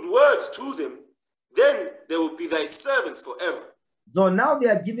speak good words to them, then they will be thy servants forever. So now they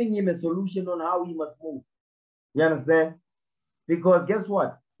are giving him a solution on how he must move. You understand? Because guess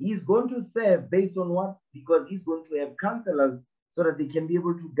what? He's going to serve based on what? Because he's going to have counselors so that they can be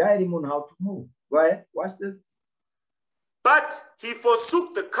able to guide him on how to move. Go ahead, watch this. But he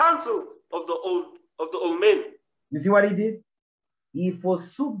forsook the counsel of the old men. You see what he did? He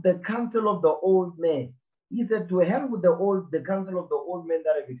forsook the counsel of the old men. He said, to hell with the counsel of the old men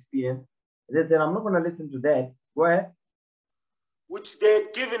that have experienced. They said, I'm not going to listen to that. Go ahead. Which they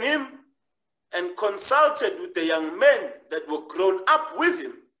had given him, and consulted with the young men that were grown up with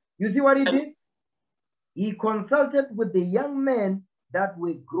him. You see what he did? He consulted with the young men that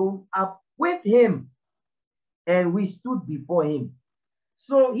were grown up with him, and we stood before him.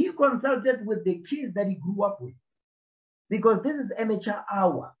 So he consulted with the kids that he grew up with, because this is amateur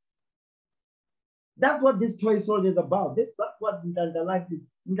hour. That's what this toy soldier is about. That's what Nhlanhla is.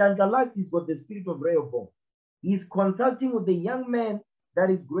 Nhlanhla is got the spirit of Rehoboam. He's consulting with the young man that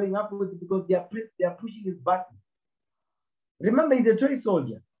is growing up with, because they are pushing his button. Remember, he's a toy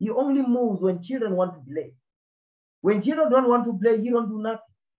soldier. He only moves when children want to play. When children don't want to play, you don't do nothing.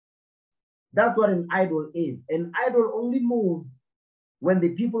 That's what an idol is. An idol only moves when the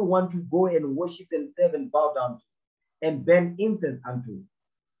people want to go and worship and serve and bow down to and burn incense unto it.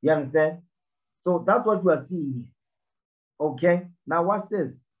 You understand? So that's what you are seeing here. Okay, now watch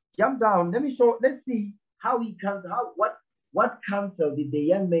this. Jump down. Let's see how he comes. What counsel did the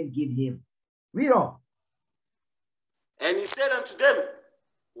young men give him? Read on. And he said unto them,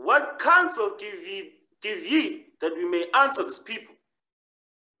 what counsel give ye that we may answer this people,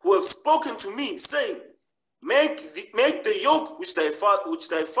 who have spoken to me, saying, make the yoke which thy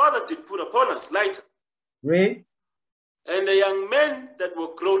father did put upon us lighter. Read. And the young men that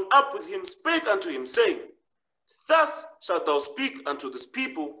were grown up with him spake unto him, saying, thus shalt thou speak unto this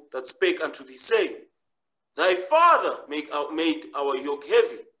people that spake unto thee, saying, thy father made our yoke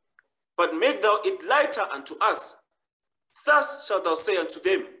heavy, but make thou it lighter unto us. Thus shalt thou say unto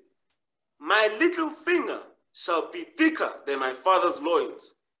them, my little finger shall be thicker than my father's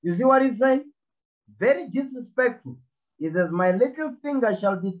loins. You see what he's saying? Very disrespectful. He says, my little finger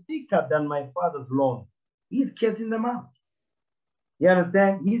shall be thicker than my father's loins. He's cursing them out. You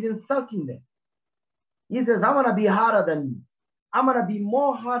understand? He's insulting them. He says, I'm gonna be harder than you. I'm gonna be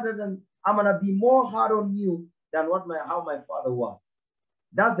more hard on you than how my father was.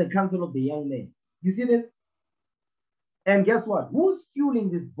 That's the counsel of the young man. You see this? And guess what? Who's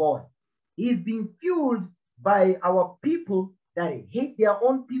fueling this boy? He's being fueled by our people that hate their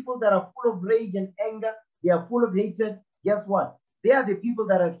own people, that are full of rage and anger. They are full of hatred. Guess what? They are the people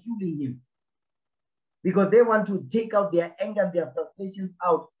that are fueling him, because they want to take out their anger and their frustrations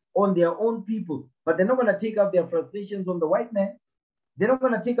out on their own people. But they're not going to take out their frustrations on the white man. They're not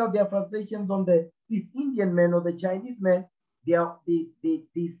going to take out their frustrations on the East Indian man or the Chinese man. They see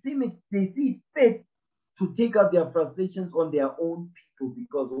it fit to take out their frustrations on their own people.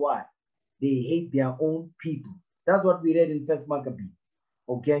 Because why? They hate their own people. That's what we read in First Maccabees.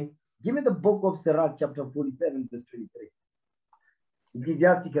 Okay? Give me the book of Sirach, chapter 47, verse 23.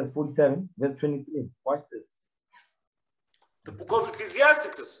 Ecclesiasticus 47, verse 23. Watch this. The book of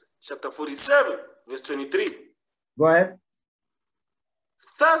Ecclesiasticus, chapter 47, verse 23. Go ahead.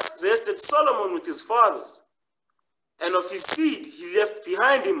 Thus rested Solomon with his fathers, and of his seed he left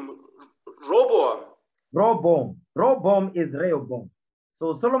behind him Rehoboam. Rehoboam is Rehoboam.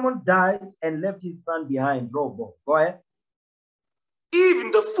 So Solomon died and left his son behind, Rehoboam. Go ahead.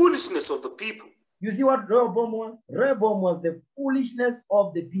 Even the foolishness of the people. You see what Rehoboam was? Rehoboam was the foolishness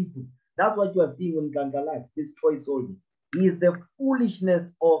of the people. That's what you are seeing in Nhlanhla, this toy soldier. He is the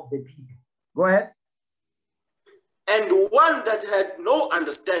foolishness of the people. Go ahead. And one that had no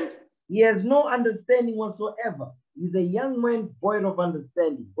understanding. He has no understanding whatsoever. He's a young man void of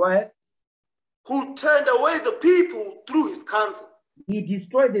understanding. Go ahead. Who turned away the people through his counsel. He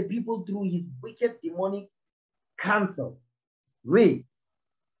destroyed the people through his wicked demonic counsel. Read.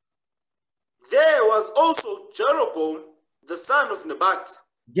 There was also Jeroboam, the son of Nebat.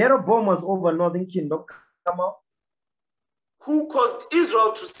 Jeroboam was over northern kingdom. Come on. Who caused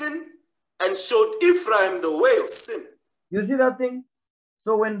Israel to sin and showed Ephraim the way of sin. You see that thing?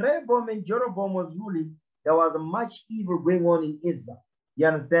 So when Rehoboam and Jeroboam was ruling, there was much evil going on in Israel. You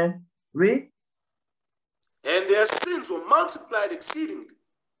understand? Read. And their sins were multiplied exceedingly,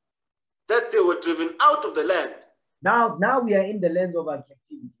 that they were driven out of the land. Now we are in the land of our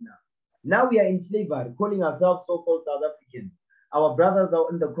captivity now. Now we are in slavery, calling ourselves so-called South Africans. Our brothers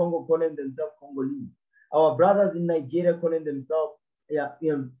are in the Congo calling themselves Congolese. Our brothers in Nigeria calling themselves,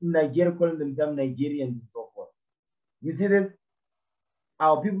 Nigerians and so forth. You see this?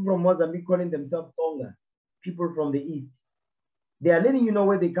 Our people from Mozambique calling themselves Tonga, people from the east. They are letting you know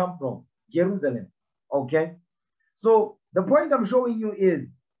where they come from, Jerusalem. Okay? So the point I'm showing you is,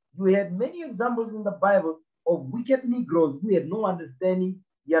 you had many examples in the Bible of wicked Negroes who had no understanding,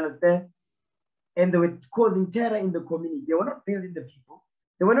 you understand? And they were causing terror in the community. They were not building the people.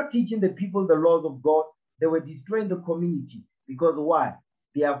 They were not teaching the people the laws of God. They were destroying the community. Because why?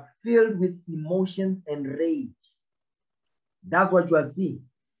 They are filled with emotions and rage. That's what you are seeing.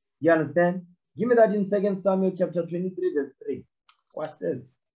 You understand? Give me that in 2 Samuel chapter 23, verse 3. Watch this.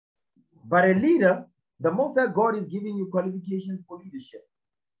 But a leader, the Most High God is giving you qualifications for leadership.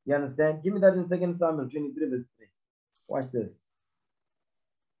 You understand? Give me that in 2 Samuel 23, verse 3. Watch this.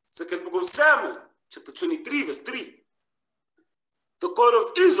 Second book of Samuel, chapter 23, verse 3. The God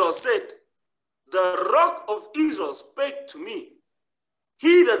of Israel said, the rock of Israel spake to me.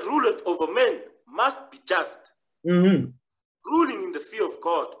 He that ruleth over men must be just, ruling in the fear of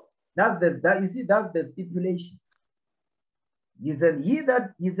God. You see, that's the stipulation. He said, he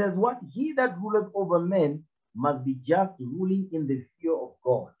says what? He that ruleth over men must be just, ruling in the fear of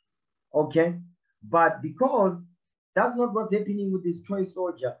God. Okay? But because that's not what's happening with this toy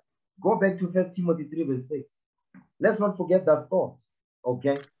soldier, go back to 1 Timothy 3, verse 6. Let's not forget that thought.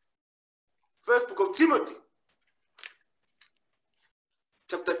 Okay? First book of Timothy,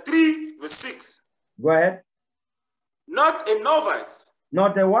 chapter 3, verse 6. Go ahead. Not a novice.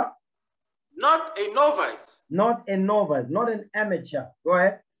 Not a what? Not a novice. Not a novice, not an amateur. Go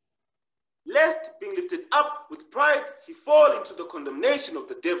ahead. Lest being lifted up with pride, he fall into the condemnation of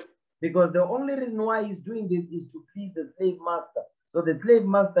the devil. Because the only reason why he's doing this is to please the slave master. So the slave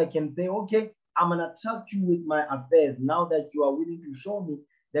master can say, okay, I'm going to trust you with my affairs now that you are willing to show me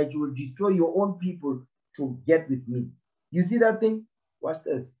that you will destroy your own people to get with me. You see that thing? Watch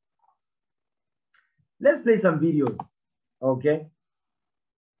this. Let's play some videos, okay?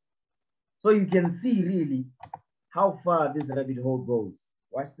 So you can see really how far this rabbit hole goes.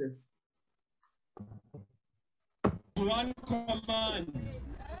 Watch this. One command.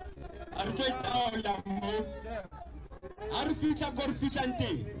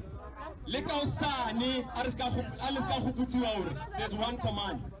 There's one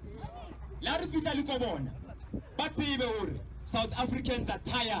command. But South Africans are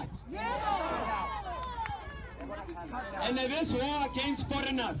tired. And this war against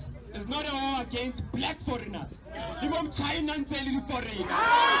foreigners is not a war against black foreigners. Even China and foreigner.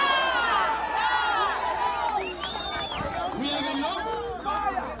 We have a long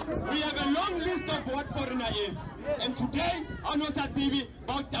We have a long list of what foreigner is. And today, I know Sativi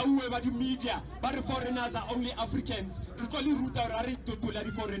about the media, but the foreigners are only Africans. It's called Ruta Rari Tutula,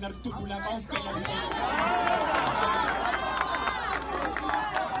 the foreigners, Tutula,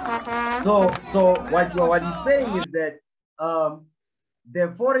 So what he's saying is that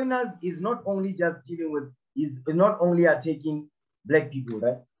the foreigners is not only just dealing with, is not only attacking black people,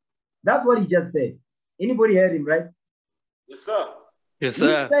 right? That's what he just said. Anybody heard him, right? Yes, sir. Yes,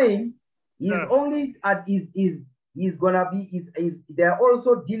 sir. He's saying he's only at he's gonna be they're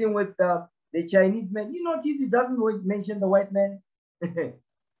also dealing with the Chinese man. You notice he doesn't mention the white man.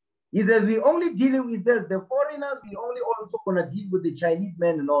 He says we only dealing with the foreigners, we only also gonna deal with the Chinese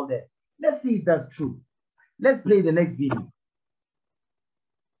man and all that. Let's see if that's true. Let's play the next video.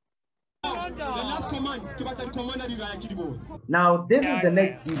 The last command. Now this is the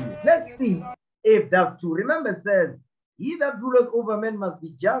next video. Let's see if that's true. Remember it says, he that ruleth over men must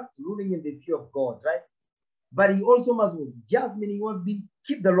be just, ruling in the fear of God, right? But he also must be just, meaning he must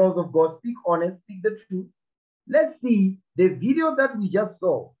keep the laws of God, speak honest, speak the truth. Let's see the video that we just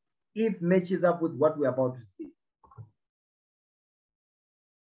saw, if matches up with what we're about to see.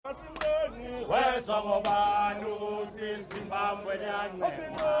 You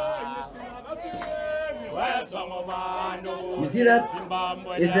see that?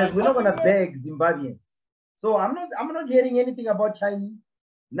 It says we're not gonna beg Zimbabweans. So I'm not hearing anything about Chinese,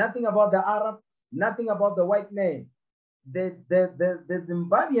 nothing about the Arab, nothing about the white man. The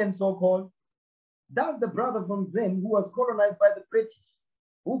Zimbabwean so-called, that's the brother from Zim who was colonized by the British,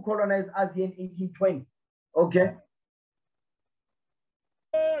 who colonized Asia in 1820. Okay.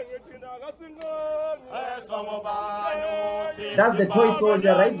 That's the toy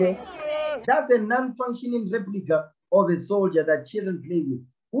soldier right there. That's a non-functioning replica of a soldier that children play with.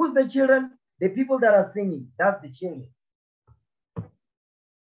 Who's the children? The people that are singing. That's the children.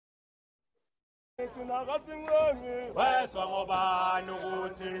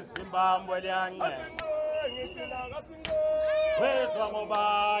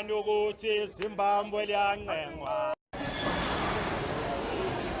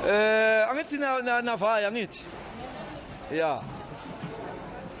 Angithi navaya angithi. Yeah.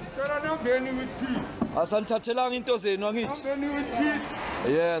 Asanithathelanga into zenu angithi.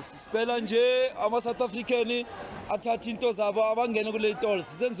 Yes, sicela nje ama-South African athathe into zabo abangene kule tolls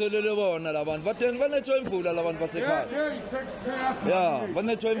senzelele bona labantu banethwa imvula labantu basekhaya. Yeah,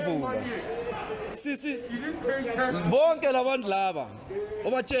 banethwa imvula. Sisi bonke labantu laba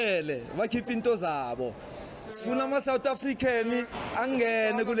obatshele bakhipha into zabo. Sifuna ama-South African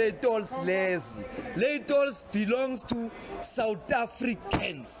angene kule tolls lezi. Le tolls belongs to South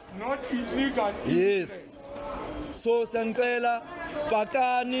Africans. Not illegal. Yes. So siyanicela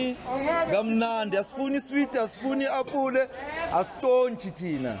bakani ngamnandi asifuni sweet asifuni apple asithontshi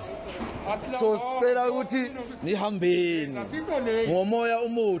thina. So sicela ukuthi nihambeni ngomoya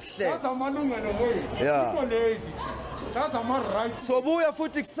umuhle. Yeah. So buya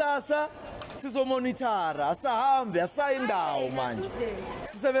futhi kusasa sizomonitora asahambe asayindawo manje.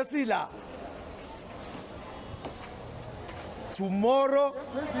 Sisebesila. Tomorrow,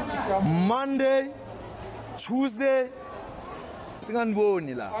 Monday, Tuesday, until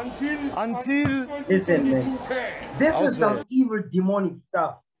listen, man. This is some evil demonic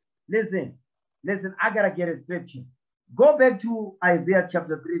stuff. Listen, I gotta get a scripture. Go back to Isaiah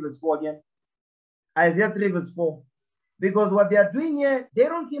chapter 3 verse 4 again. Isaiah 3 verse 4. Because what they are doing here, they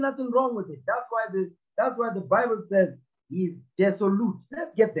don't see nothing wrong with it. That's why the Bible says he's desolate.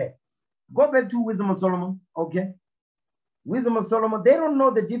 Let's get there. Go back to Wisdom of Solomon, okay? Wisdom of Solomon, they don't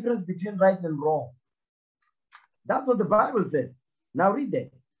know the difference between right and wrong. That's what the Bible says. Now read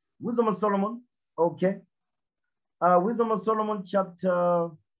that. Wisdom of Solomon, okay. Wisdom of Solomon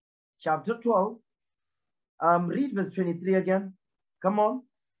chapter 12. Read verse 23 again. Come on.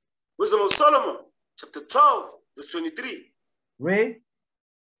 Wisdom of Solomon, chapter 12, verse 23. Read.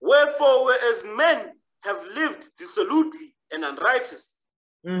 Wherefore, whereas men have lived dissolutely and unrighteously,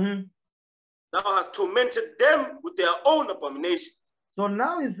 thou hast tormented them with their own abominations. So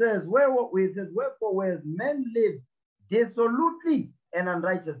now it says, wherefore, whereas men live dissolutely and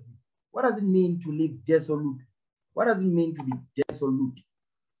unrighteously. What does it mean to live dissolute? What does it mean to be dissolute?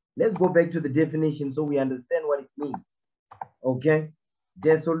 Let's go back to the definition so we understand what it means. Okay?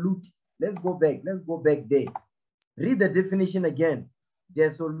 Dissolute. Let's go back there. Read the definition again.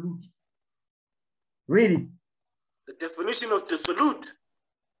 Dissolute. Read it. The definition of dissolute.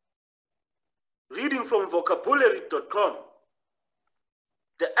 Reading from vocabulary.com.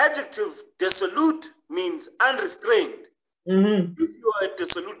 The adjective dissolute means unrestrained. If you are a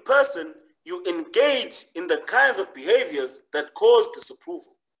dissolute person, you engage in the kinds of behaviors that cause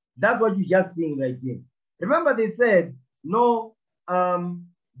disapproval. That's what you're just seeing right here. Remember, they said, no,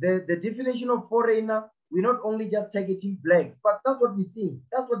 the definition of foreigner, we're not only just targeting blacks, but that's what we're seeing.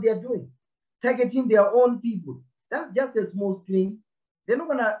 That's what they are doing. Targeting their own people. That's just a small string. They're not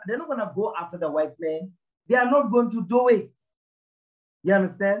gonna go after the white man. They are not going to do it. You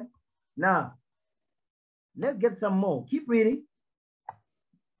understand? Now, let's get some more. Keep reading.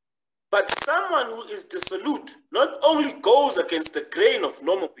 But someone who is dissolute not only goes against the grain of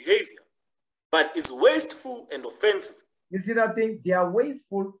normal behavior, but is wasteful and offensive. You see that thing? They are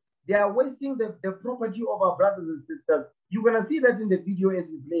wasteful. They are wasting the property of our brothers and sisters. You're going to see that in the video as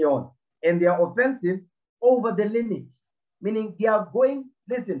we play on. And they are offensive over the limit. Meaning they are going,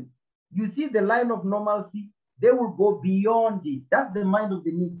 listen, you see the line of normalcy, they will go beyond it. That's the mind of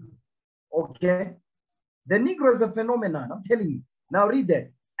the Negro. Okay? The Negro is a phenomenon, I'm telling you. Now read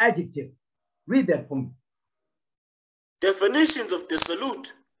that. Adjective. Read that for me. Definitions of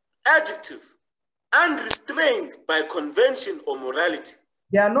dissolute. Adjective. Unrestrained by convention or morality.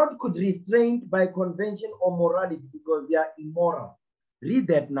 They are not restrained by convention or morality because they are immoral. Read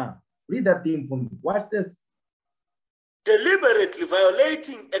that now. Read that thing for me. Watch this. Deliberately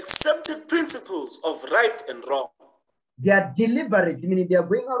violating accepted principles of right and wrong. They are deliberate, meaning they are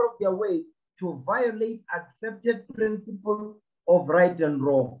going out of their way to violate accepted principles of right and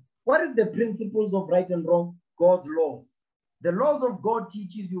wrong. What is the principles of right and wrong? God's laws. The laws of God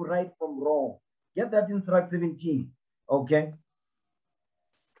teaches you right from wrong. Get that in Sirach 17, okay?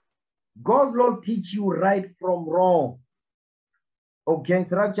 God's laws teach you right from wrong. Okay,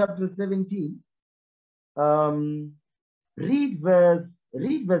 Sirach chapter 17. Read verse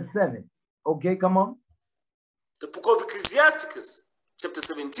 7. Okay, come on. The book of Ecclesiasticus, chapter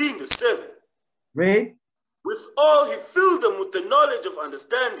 17, verse 7. Read. With all he filled them with the knowledge of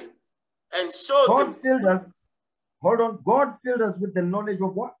understanding and showed them. Filled us. Hold on. God filled us with the knowledge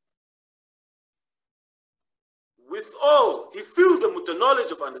of what? With all he filled them with the knowledge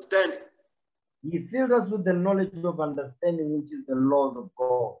of understanding. He filled us with the knowledge of understanding, which is the laws of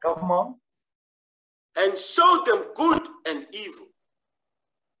God. Come on. And showed them good and evil.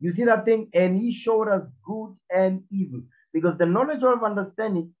 You see that thing? And he showed us good and evil. Because the knowledge of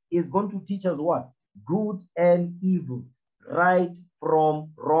understanding is going to teach us what? Good and evil. Right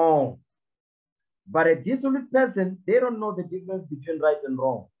from wrong. But a dissolute person, they don't know the difference between right and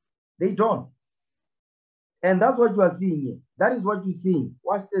wrong. They don't. And that's what you are seeing here. That is what you're seeing.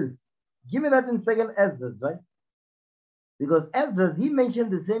 Watch this. Give me that in 2nd Esdras, right? Because Esdras, he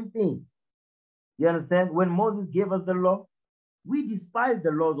mentioned the same thing. You understand? When Moses gave us the law, we despise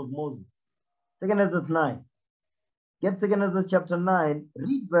the laws of Moses. 2nd Esdras 9. Get 2nd Esdras chapter 9.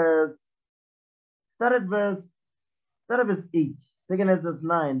 Read start at verse 8. 2nd Esdras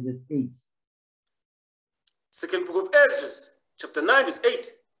 9, verse 8. Second book of Esdras, chapter 9, verse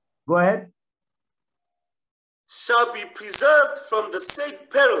 8. Go ahead. Shall be preserved from the said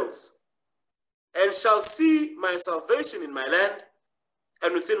perils, and shall see my salvation in my land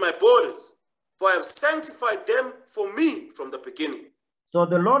and within my borders, for I have sanctified them for me from the beginning. So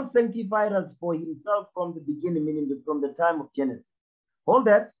the Lord sanctified us for himself from the beginning, meaning from the time of Genesis. Hold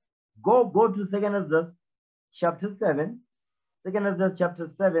that. Go to 2nd Esdras chapter 7. 2nd Esdras chapter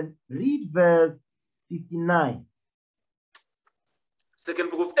 7. Read verse 59.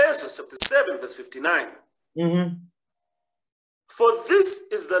 Second book of Esdras chapter 7, verse 59. Mm-hmm. For this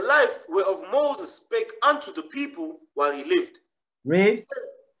is the life whereof Moses spake unto the people while he lived. Read. He said,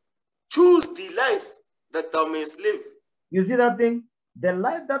 choose the life that thou mayest live. You see that thing? The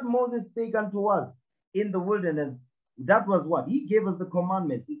life that Moses spake unto us in the wilderness, that was what? He gave us the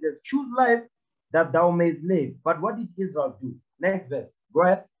commandment. He says, choose life that thou mayest live. But what did Israel do? Next verse. Go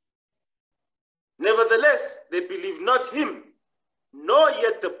ahead. Nevertheless, they believed not him, nor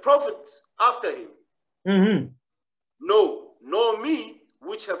yet the prophets after him. Mm-hmm. No, nor me,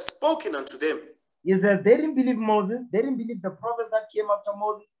 which have spoken unto them. He says they didn't believe Moses. They didn't believe the prophets that came after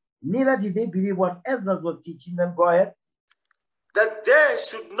Moses. Neither did they believe what Ezra was teaching them. Go ahead. That there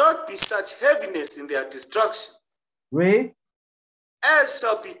should not be such heaviness in their destruction. Read. As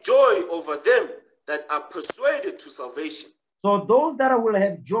shall be joy over them that are persuaded to salvation. So those that will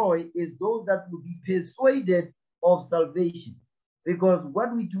have joy is those that will be persuaded of salvation. Because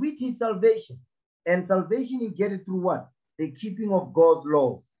what we teach salvation. And salvation, you get it through what? The keeping of God's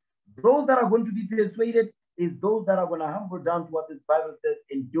laws. Those that are going to be persuaded is those that are going to humble down to what the Bible says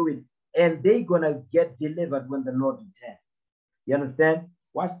and do it. And they're going to get delivered when the Lord returns. You understand?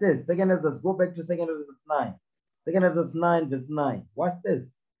 Watch this. 2nd Esdras, go back to 2nd Esdras 9. 2nd Esdras 9, verse 9. Watch this.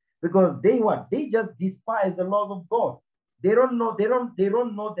 Because they what? They just despise the laws of God. They don't know the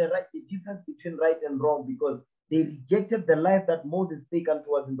difference between right and wrong because they rejected the life that Moses spake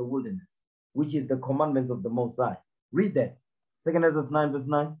unto us in the wilderness, which is the commandments of the Most High. Read that. 2 Ezra 9, verse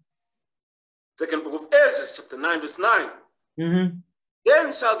 9. Second book of Ezra, chapter 9, verse 9.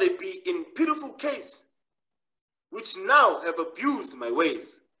 Then shall they be in pitiful case, which now have abused my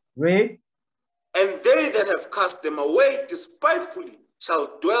ways. Read. And they that have cast them away despitefully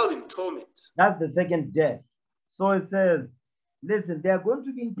shall dwell in torment. That's the second death. So it says, listen, they are going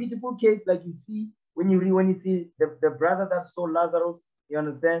to be in pitiful case, like you see when you see the brother that saw Lazarus, you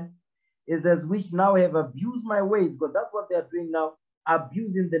understand? It says, which now have abused my ways, because that's what they are doing now,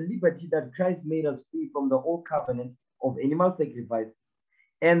 abusing the liberty that Christ made us free from the old covenant of animal sacrifice,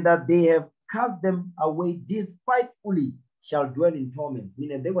 and that they have cast them away despitefully shall dwell in torment,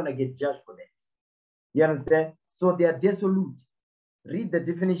 meaning they're going to get judged for that. You understand? So they are dissolute. Read the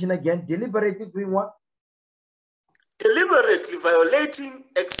definition again. Deliberately doing what? Deliberately violating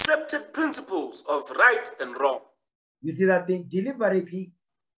accepted principles of right and wrong. You see that thing? Deliberately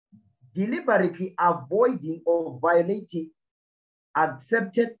avoiding or violating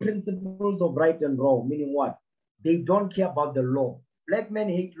accepted principles of right and wrong, meaning what? They don't care about the law. Black men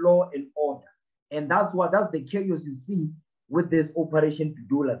hate law and order. And that's the chaos you see with this Operation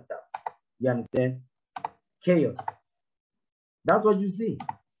Dula stuff. You understand? Chaos. That's what you see.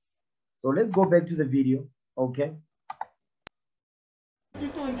 So let's go back to the video, okay?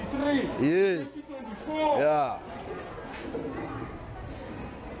 2023. Yes. 2024. Yeah.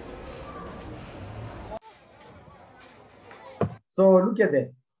 So look at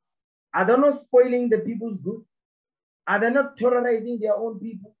that. Are they not spoiling the people's goods? Are they not terrorizing their own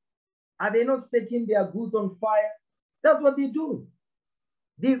people? Are they not setting their goods on fire? That's what they do.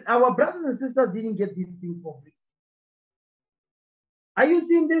 Our brothers and sisters didn't get these things for free. Are you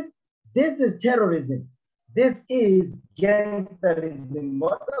seeing this? This is terrorism. This is gangsterism.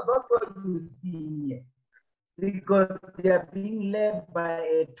 That's what you see here. Because they are being led by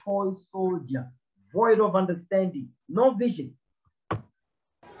a toy soldier, void of understanding, no vision.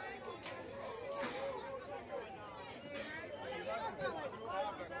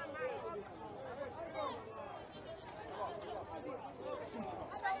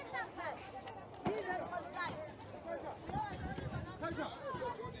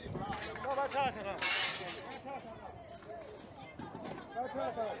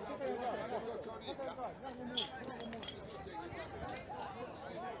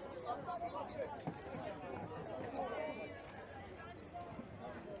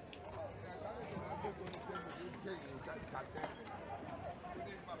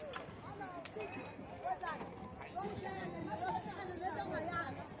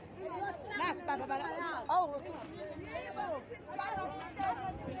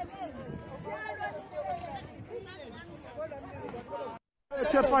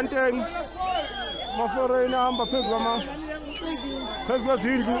 Fontaine, maforena hamba phezulu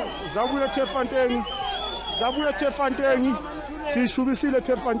kwezindlu zabuya Fontaine, zabuya Fontaine, sishubisile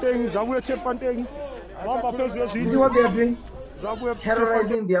Fontaine, zabuya Fontaine, hamba phezulu See kwezindlu. what they are doing? Zabuya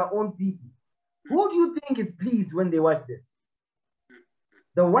Terrorizing their own people. Who do you think is pleased when they watch this?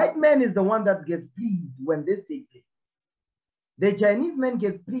 The white man is the one that gets pleased when this takes place. The Chinese man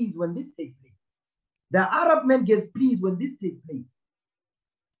gets pleased when this takes place. The Arab man gets pleased when this takes place.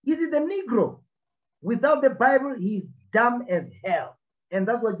 You see, the Negro, without the Bible, he's dumb as hell. And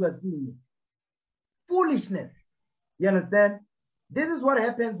that's what you are seeing. Foolishness. You understand? This is what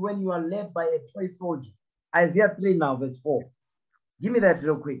happens when you are led by a toy soldier. Isaiah 3 now, verse 4. Give me that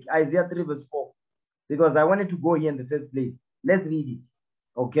real quick. Isaiah 3, verse 4. Because I wanted to go here in the first place. Let's read it.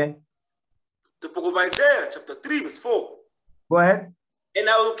 Okay? The book of Isaiah, chapter 3, verse 4. Go ahead. And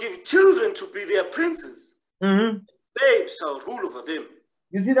I will give children to be their princes. Babes shall rule over them.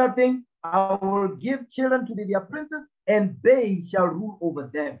 You see that thing? I will give children to be their princes, and babes shall rule over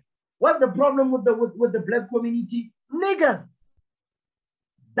them. What's the problem with the black community? Niggers.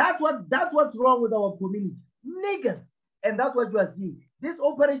 That's what's wrong with our community. Niggers. And that's what you are seeing. This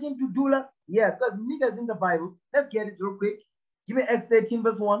Operation Tudula, yeah, because niggers in the Bible. Let's get it real quick. Give me Acts 13,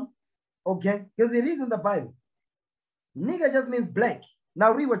 verse 1. Okay? Because it is in the Bible. Nigger just means black.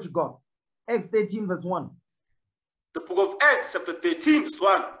 Now read what you got. Acts 13, verse 1. The book of Acts, chapter 13, verse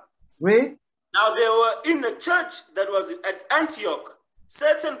 1. Read. Now there were in the church that was at Antioch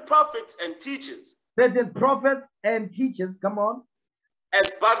certain prophets and teachers. Certain prophets and teachers, come on.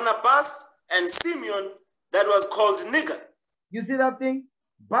 As Barnabas and Simeon, that was called nigger. You see that thing?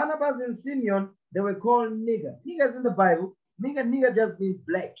 Barnabas and Simeon, they were called nigger. Niggers in the Bible. Nigger just means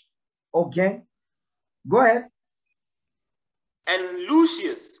black. Okay? Go ahead. And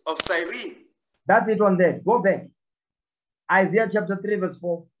Lucius of Cyrene. That's it on there. Go back. Isaiah chapter 3, verse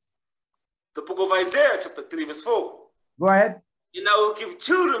 4. The book of Isaiah, chapter 3, verse 4. Go ahead. And I will give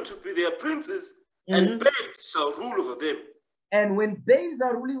children to be their princes, and babes shall rule over them. And when babes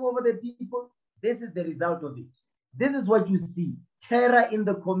are ruling over the people, this is the result of it. This is what you see. Terror in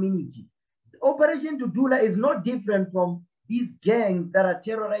the community. Operation Tudula is not different from these gangs that are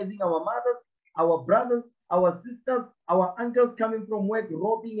terrorizing our mothers, our brothers, our sisters, our uncles coming from work,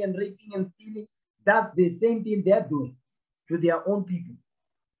 robbing and raping and stealing. That's the same thing they're doing to their own people.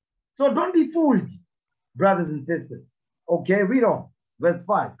 So don't be fooled, brothers and sisters. Okay, read on. Verse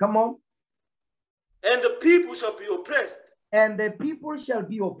 5. Come on. And the people shall be oppressed. And the people shall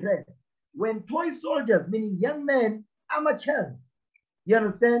be oppressed. When toy soldiers, meaning young men, amateurs, you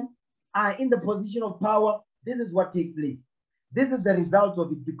understand, are in the position of power, this is what takes place. This is the result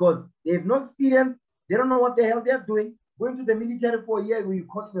of it because they have no experience. They don't know what the hell they're doing. Going to the military for a year where you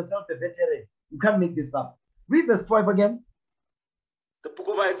call yourself a veteran. You can't make this up. Read verse 5 again. The book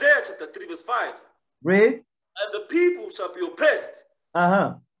of Isaiah, chapter 3, verse 5. Read. And the people shall be oppressed.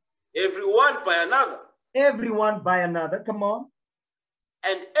 Everyone by another. Everyone by another. Come on.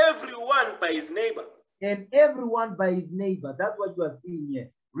 And everyone by his neighbor. And everyone by his neighbor. That's what you are seeing here.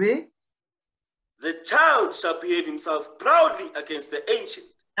 Read. The child shall behave himself proudly against the ancient.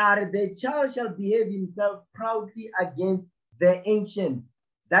 And the child shall behave himself proudly against the ancient.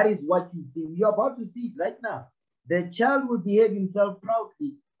 That is what you see. You're about to see it right now. The child will behave himself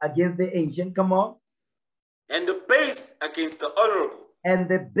proudly against the ancient. Come on. And the base against the honorable. And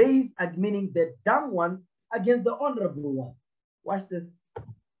the base, meaning the dumb one, against the honorable one. Watch this.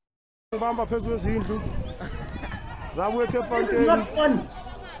 This is not funny.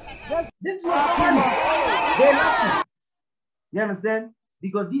 This is not funny. They're laughing. You understand?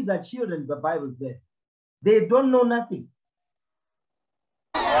 Because these are children, the Bible says. They don't know nothing.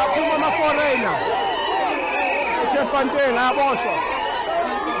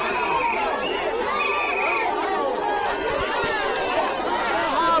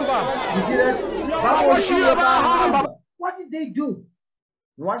 You see that? What did they do?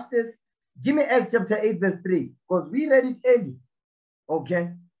 Watch this. Give me Acts chapter 8, verse 3. Because we read it early. Okay.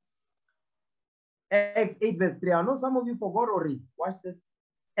 Acts 8, verse 3. I know some of you forgot already. Watch this.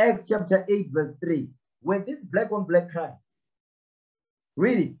 Acts chapter 8, verse 3. Where this black on black crime.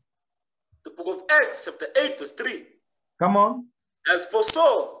 Read it. The book of Acts chapter 8, verse 3. Come on. As for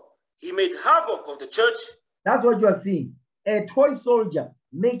Saul, he made havoc of the church. That's what you are seeing. A toy soldier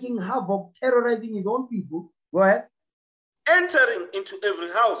making havoc, terrorizing his own people. Go ahead. Entering into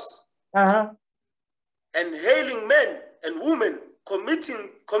every house. And hailing men and women,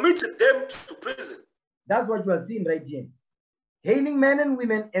 committed them to prison. That's what you are seeing right here. Hailing men and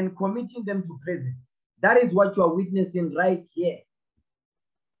women and committing them to prison. That is what you are witnessing right here.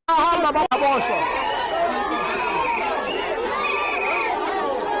 Don't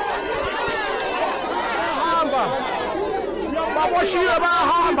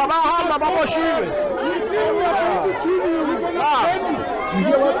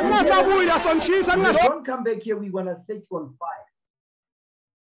come back here, we're going to set you on fire.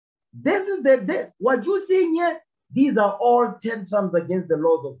 This is what you see here, these are all tantrums against the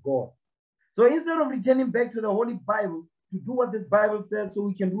laws of God. So instead of returning back to the Holy Bible to do what this Bible says so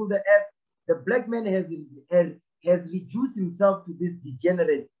we can rule the earth, the black man has reduced himself to this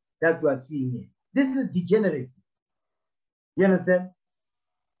degenerate that we are seeing here. This is degeneracy. You understand?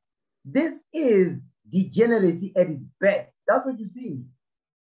 This is degeneracy at its best. That's what you're seeing.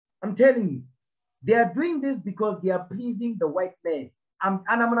 I'm telling you. They are doing this because they are pleasing the white man. And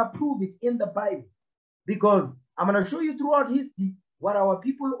I'm going to prove it in the Bible. Because I'm going to show you throughout history what our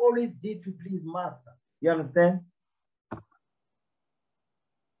people always did to please master. You understand?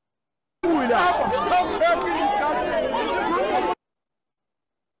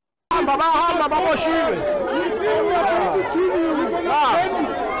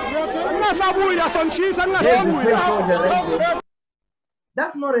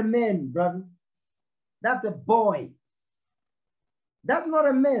 That's not a man, brother. That's a boy. That's not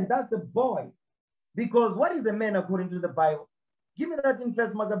a man, that's a boy. Because what is a man according to the Bible? Give me that in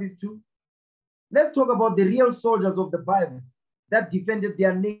 1 Maccabees 2. Let's talk about the real soldiers of the Bible that defended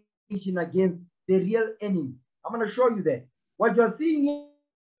their nation against the real enemy. I'm going to show you that. What you're seeing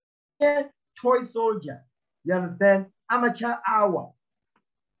here, toy soldier. You understand? Amateur hour.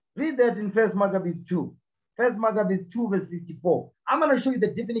 Read that in 1 Maccabees 2. 1 Maccabees 2 verse 64. I'm going to show you the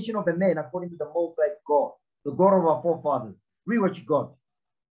definition of a man according to the Most High God, the God of our forefathers. Read what you got.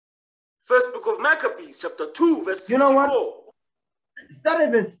 First book of Maccabees, chapter 2, verse 64. You know what? Start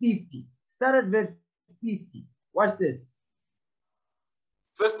at verse 50. Start at verse 50. Watch this.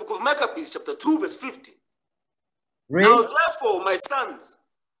 First book of Maccabees, chapter 2, verse 50. Read. Now therefore, my sons,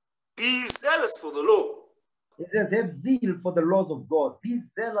 Be zealous for the law. It says, have zeal for the laws of God. Be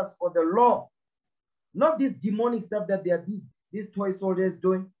zealous for the law. Not this demonic stuff that they are these toy soldiers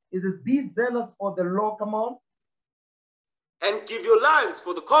doing. It says, be zealous for the law. Come on. And give your lives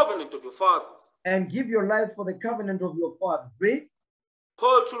for the covenant of your fathers. And give your lives for the covenant of your fathers. Read.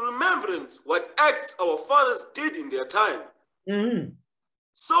 Call to remembrance what acts our fathers did in their time.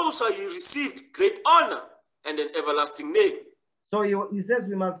 So shall ye receive great honor and an everlasting name. So he says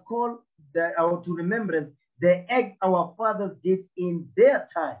we must call to remembrance the act our fathers did in their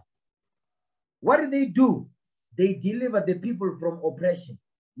time. What did they do? They delivered the people from oppression,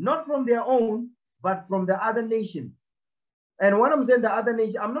 not from their own, but from the other nations. And when I'm saying the other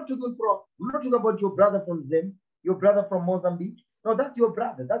nation, I'm not talking about your brother from Zim, your brother from Mozambique. No, that's your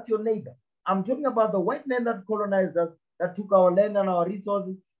brother, that's your neighbor. I'm talking about the white men that colonized us, that took our land and our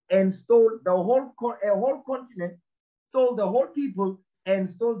resources and stole the whole continent, stole the whole people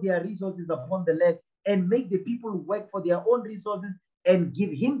and stole their resources upon the land and make the people work for their own resources and give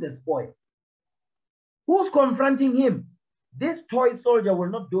him the spoil. Who's confronting him? This toy soldier will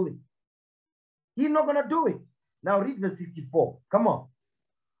not do it. He's not going to do it. Now read verse 64. Come on.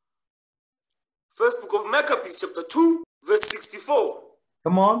 First book of Maccabees, chapter 2, verse 64.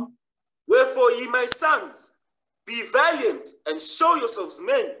 Come on. Wherefore, ye my sons, be valiant and show yourselves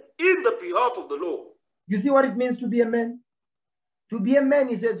men in the behalf of the law. You see what it means to be a man? To be a man,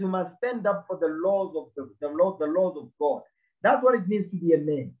 he says, you must stand up for the laws of the laws of God. That's what it means to be a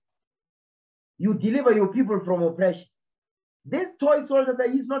man. You deliver your people from oppression. This toy soldier, that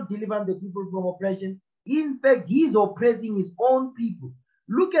he's not delivering the people from oppression. In fact, he's oppressing his own people.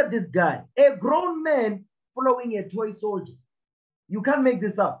 Look at this guy, a grown man following a toy soldier. You can't make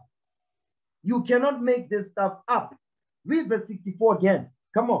this up. You cannot make this stuff up. Read verse 64 again.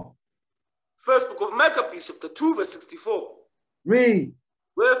 Come on. First book of Maccabees, chapter 2, verse 64. Read.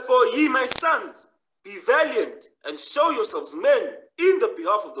 Wherefore, ye my sons, be valiant and show yourselves men in the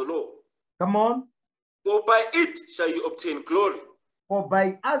behalf of the law. Come on. For by it shall you obtain glory. For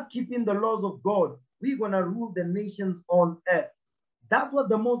by us keeping the laws of God, we're going to rule the nations on earth. That's what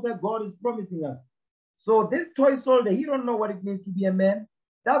the Most High God is promising us. So this toy soldier, he don't know what it means to be a man.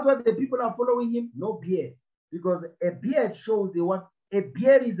 That's why the people are following him. No beard. Because a beard shows a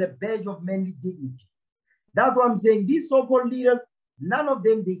beard is a badge of manly dignity. That's what I'm saying. These so-called leaders, none of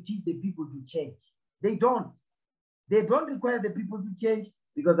them, they teach the people to change. They don't. They don't require the people to change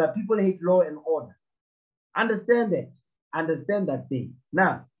because the people hate law and order. Understand that. Understand that thing.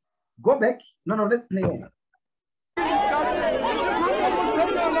 Now, go back. No, let's play on.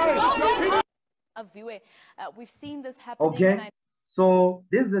 We've seen this happening. Okay. So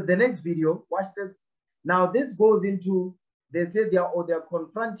this is the next video. Watch this. Now this goes into, they say they're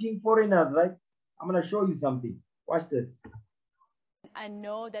confronting foreigners, right? I'm going to show you something. Watch this. I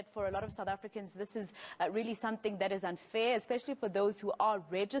know that for a lot of South Africans, this is really something that is unfair, especially for those who are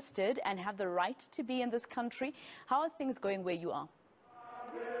registered and have the right to be in this country. How are things going where you are?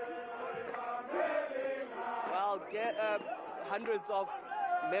 Well, hundreds of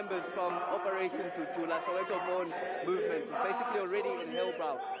members from Operation Tutula, Soweto-born movement, is basically already in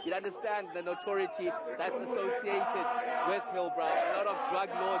Hillbrow. You understand the notoriety that's associated with Hillbrow. A lot of drug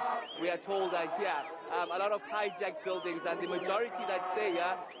lords, we are told, are here. A lot of hijacked buildings, and the majority that stay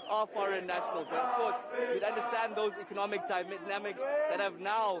here are foreign nationals. But of course, you'd understand those economic dynamics that have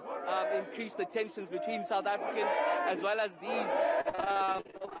now increased the tensions between South Africans as well as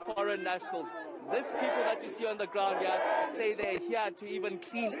these foreign nationals. These people that you see on the ground here say they're here to even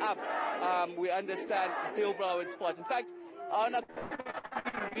clean up, we understand, Hillbrow and Spot. In fact, I want to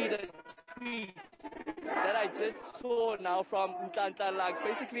read a tweet that I just saw now from Nhlanhla,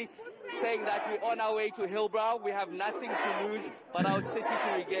 basically saying that we're on our way to Hillbrow. We have nothing to lose but our city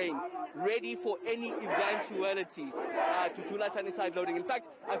to regain. Ready for any eventuality. Tutula Sunnyside loading. In fact,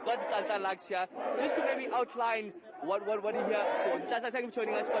 I've got Nhlanhla here just to maybe outline what you're here for. Nhlanhla, thank you for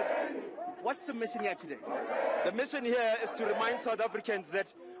joining us. But what's the mission here today? The mission here is to remind South Africans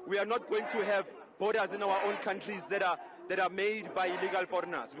that we are not going to have borders in our own countries that are made by illegal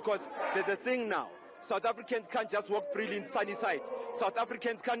foreigners. Because there's a thing now. South Africans can't just walk freely in Sunnyside. South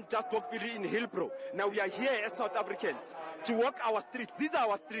Africans can't just walk freely in Hillbrow. Now we are here as South Africans to walk our streets. These are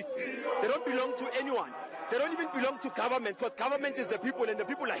our streets. They don't belong to anyone. They don't even belong to government, because government is the people and the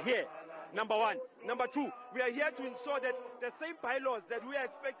people are here. Number one. Number two, we are here to ensure that the same bylaws that we are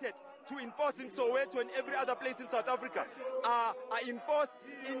expected to enforce in Soweto and every other place in South Africa are enforced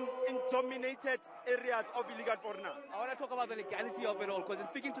in dominated areas of illegal foreigners. I want to talk about the legality of it all, because in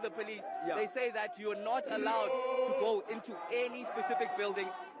speaking to the police, they say that you're not allowed to go into any specific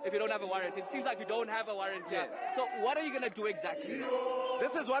buildings if you don't have a warrant. It seems like you don't have a warrant here. So what are you going to do exactly?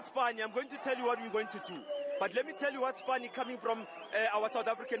 This is what's funny. I'm going to tell you what we're going to do. But let me tell you what's funny coming from our South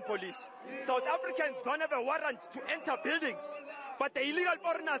African police. South Africans don't have a warrant to enter buildings, but the illegal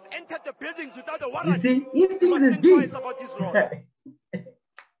foreigners entered the buildings without a warrant. You see, we must think twice about these laws.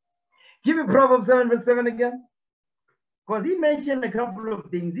 Give me Proverbs 7 verse 7 again. Because he mentioned a couple of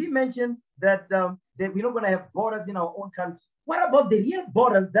things. He mentioned that, that we're not going to have borders in our own country. What about the real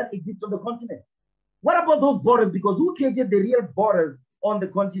borders that exist on the continent? What about those borders? Because who created the real borders on the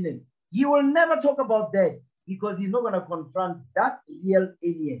continent? He will never talk about that because he's not going to confront that real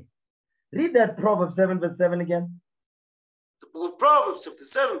alien. Read that Proverbs 7 verse 7 again. The book of Proverbs chapter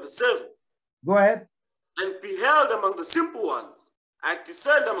 7 verse 7. Go ahead. And beheld among the simple ones, I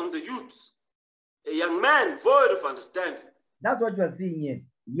discerned among the youths, a young man void of understanding. That's what you are seeing here.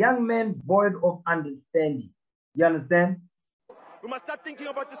 Young men void of understanding. You understand? We must start thinking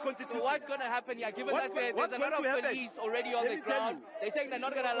about this constitution. So what's going to happen here, given that there's a lot of police already on the ground? They're saying they're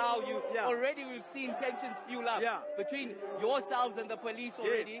not going to allow you. Yeah. Already we've seen tensions fuel up between yourselves and the police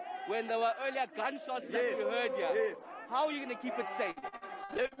already. When there were earlier gunshots that we heard here. Yes. How are you going to keep it safe?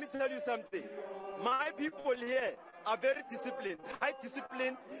 Let me tell you something. My people here are very disciplined. High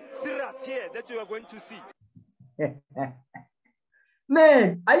discipline, serious here that you are going to see.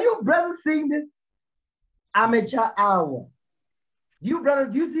 Man, are you brothers seeing this? Amateur hour. You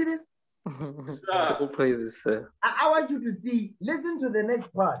brothers, do you see this? All praises, sir. I want you to see, listen to the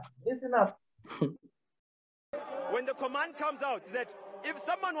next part. Listen up. When the command comes out that if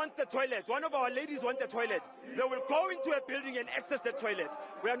someone wants the toilet, one of our ladies wants the toilet, they will go into a building and access the toilet.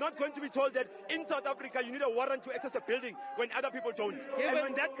 We are not going to be told that in South Africa you need a warrant to access a building when other people don't.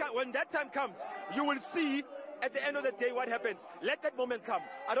 And when that time comes, you will see at the end of the day what happens. Let that moment come.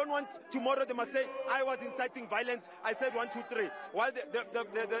 I don't want tomorrow they must say, I was inciting violence. I said 1, 2, 3. While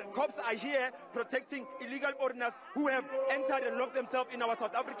the cops are here protecting illegal foreigners who have entered and locked themselves in our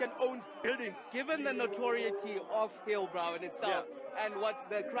South African-owned buildings. Given the notoriety of Hillbrow in itself and what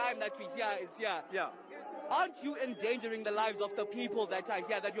the crime that we hear is here, aren't you endangering the lives of the people that are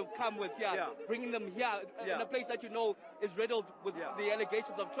here, that you've come with here, bringing them here in a place that you know is riddled with the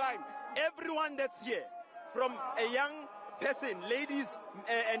allegations of crime? Everyone that's here, from a young person, ladies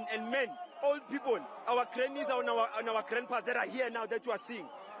and men, old people, our grannies and our grandpas that are here now that you are seeing,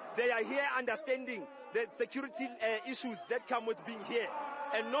 they are here understanding the security issues that come with being here.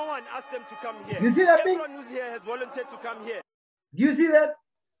 And no one asked them to come here. You see that Everyone who's here has volunteered to come here. Do you see that?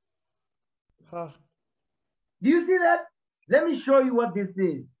 Do you see that? Let me show you what this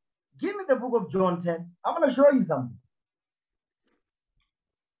is. Give me the book of John 10. I'm going to show you something.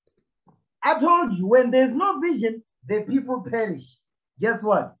 I told you, when there's no vision, the people perish. Guess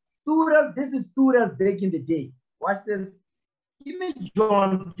what? Students, this is students back in the day. Watch this. Give me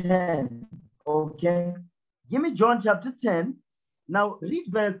John 10. Okay? Give me John chapter 10. Now read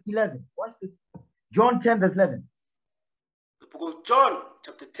verse 11. Watch this. John 10 verse 11. The book of John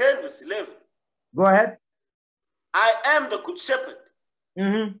chapter 10 verse 11. Go ahead. I am the good shepherd.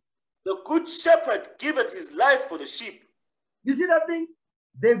 The good shepherd giveth his life for the sheep. You see that thing?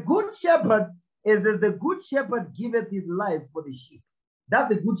 The good shepherd is that the good shepherd giveth his life for the sheep. That's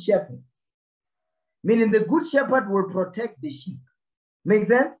the good shepherd. Meaning the good shepherd will protect the sheep. Make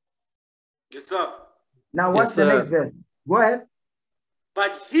sense? Yes, sir. Now what's the next verse? Go ahead.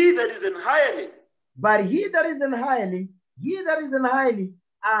 But he that is an hireling. But he that is an hireling,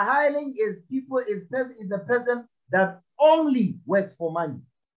 a hireling is a person that only works for money.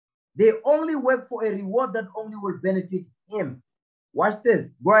 They only work for a reward that only will benefit him. Watch this.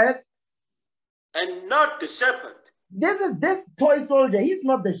 Go ahead. And not the shepherd. This toy soldier. He's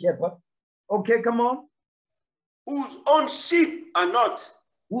not the shepherd. Okay, come on. Whose own sheep are not.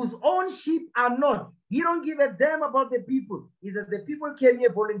 Whose own sheep are not. He don't give a damn about the people. He says the people came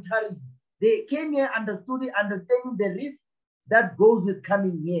here voluntarily. They came here understanding the risk that goes with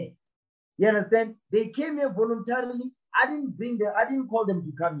coming here. You understand? They came here voluntarily. I didn't call them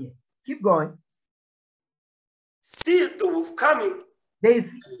to come here. Keep going. See the wolf coming.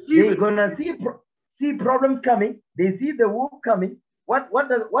 They're gonna see problems coming. They see the wolf coming. What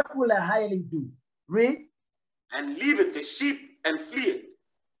will a hireling do? Read. And leaveth the sheep and fleeth.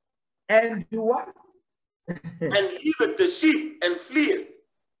 And do what? And leaveth the sheep and fleeth.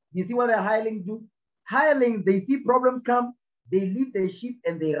 You see what a hireling do? Hirelings, they see problems come, they leave the sheep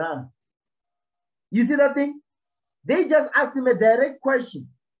and they run. You see that thing? They just asked him a direct question.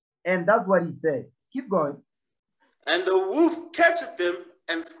 And that's what he said. Keep going. And the wolf catcheth them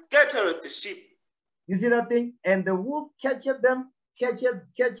and scattereth the sheep. You see that thing? And the wolf catcheth them and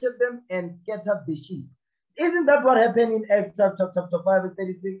scattereth the sheep. Isn't that what happened in Acts chapter 5 verse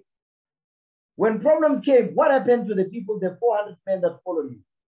 36? When problems came, what happened to the people, the 400 men that followed you?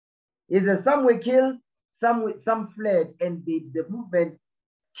 Is that some were killed, some fled, and the movement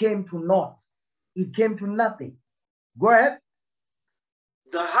came to naught. It came to nothing. Go ahead.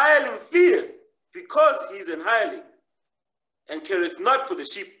 The hireling fleeth, because he is an hireling, and careth not for the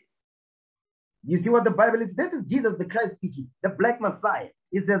sheep. You see what the Bible is? This is Jesus the Christ speaking, the black Messiah.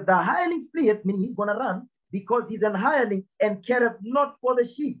 It says the hireling fleeth, meaning he's going to run, because he's an hireling and careth not for the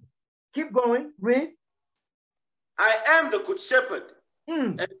sheep. Keep going, read. I am the good shepherd,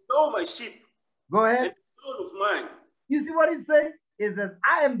 and know my sheep. Go ahead. And known of mine. You see what it says? It says,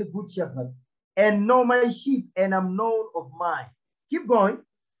 I am the good shepherd, and know my sheep, and am known of mine. Keep going.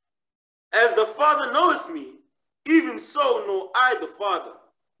 As the Father knoweth me, even so know I the Father.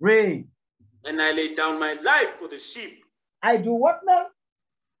 Read. And I lay down my life for the sheep. I do what now?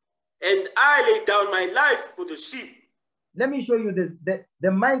 And I lay down my life for the sheep. Let me show you this, the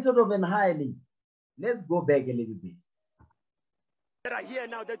mindset of an hireling. Let's go back a little bit. That are here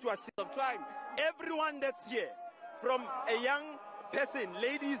now that you are sick of trying. Everyone that's here, from a young person,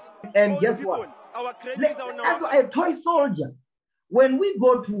 ladies, and old guess people, what? our credits are now. A toy soldier. When we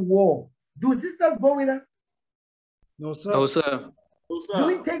go to war, do sisters go with us? No, sir. No, sir. No, sir. Do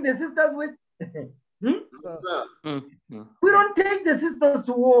we take the sisters with? No, sir. We don't take the sisters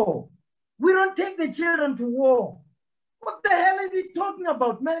to war. We don't take the children to war. What the hell is he talking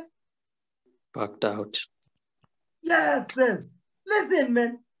about, man? Backed out. Yes, sis. Listen,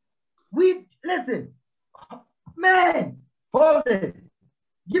 man. Listen. Man, hold it.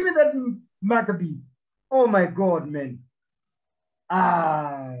 Give me that in Maccabees. Oh my God, man.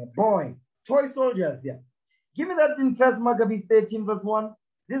 Ah, boy. Toy soldiers, yeah. Give me that in 1 Maccabees 13, verse 1.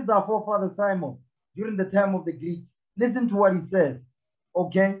 This is our forefather Simon during the time of the Greeks. Listen to what he says.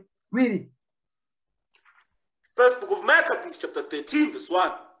 Okay? Read it. First book of Maccabees, chapter 13, verse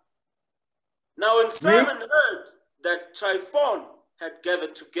 1. Now when Simon heard that Tryphon had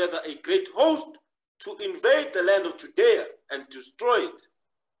gathered together a great host to invade the land of Judea and destroy it.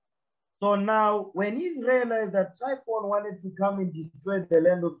 So now, when he realized that Tryphon wanted to come and destroy the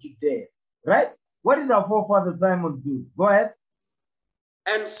land of Judea, right? What did our forefather Simon do? Go ahead.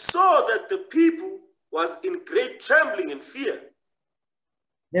 And saw that the people was in great trembling and fear.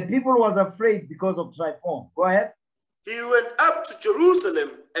 The people was afraid because of Tryphon. Go ahead. He went up to Jerusalem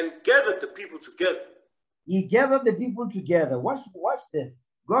and gathered the people together. He gathered the people together. Watch this.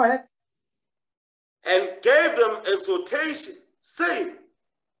 Go ahead. And gave them exhortation, saying,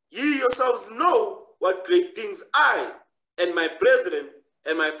 Ye yourselves know what great things I and my brethren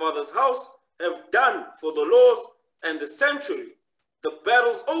and my father's house have done for the laws and the sanctuary, the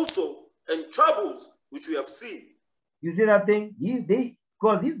battles also and troubles which we have seen. You see that thing?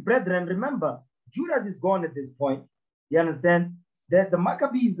 Because his brethren, remember, Judas is gone at this point. You understand? The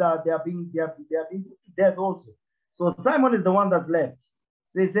Maccabees they are being put to death also. So Simon is the one that's left.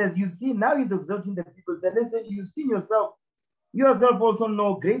 So he says, you've seen, now he's exhorting the people. Then listen, you've seen yourself. You yourself also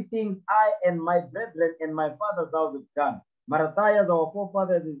know great things I and my brethren and my father's house have done. Matthias, our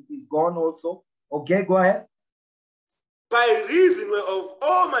forefather, is gone also. Okay, go ahead. By reason whereof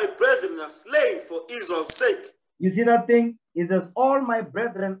all my brethren are slain for Israel's sake. You see that thing? It says, all my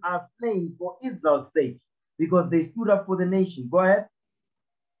brethren are slain for Israel's sake, because they stood up for the nation. Go ahead.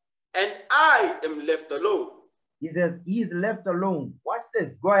 And I am left alone. He says, he is left alone. Watch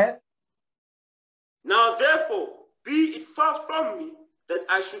this. Go ahead. Now therefore, be it far from me that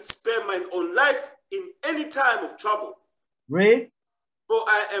I should spare mine own life in any time of trouble. Read. For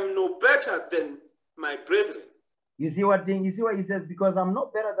I am no better than my brethren. You see what he says? Because I'm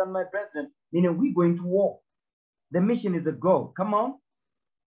not better than my brethren, meaning we're going to war. The mission is a go. Come on.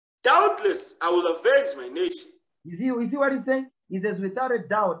 Doubtless, I will avenge my nation. You see what he's saying? He says, without a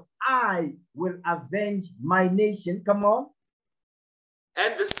doubt, I will avenge my nation. Come on.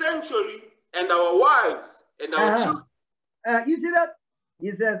 And the sanctuary and our wives and our children. You see that?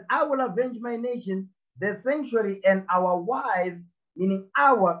 He says, I will avenge my nation, the sanctuary and our wives, meaning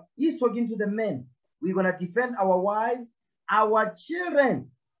he's talking to the men. We're going to defend our wives, our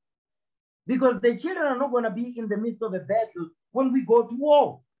children. Because the children are not going to be in the midst of a battle when we go to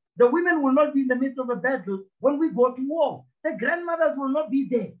war. The women will not be in the midst of a battle when we go to war. The grandmothers will not be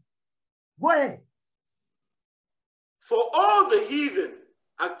there. Go ahead. For all the heathen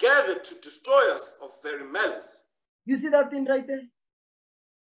are gathered to destroy us of very malice. You see that thing right there?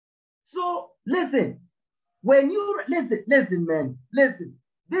 So listen, when you listen, man, listen.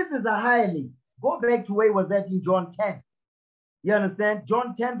 This is a hireling. Go back to where it was at in John 10. You understand?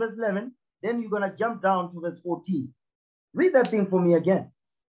 John 10, verse 11. Then you're going to jump down to verse 14. Read that thing for me again.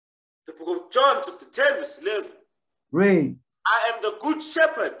 The book of John, chapter 10, verse 11. Read. I am the good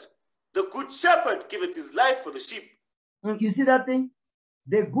shepherd. The good shepherd giveth his life for the sheep. You see that thing?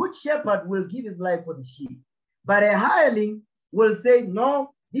 The good shepherd will give his life for the sheep. But a hireling will say,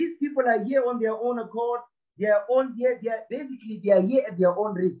 no, these people are here on their own accord. They are basically here at their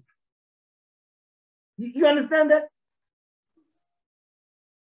own risk. You understand that?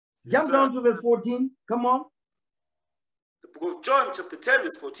 Yes, Jump sir. down to verse 14. Come on. The book of John, chapter 10,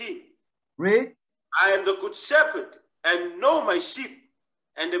 verse 14. Read. I am the good shepherd, and know my sheep,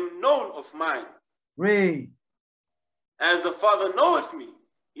 and am known of mine. Read. As the Father knoweth me,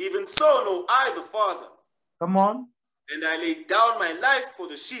 even so know I the Father. Come on. And I lay down my life for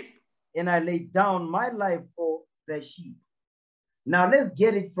the sheep. And I lay down my life for the sheep. Now let's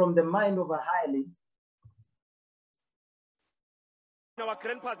get it from the mind of a hireling. Our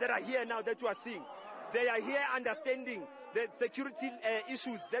grandpas that are here now that you are seeing, they are here understanding the security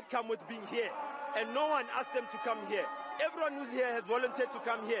issues that come with being here. And no one asked them to come here. Everyone who's here has volunteered to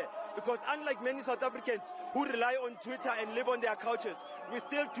come here, because unlike many South Africans who rely on Twitter and live on their couches, we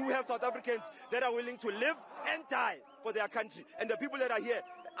still do have South Africans that are willing to live and die for their country. And the people that are here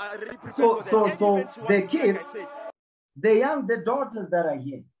are really prepared for that. So the kids, like I said, the daughters that are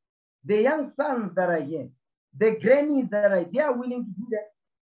here, the young sons that are here, the grannies that are here, they are willing to do that.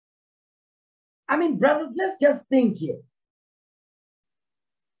 I mean, brothers, let's just think here.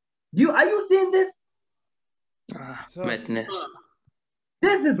 Are you seeing this? Madness.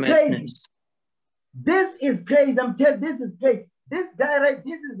 This is crazy. This is crazy. I'm telling you, this is crazy. This guy, right,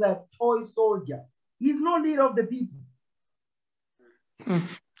 this is a toy soldier. He's no leader of the people.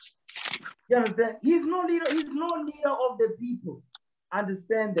 You understand? He's no leader of the people.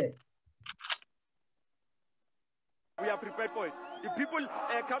 Understand that? we are prepared for it. If people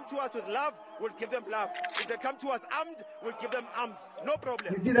come to us with love, we'll give them love. If they come to us armed, we'll give them arms. No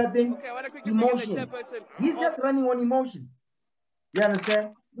problem. You see that thing? Okay, I want to quickly Emotion. He's just running on emotion. You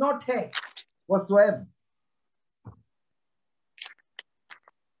understand? No tech whatsoever.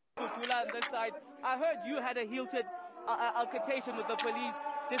 Tula on this side. I heard you had a heated altercation with the police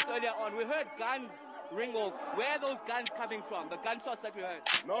just earlier on. We heard guns ring off. Where are those guns coming from? The gunshots that we heard?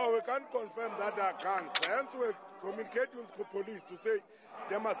 No, we can't confirm that they are guns. Hence, we communicate with the police to say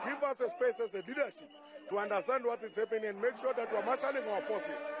they must give us a space as a leadership to understand what is happening and make sure that we're marshalling our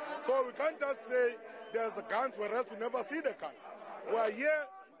forces. So we can't just say there's guns whereas we never see the guns. We are here,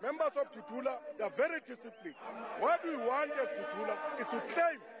 members of Tutula, they are very disciplined. What we want as Tutula is to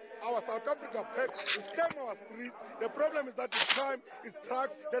claim our South Africa back, is claim our streets. The problem is that it's crime, it's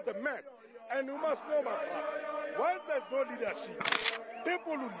drugs, there's a mess. And we must know, my brother, once there's no leadership,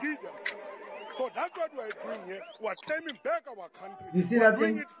 people will lead themselves. So that's what we're doing here. We're claiming back our country. You see that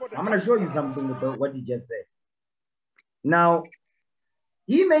thing? I'm going to show you something about what he just said. Now,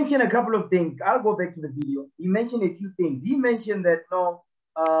 he mentioned a couple of things. I'll go back to the video. He mentioned a few things. He mentioned that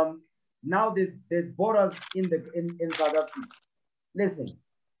now there's borders in South Africa. Listen,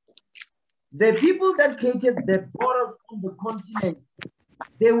 the people that created the borders on the continent,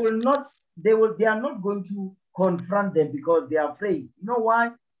 they are not going to confront them because they are afraid. You know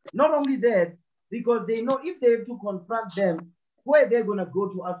why? Not only that, because they know if they have to confront them, where they're going to go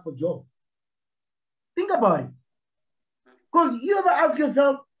to ask for jobs. Think about it. Because you ever ask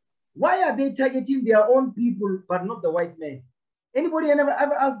yourself, why are they targeting their own people but not the white man? Anybody ever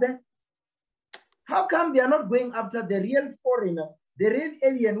asked that? How come they are not going after the real foreigner, the real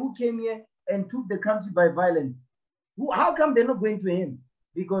alien who came here and took the country by violence? How come they're not going to him?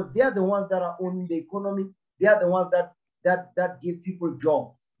 Because they are the ones that are owning the economy. They are the ones that give people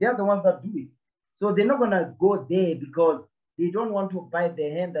jobs. They are the ones that do it. So they're not going to go there because they don't want to bite the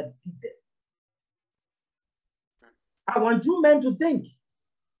hand that feeds them. I want you men to think.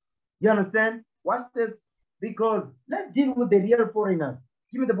 You understand? Watch this. Because let's deal with the real foreigners.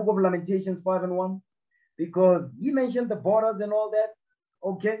 Give me the book of Lamentations 5:1. Because he mentioned the borders and all that.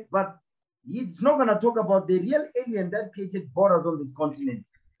 Okay, but he's not going to talk about the real alien that created borders on this continent.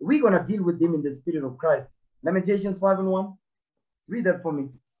 We're going to deal with them in the spirit of Christ. Lamentations 5:1. Read that for me.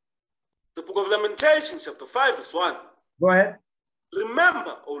 The book of Lamentations, chapter 5, verse 1. Go ahead.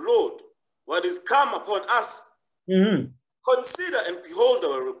 Remember, O Lord, what is come upon us. Consider and behold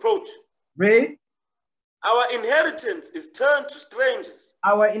our reproach. Read. Our inheritance is turned to strangers.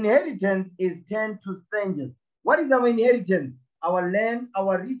 Our inheritance is turned to strangers. What is our inheritance? Our land,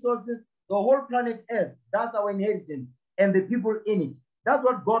 our resources, the whole planet Earth. That's our inheritance. And the people in it. That's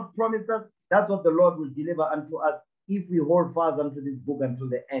what God promised us. That's what the Lord will deliver unto us if we hold fast unto this book until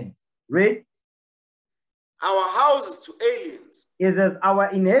the end. Read. Our houses to aliens. It says our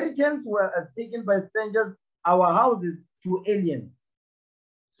inheritance were taken by strangers, our houses to aliens.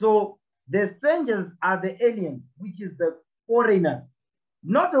 So the strangers are the aliens, which is the foreigners.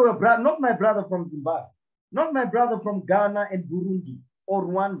 Not my brother from Zimbabwe, not my brother from Ghana and Burundi or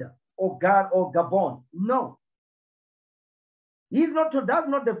Rwanda or Gabon. No. That's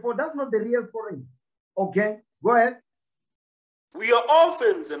not the real foreign. Okay, go ahead. We are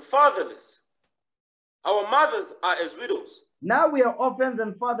orphans and fatherless. Our mothers are as widows. Now we are orphans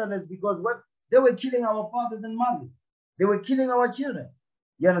and fatherless because they were killing our fathers and mothers. They were killing our children.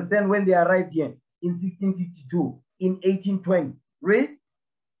 You understand? When they arrived here in 1652, in 1820. Read.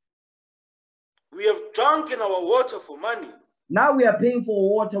 We have drunk in our water for money. Now we are paying for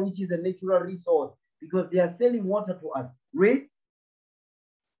water, which is a natural resource, because they are selling water to us. Read.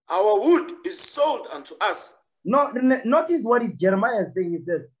 Our wood is sold unto us. No, notice what Jeremiah is saying. He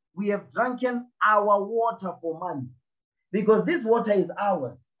says, we have drunken our water for money, because this water is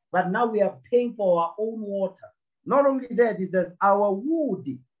ours, but now we are paying for our own water. Not only that, he says, our wood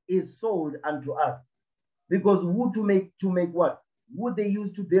is sold unto us, because wood to make what? Wood they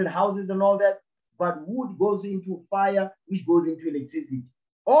use to build houses and all that, but wood goes into fire, which goes into electricity,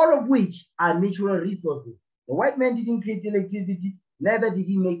 all of which are natural resources. The white man didn't create electricity, neither did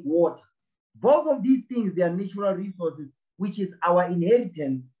he make water. Both of these things, they are natural resources, which is our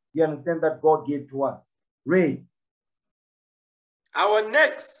inheritance, you understand, that God gave to us. Read. Our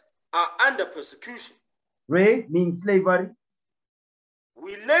necks are under persecution. Read means slavery.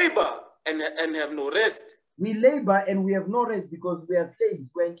 We labor and have no rest. We labor and we have no rest because we are slaves,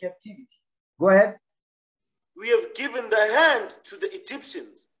 we're in captivity. Go ahead. We have given the hand to the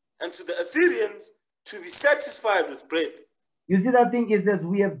Egyptians and to the Assyrians to be satisfied with bread. You see that thing? It says,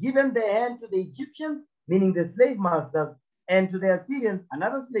 we have given the hand to the Egyptians, meaning the slave masters, and to the Assyrians,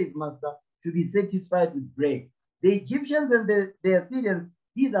 another slave master, to be satisfied with bread. The Egyptians and the Assyrians,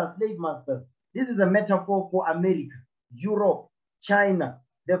 these are slave masters. This is a metaphor for America, Europe, China,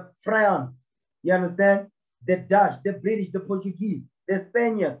 the France, you understand? The Dutch, the British, the Portuguese, the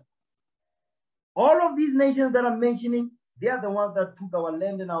Spaniards. All of these nations that I'm mentioning, they are the ones that took our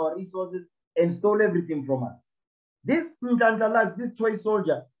land and our resources and stole everything from us. This Nhlanhla, this toy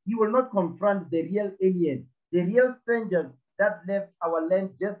soldier, he will not confront the real alien, the real strangers that left our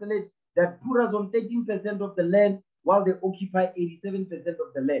land desolate, that put us on 13% of the land while they occupy 87%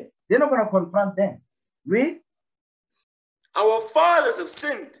 of the land. They're not going to confront them. Read. Our fathers have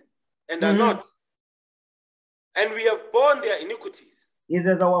sinned and are not, and we have borne their iniquities. It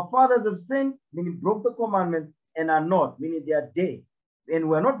says our fathers have sinned, meaning broke the commandments, and are not, meaning they are dead, and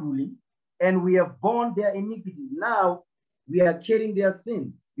we're not ruling, and we have borne their iniquities. Now we are carrying their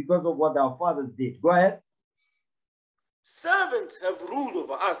sins because of what our fathers did. Go ahead. Servants have ruled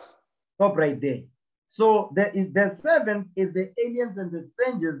over us. Stop right there. So the servants is the aliens and the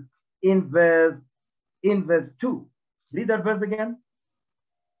strangers in verse 2. Read that verse again.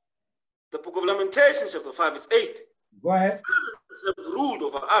 The book of Lamentations, chapter 5, verse 8. Go ahead. Servants have ruled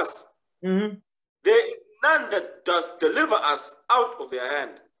over us. Mm-hmm. There is none that does deliver us out of their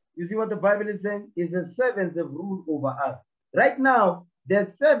hand. You see what the Bible is saying? Is the servants have ruled over us. Right now,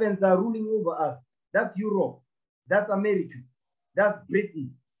 the servants are ruling over us. That's Europe. That's America. That's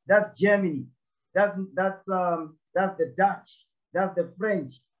Britain. That's Germany. That's the Dutch. That's the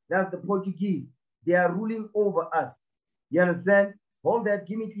French. That's the Portuguese. They are ruling over us. You understand? Hold that.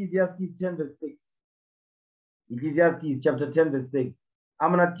 Give me Ecclesiastes 10 verse 6. Ecclesiastes chapter 10 verse 6.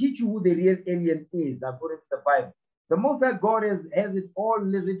 I'm going to teach you who the real alien is according to the Bible. The Most High God has it all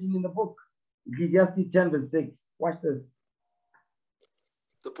written in the book. Ecclesiastes 10 verse 6. Watch this.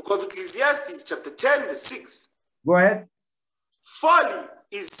 The book of Ecclesiastes chapter 10 verse 6. Go ahead. Folly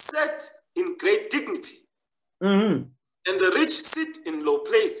is set in great dignity, and the rich sit in low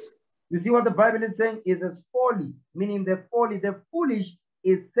place. You see what the Bible is saying? Is as folly, meaning the foolish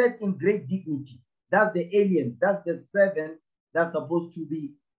is set in great dignity. That's the alien, that's the servant that's supposed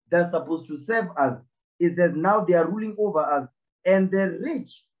to serve us. It says now they are ruling over us, and the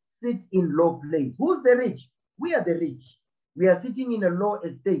rich sit in low place. Who's the rich? We are the rich. We are sitting in a low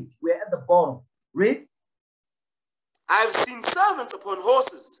estate. We are at the bottom. Read. I've seen servants upon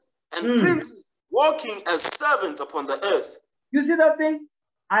horses and princes walking as servants upon the earth. You see that thing?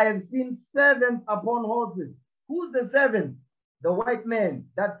 I have seen servants upon horses. Who's the servant? The white man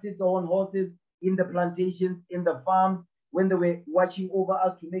that sits on horses in the plantations, in the farms, when they were watching over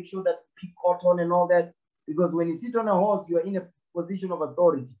us to make sure that we pick cotton and all that. Because when you sit on a horse, you are in a position of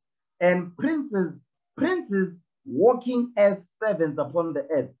authority. And princes walking as servants upon the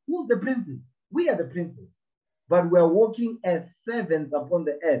earth. Who's the princes? We are the princes. But we are walking as servants upon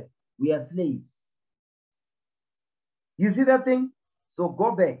the earth. We are slaves. You see that thing? So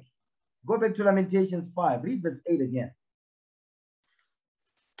go back. Go back to Lamentations 5. Read verse 8 again.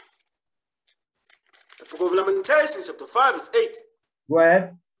 The book of Lamentations, chapter 5, verse 8. Go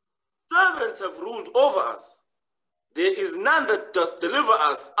ahead. Servants have ruled over us. There is none that doth deliver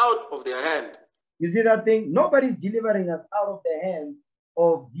us out of their hand. You see that thing? Nobody's delivering us out of the hands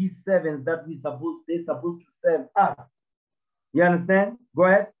of these servants that they're supposed to serve us. You understand? Go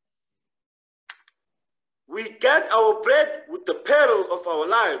ahead. We get our bread with the peril of our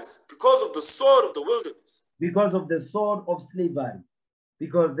lives because of the sword of the wilderness. Because of the sword of slavery.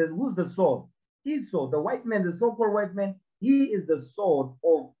 Because who's the sword? Esau, the white man, the so-called white man, he is the sword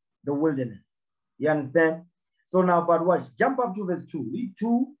of the wilderness. You understand? So now, but watch, jump up to verse 2. Read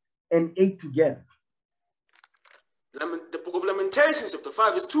 2 and 8 together. The book of Lamentations, chapter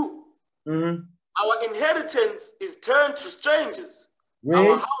 5, verse 2. Mm-hmm. Our inheritance is turned to strangers, Read.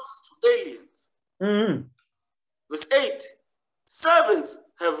 Our houses to aliens. Mm-hmm. Verse 8. Servants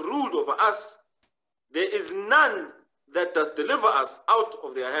have ruled over us. There is none that doth deliver us out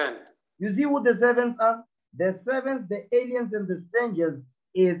of their hand. You see who the servants are? The servants, the aliens, and the strangers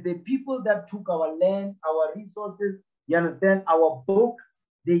is the people that took our land, our resources, you understand, our book.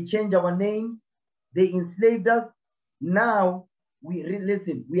 They changed our names. They enslaved us. Now,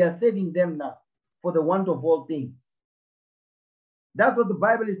 listen, we are saving them now for the want of all things. That's what the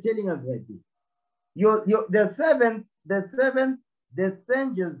Bible is telling us right here. The servants, the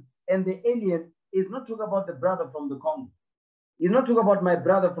strangers, and the alien is not talking about the brother from the Congo. He's not talking about my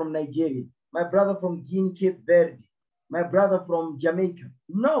brother from Nigeria, my brother from Guinea, Cape Verde, my brother from Jamaica.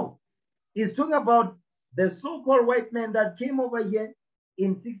 No, he's talking about the so-called white man that came over here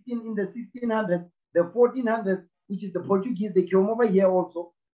in the 1600s, the 1400s, which is the Portuguese. They came over here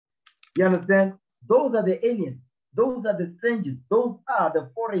also. You understand? Those are the aliens. Those are the strangers. Those are the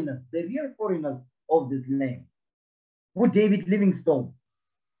foreigners, the real foreigners of this land. With David Livingstone.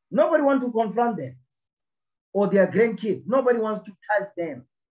 Nobody wants to confront them. Or their grandkids. Nobody wants to touch them.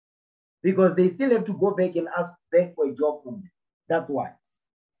 Because they still have to go back and ask back for a job from them. That's why.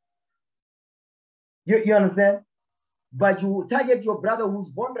 You understand? But you target your brother who's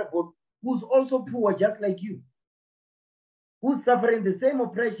vulnerable, who's also poor just like you. Who's suffering the same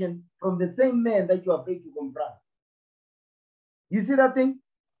oppression from the same man that you are afraid to confront. You see that thing?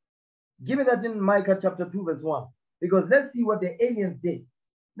 Give me that in Micah chapter 2 verse 1. Because let's see what the aliens did.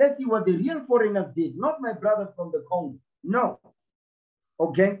 Let's see what the real foreigners did. Not my brother from the Congo. No.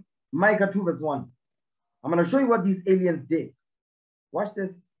 Okay? Micah 2 verse 1. I'm going to show you what these aliens did. Watch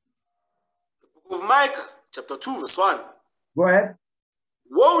this. The book of Micah, chapter 2, verse 1. Go ahead.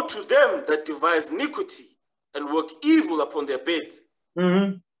 Woe to them that devise iniquity and work evil upon their beds.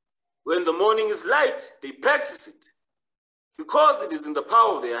 Mm-hmm. When the morning is light, they practice it, because it is in the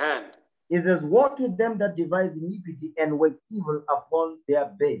power of their hand. It says, woe to them that devise iniquity and work evil upon their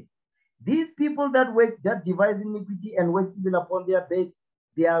bed. These people that devise iniquity and work evil upon their bed,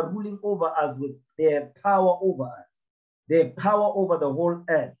 they are ruling over us with their power over us. Their power over the whole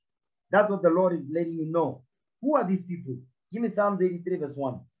earth. That's what the Lord is letting you know. Who are these people? Give me Psalms 83 verse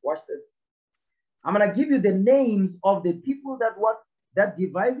 1. Watch this. I'm going to give you the names of the people that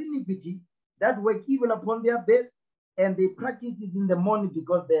devise iniquity, that work evil upon their bed, and they practice it in the morning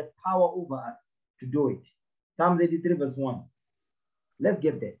because they have power over us to do it. Psalms 83 verse 1. Let's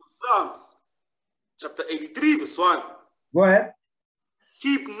get there. Psalms chapter 83 verse 1. Go ahead.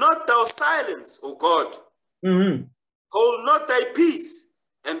 Keep not thou silence, O God. Mm-hmm. Hold not thy peace,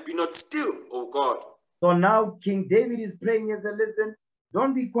 and be not still, O God. So now King David is praying as a listen.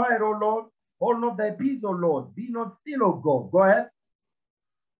 Don't be quiet, O Lord. Hold not thy peace, O Lord. Be not still, O God. Go ahead.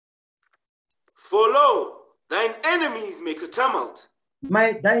 For lo, thine enemies make a tumult.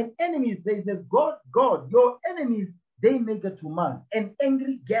 Thine enemies, they say, God, your enemies, they make a tumult, an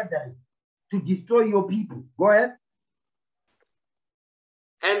angry gathering to destroy your people. Go ahead.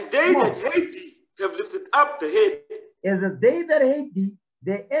 And they that hate thee have lifted up the head. As they that hate thee,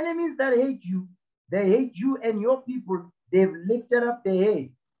 the enemies that hate you, they hate you and your people, they've lifted up their head.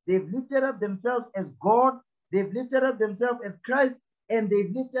 They've lifted up themselves as God. They've lifted up themselves as Christ. And they've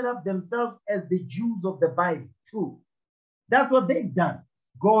lifted up themselves as the Jews of the Bible. True. That's what they've done.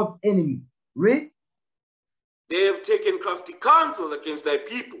 God's enemies. Read. They have taken crafty counsel against thy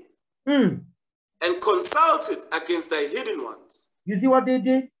people. And consulted against thy hidden ones. You see what they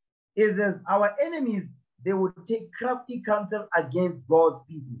did? Is as our enemies, they would take crafty counsel against God's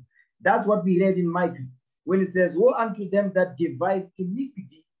people. That's what we read in Micah. When it says, woe unto them that devise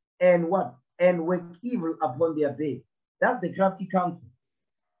iniquity and what? And work evil upon their bed. That's the crafty counsel.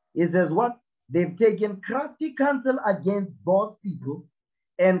 It says what? They've taken crafty counsel against God's people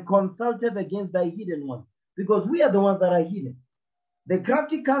and consulted against thy hidden ones. Because we are the ones that are hidden. The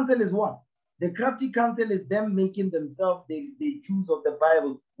crafty counsel is what? The crafty counsel is them making themselves the Jews of the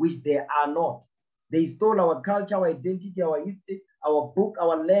Bible, which they are not. They stole our culture, our identity, our history, our book,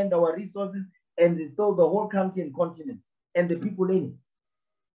 our land, our resources, and they stole the whole country and continent and the people in it.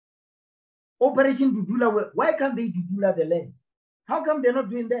 Operation Dudula, why can't they Dudula the land? How come they're not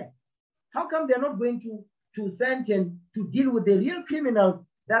doing that? How come they're not going to sentence to deal with the real criminals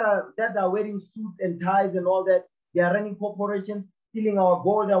that are wearing suits and ties and all that? They are running corporations, stealing our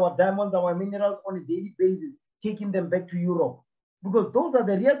gold, our diamonds, our minerals on a daily basis, taking them back to Europe. Because those are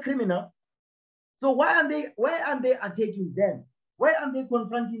the real criminals. So why aren't they attacking them? Why aren't they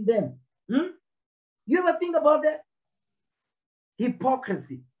confronting them? You ever think about that?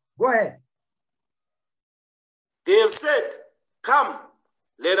 Hypocrisy. Go ahead. They have said, come,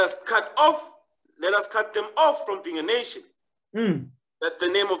 let us cut them off from being a nation, that the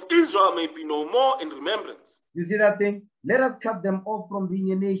name of Israel may be no more in remembrance. You see that thing? Let us cut them off from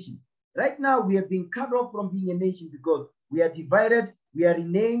being a nation. Right now, we have been cut off from being a nation because we are divided, we are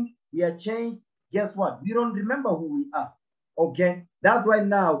renamed, we are changed. Guess what? We don't remember who we are. Okay? That's why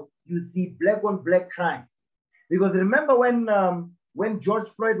now you see black on black crime. Because remember when George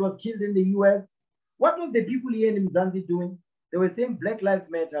Floyd was killed in the US, what was the people here in Midrand doing? They were saying Black Lives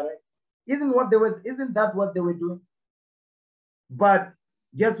Matter, right? Isn't that what they were doing? But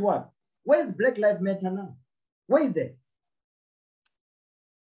guess what? Where is Black Lives Matter now? Where is it?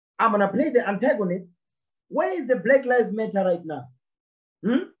 I'm gonna play the antagonist. Where is the Black Lives Matter right now?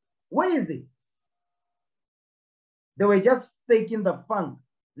 Where is it? They were just faking the funk.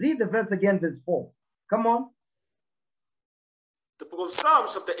 Read the verse again, verse 4. Come on. The book of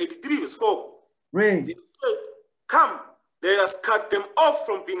Psalms, chapter 83, verse 4. Read. They said, come, let us cut them off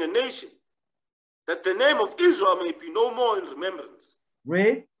from being a nation, that the name of Israel may be no more in remembrance.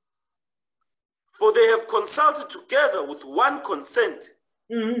 Read. For they have consulted together with one consent.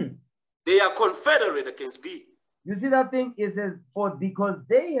 They are confederate against thee. You see that thing? It says, because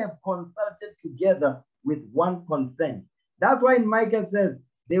they have consulted together with one consent. That's why in Micah says,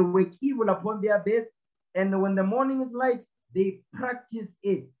 they wake evil upon their beds, and when the morning is light, they practice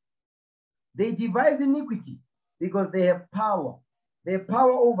it. They devise iniquity because they have power. They have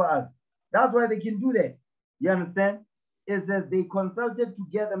power over us. That's why they can do that. You understand? It says they consulted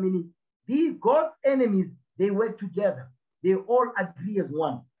together, meaning these God's enemies, they work together. They all agree as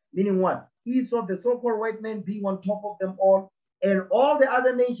one. Meaning what? Esau, the so-called white man, being on top of them all, and all the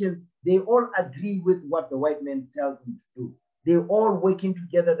other nations, they all agree with what the white man tells them to do. They're all working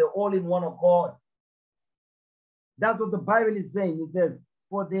together. They're all in one accord. That's what the Bible is saying. It says,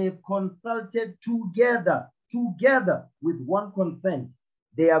 for they have consulted together with one consent.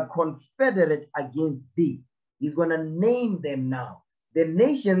 They are confederate against thee. He's going to name them now. The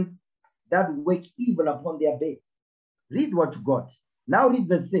nations that work evil upon their beds. Read what you got. Now read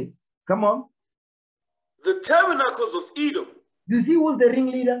verse 6. Come on. The tabernacles of Edom. You see who's the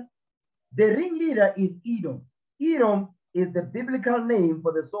ringleader? The ringleader is Edom. Edom is the biblical name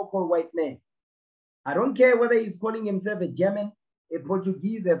for the so-called white man. I don't care whether he's calling himself a German, a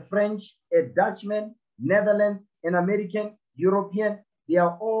Portuguese, a French, a Dutchman, Netherlands, an American, European. They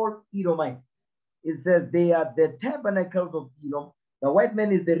are all Edomites. It says they are the tabernacles of Edom. The white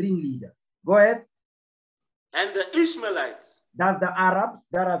man is the ringleader. Go ahead. And the Ishmaelites. That's the Arabs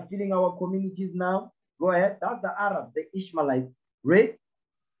that are filling our communities now. Go ahead. That's the Arabs, the Ishmaelites. Read.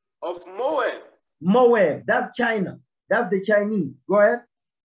 Of Moab. Moab. That's China. That's the Chinese. Go ahead.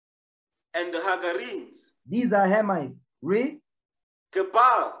 And the Hagarims. These are Hamites. Read.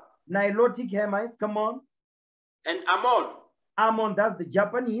 Gebal. Nilotic Hamites. Come on. And Ammon. Ammon, that's the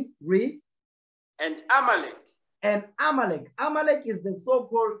Japanese. Read. And Amalek. And Amalek. Amalek is the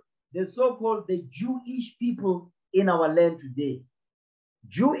so-called Jewish people in our land today.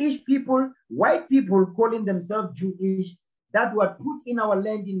 Jewish people, white people calling themselves Jewish, that were put in our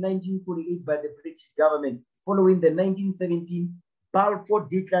land in 1948 by the British government following the 1917 Balfour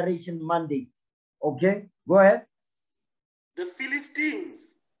Declaration mandate. Okay, go ahead. The Philistines.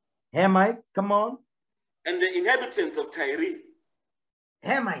 Hamites, come on. And the inhabitants of Tyre.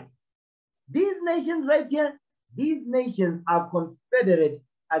 Hamites. These nations right here, these nations are confederate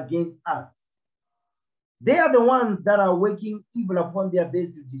against us. They are the ones that are working evil upon their base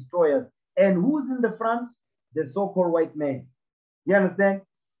to destroy us. And who's in the front? The so-called white man. You understand?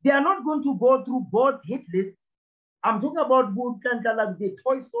 They are not going to go through God's hit list. I'm talking about Nhlanhla, the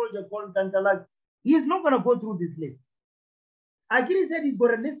toy soldier called Nhlanhla. He is not going to go through this list. Akili said he's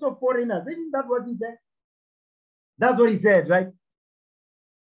got a list of foreigners. Isn't that what he said? That's what he said, right?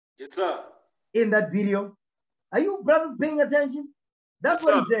 Yes, sir. In that video. Are you brothers paying attention? That's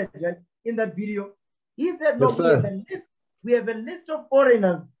what he said, right? In that video. He said, no, we have a list of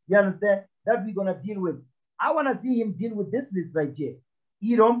foreigners, you understand, that we're going to deal with. I want to see him deal with this list right here.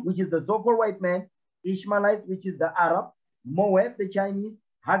 Edom, which is the so-called white man, Ishmaelites, which is the Arabs, Moab, the Chinese,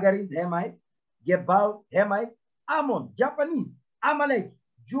 Hagarites, Hamites, Gebal, Hamites, Ammon, Japanese, Amalek,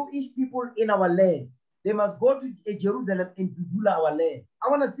 Jewish people in our land. They must go to Jerusalem and to rule our land. I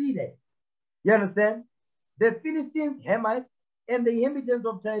want to see that. You understand? The Philistines, Hamites, and the inhabitants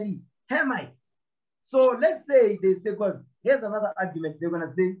of Tyre, Hamites. So let's say they say, well, here's another argument. They're going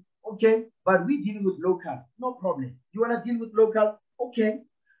to say, okay, but we're dealing with local. No problem. You want to deal with local? Okay.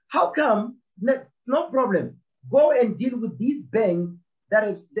 How come? No problem. Go and deal with these banks that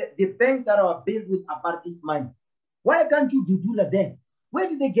is the banks that are built with apartheid money. Why can't you do that then? Where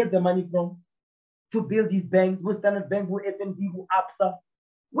did they get the money from to build these banks? With Standard Bank, with FNB, with APSA?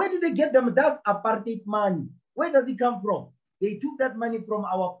 Where did they get them? That's apartheid money. Where does it come from? They took that money from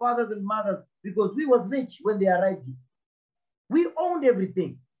our fathers and mothers because we was rich when they arrived here. We owned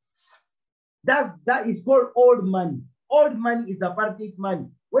everything. That is called old money. Old money is apartheid money.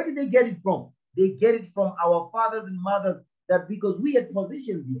 Where did they get it from? They get it from our fathers and mothers, that because we had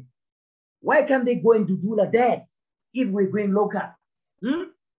positions here. Why can't they go into do like that if we're going local?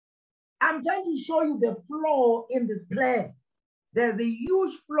 I'm trying to show you the flaw in this plan. There's a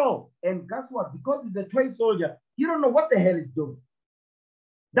huge flaw. And guess what? Because it's a toy soldier, you don't know what the hell he's doing.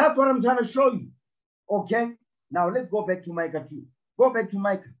 That's what I'm trying to show you. Okay? Now let's go back to Micah 2. Go back to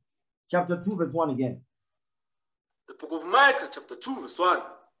Micah chapter 2, verse 1 again. The book of Micah, chapter 2, verse 1.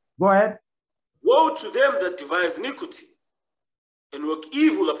 Go ahead. Woe to them that devise iniquity and work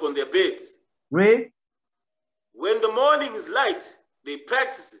evil upon their beds. Read. When the morning is light, they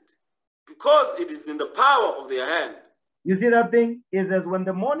practice it, because it is in the power of their hand. You see that thing? It says, when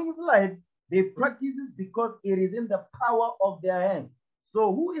the morning is light, they practice it because it is in the power of their hand.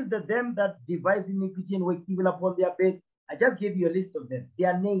 So who is the them that devise iniquity and work evil upon their bed? I just gave you a list of them.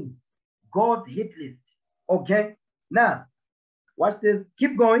 Their names. God's hit list. Okay? Now, watch this.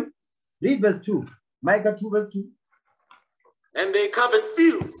 Keep going. Read verse 2. Micah 2, verse 2. And they covet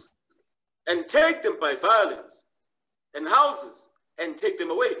fields and take them by violence, and houses and take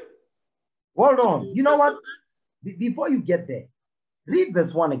them away. Hold on. You know what? Before you get there, read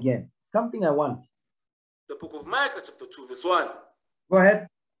verse 1 again. Something I want. The book of Micah, chapter 2, verse 1. Go ahead.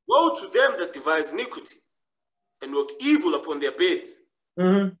 Woe to them that devise iniquity and work evil upon their beds.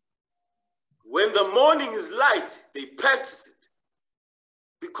 When the morning is light, they practice it,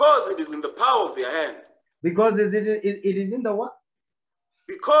 because it is in the power of their hand. Because it is in the what?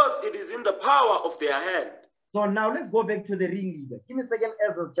 Because it is in the power of their hand. So now let's go back to the ringleader. Give me a second,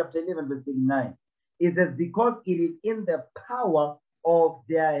 Ezra chapter 11, verse 39. It says, because it is in the power of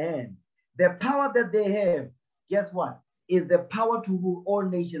their hand. The power that they have, guess what? Is the power to rule all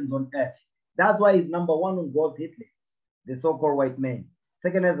nations on earth. That's why it's number one on God's hit list, the so-called white man.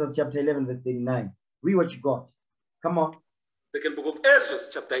 Second Ezra chapter 11, verse 39. Read what you got. Come on. Second book of Ezra,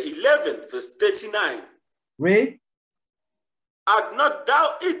 chapter 11, verse 39. Read. Art not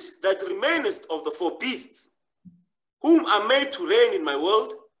thou it that remainest of the four beasts, whom are made to reign in my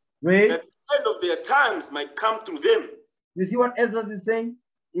world, Read. that the end of their times might come through them? You see what Ezra is saying?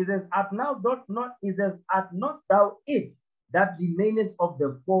 It says, art not thou it that remainest of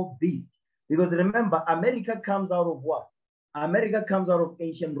the four beasts. Because remember, America comes out of what? America comes out of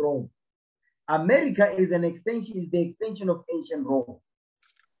ancient Rome. America is the extension of ancient Rome.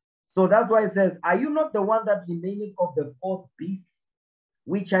 So that's why it says, are you not the one that remaineth of the fourth beast,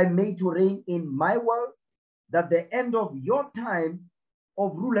 which I made to reign in my world, that the end of your time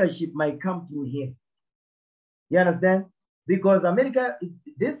of rulership might come through him? You understand? Because America,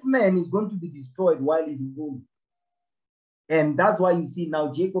 this man is going to be destroyed while he's ruling. And that's why you see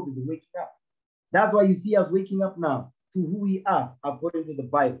now Jacob is waking up. That's why you see us waking up now to who we are according to the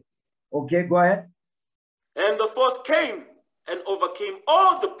Bible. Okay, go ahead. And the fourth came and overcame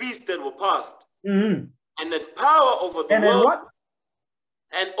all the beasts that were past, and had power over the world. What?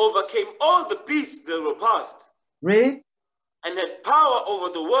 And overcame all the beasts that were past. Read. And had power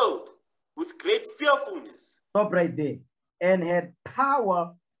over the world with great fearfulness. Stop right there. And had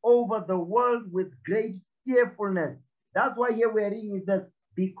power over the world with great fearfulness. That's why here we're reading it says,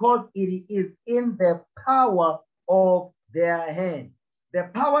 because it is in the power of their hand. The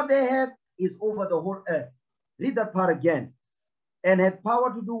power they have is over the whole earth. Read that part again. And had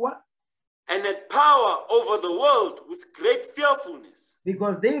power to do what? And had power over the world with great fearfulness.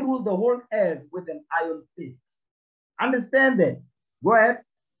 Because they rule the whole earth with an iron fist. Understand that? Go ahead.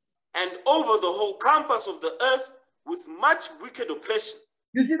 And over the whole compass of the earth with much wicked oppression.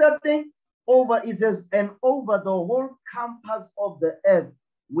 You see that thing? Over, it says, and over the whole compass of the earth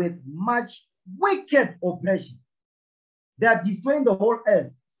with much wicked oppression. They are destroying the whole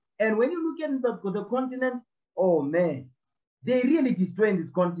earth. And when you look at the continent, oh man, they really destroying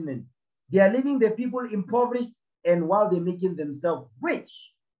this continent. They are leaving the people impoverished, and while they're making themselves rich.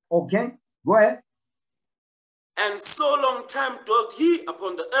 Okay, go ahead. And so long time dwelt he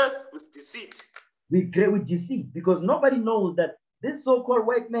upon the earth with deceit. With deceit, because nobody knows that this so-called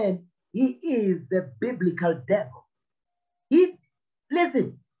white man, he is the biblical devil.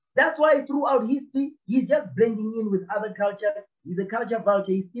 Listen, that's why throughout history, he's just blending in with other cultures. He's a culture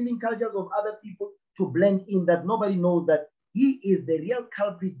vulture. He's stealing cultures of other people to blend in, that nobody knows that he is the real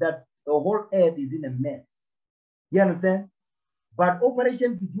culprit, that the whole earth is in a mess. You understand? But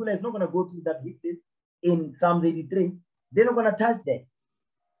Operation Bidula is not going to go through that history in Psalm 83. They're not going to touch that.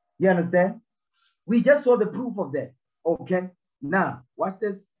 You understand? We just saw the proof of that. Okay? Now, watch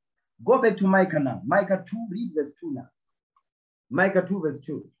this. Go back to Micah now. Micah 2, read verse 2 now. Micah 2, verse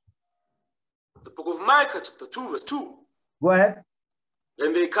 2. The book of Micah, chapter 2, verse 2. Go ahead.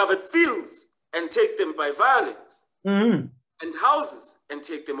 Then they covered fields and take them by violence, and houses and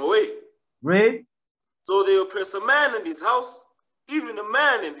take them away. Read. So they oppress a man in his house, even a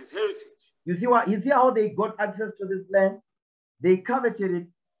man in his heritage. You see how they got access to this land? They coveted it,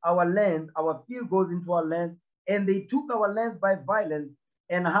 our land, our field goes into our land, and they took our lands by violence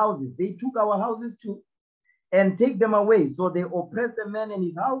and houses. They took our houses too and take them away. So they oppressed a man in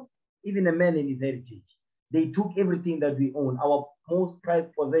his house, even a man in his heritage. They took everything that we own, our most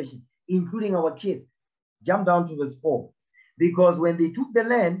prized possession, including our kids. Jump down to verse 4. Because when they took the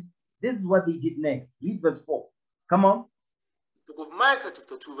land, this is what they did next. Read verse 4. Come on. The book of Micah,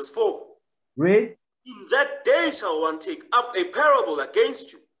 chapter 2, verse 4. Read. In that day shall one take up a parable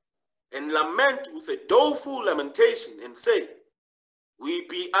against you, and lament with a doleful lamentation, and say, we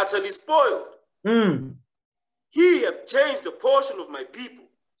be utterly spoiled. He hath changed the portion of my people.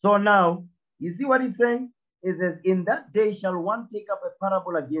 So now, you see what he's saying? It says, in that day shall one take up a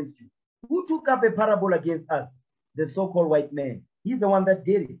parable against you. Who took up a parable against us? The so-called white man. He's the one that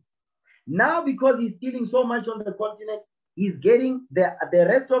did it. Now, because he's stealing so much on the continent, he's getting the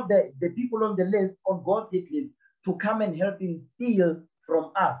rest of the people on the list, on God's hit list, to come and help him steal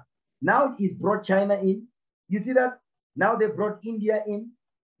from us. Now he's brought China in. You see that? Now they brought India in.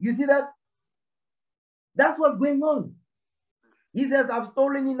 You see that? That's what's going on. He says, I've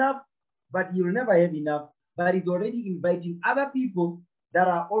stolen enough, but you'll never have enough. But he's already inviting other people that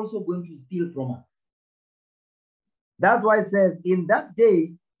are also going to steal from us. That's why it says, in that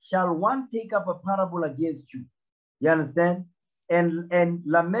day shall one take up a parable against you. You understand? And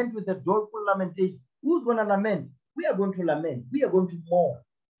lament with a doleful lamentation. Who's going to lament? We are going to lament. We are going to mourn.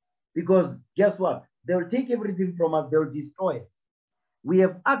 Because guess what? They will take everything from us. They will destroy us. We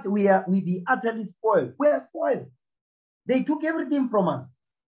be utterly spoiled. We are spoiled. They took everything from us.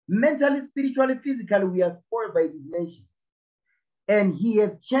 Mentally, spiritually, physically, we are spoiled by these nations. And he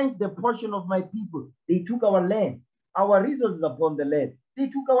has changed the portion of my people. They took our land, our resources upon the land. They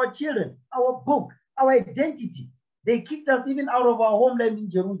took our children, our book, our identity. They kicked us even out of our homeland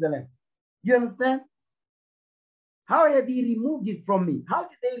in Jerusalem. You understand? How have he removed it from me? How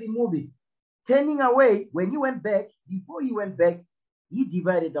did they remove it? Turning away, when he went back, before he went back, he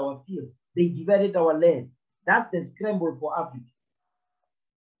divided our field. They divided our land. That's the scramble for Africa.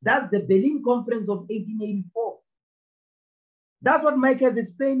 That's the Berlin Conference of 1884. That's what Micah is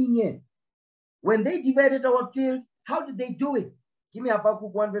explaining here. When they divided our field, how did they do it? Give me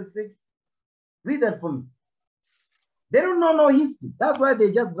Habakkuk 1 verse 6. Read that for me. They don't know no history. That's why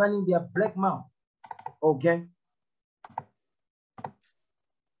they're just running their black mouth. Okay.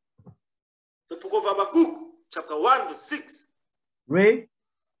 The book of Habakkuk, chapter 1, verse 6. Read.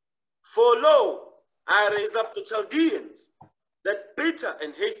 For lo, I raise up the Chaldeans, that bitter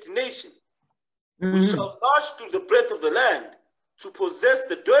and hasty nation, which shall march through the breadth of the land, to possess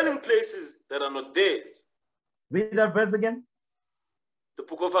the dwelling places that are not theirs. Read that verse again. The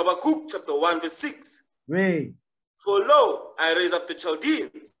book of Habakkuk, chapter 1, verse 6. Read. For lo, I raise up the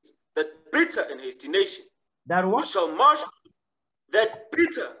Chaldeans, that bitter and hasty nation, that what? Which shall march that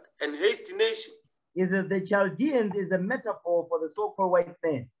bitter and hasty nation. Is that the Chaldeans is a metaphor for the so-called white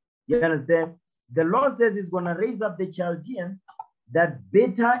man. You understand? The Lord says he's going to raise up the Chaldeans, that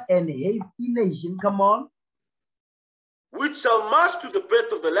bitter and hasty nation, come on. Which shall march to the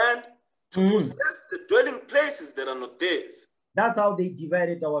breadth of the land, to possess the dwelling places that are not theirs. That's how they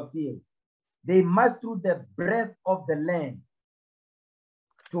divided our field. They marched through the breadth of the land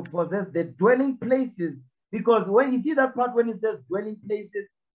to possess the dwelling places. Because when you see that part when it says dwelling places,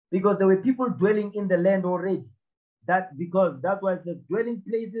 because there were people dwelling in the land already. That's why it says dwelling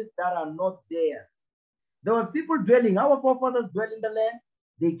places that are not there. There was people dwelling. Our forefathers dwell in the land.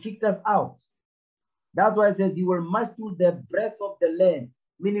 They kicked us out. That's why it says he will march through the breadth of the land.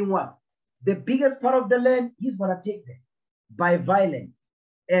 Meaning what? The biggest part of the land, he's going to take them by violence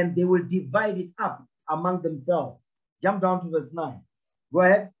and they will divide it up among themselves. Jump down to verse 9. Go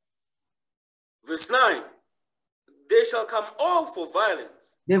ahead. Verse 9. They shall come all for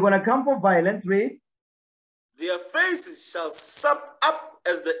violence. They're going to come for violence. Read. Their faces shall sup up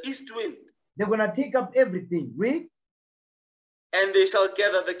as the east wind. They're going to take up everything. Read. And they shall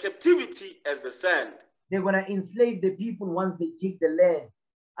gather the captivity as the sand. They're going to enslave the people once they take the land.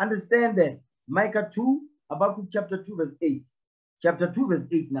 Understand that. Micah 2, Habakkuk chapter 2, verse 8. Chapter 2, verse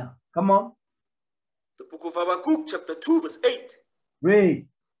 8 now. Come on. The book of Habakkuk chapter 2, verse 8. Read.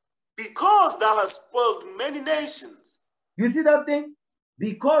 Because thou hast spoiled many nations. You see that thing?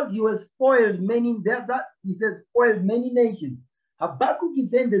 Because you have spoiled many, he says spoiled many nations. Habakkuk is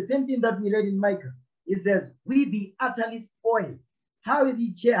saying the same thing that we read in Micah. He says, we be utterly spoiled. How had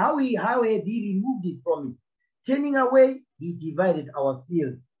he removed it from it? Turning away, he divided our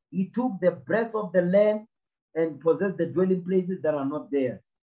fields. He took the breath of the land and possessed the dwelling places that are not theirs.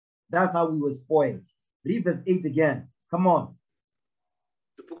 That's how we were spoiled. Read verse 8 again. Come on.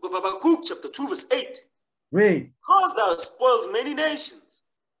 The book of Habakkuk, chapter 2, verse 8. Read. Because thou hast spoiled many nations,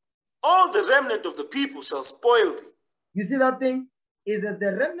 all the remnant of the people shall spoil thee. You see that thing? Is that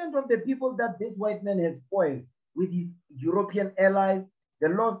the remnant of the people that this white man has spoiled with his European allies, the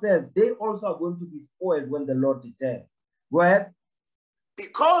Lord says they also are going to be spoiled when the Lord returns. Go ahead.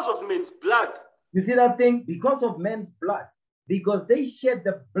 Because of men's blood. You see that thing? Because of men's blood. Because they shed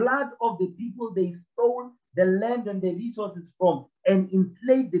the blood of the people they stole the land and the resources from and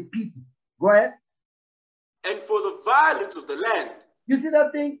enslaved the people. Go ahead. And for the violence of the land. You see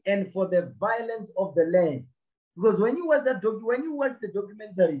that thing? And for the violence of the land. Because when you watch the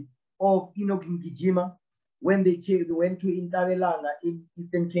documentary of Enoch Nkijima, when they went to Nhlanhla in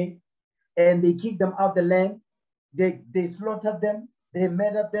Eastern Cape, and they kicked them out the land, they slaughtered them, they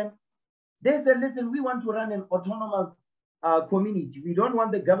murdered them. They said, listen, we want to run an autonomous community. We don't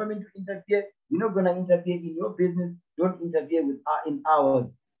want the government to interfere. We're not going to interfere in your business. Don't interfere in ours.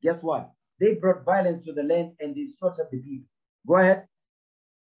 Guess what? They brought violence to the land and they slaughtered the people. Go ahead.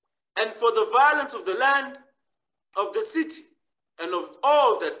 And for the violence of the land, of the city, and of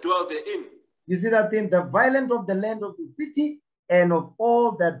all that dwell therein. You see that thing? The violence of the land of the city and of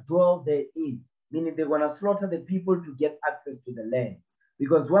all that dwell therein. Meaning they're going to slaughter the people to get access to the land.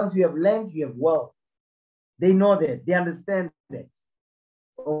 Because once you have land, you have wealth. They know that. They understand that.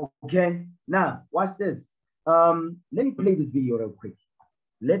 Okay. Now, watch this. Let me play this video real quick.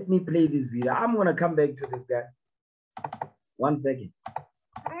 Let me play this video. I'm going to come back to this guy. 1 second.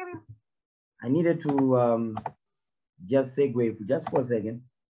 I needed to just segue just for a second.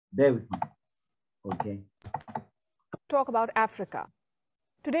 Bear with me. Okay. Talk about Africa.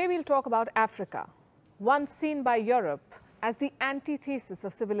 Today we'll talk about Africa, once seen by Europe as the antithesis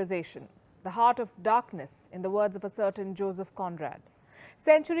of civilization, the heart of darkness, in the words of a certain Joseph Conrad.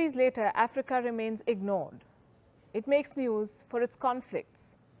 Centuries later, Africa remains ignored. It makes news for its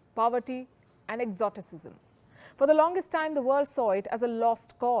conflicts, poverty, and exoticism. For the longest time, the world saw it as a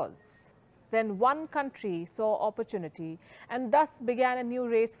lost cause. Then one country saw opportunity, and thus began a new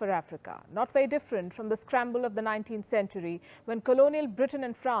race for Africa, not very different from the scramble of the 19th century when colonial Britain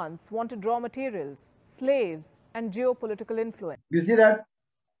and France wanted raw materials, slaves, and geopolitical influence. You see that?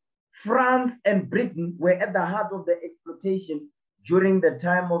 France and Britain were at the heart of the exploitation during the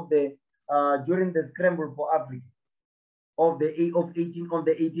time of the scramble for Africa of the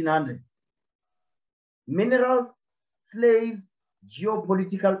 1800s. Minerals, slaves,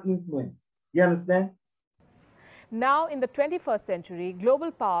 geopolitical influence. You understand? Now, in the 21st century,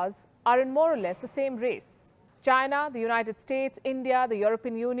 global powers are in more or less the same race. China, the United States, India, the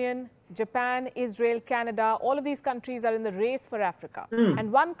European Union, Japan, Israel, Canada, all of these countries are in the race for Africa. And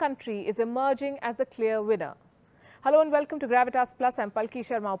one country is emerging as the clear winner. Hello and welcome to Gravitas Plus. I'm Palki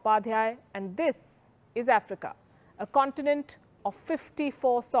Sharma Upadhyay, and this is Africa, a continent of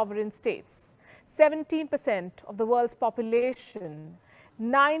 54 sovereign states, 17% of the world's population,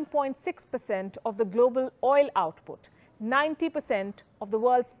 9.6% of the global oil output, 90% of the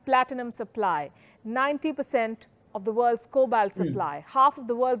world's platinum supply, 90% of the world's cobalt supply, half of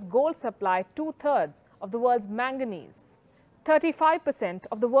the world's gold supply, 2/3 of the world's manganese, 35%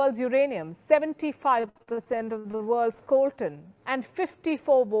 of the world's uranium, 75% of the world's coltan, and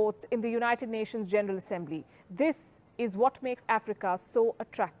 54 votes in the United Nations General Assembly. This is what makes Africa so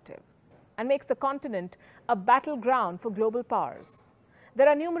attractive and makes the continent a battleground for global powers. There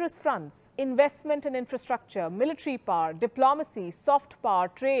are numerous fronts: investment and infrastructure, military power, diplomacy, soft power,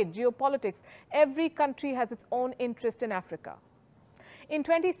 trade, geopolitics. Every country has its own interest in Africa. In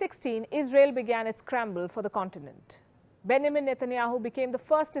 2016, Israel began its scramble for the continent. Benjamin Netanyahu became the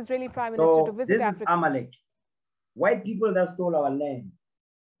first Israeli prime minister to visit Africa. Amalek. White people that stole our land.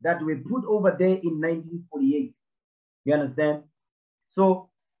 that were put over there in 1948. You understand? So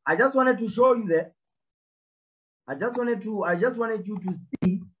I just wanted to show you that. I just wanted you to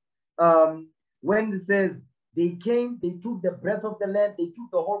see when it says they came, they took the breadth of the land, they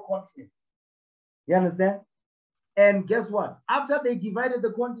took the whole continent. You understand? And guess what? After they divided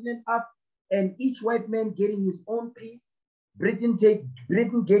the continent up and each white man getting his own piece, Britain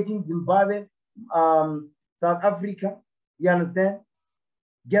getting Zimbabwe, South Africa, you understand?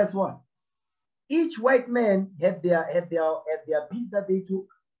 Guess what? Each white man had their piece that they took.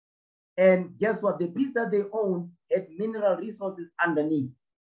 And guess what? The piece that they owned had mineral resources underneath.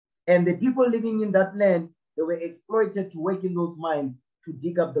 And the people living in that land, they were exploited to work in those mines to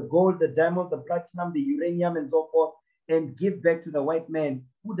dig up the gold, the diamond, the platinum, the uranium, and so forth, and give back to the white man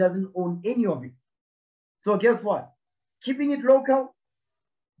who doesn't own any of it. So guess what? Keeping it local,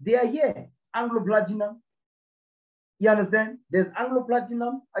 they are here. Anglo-platinum. You understand? There's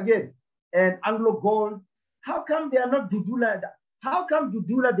Anglo-platinum again, and Anglo-gold. How come they are not Dudula? How come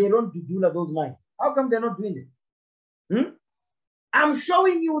Dudula, they don't Dudula those mines? How come they're not doing it? I'm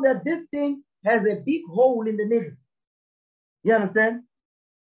showing you that this thing has a big hole in the middle. You understand?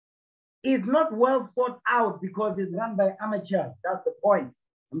 It's not well thought out because it's run by amateurs. That's the point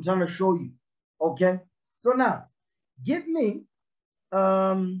I'm trying to show you. Okay? So now, give me,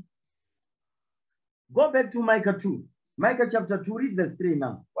 go back to Micah 2. Micah chapter 2, read verse 3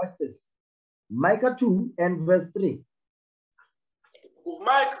 now. Watch this. Micah 2 and verse 3.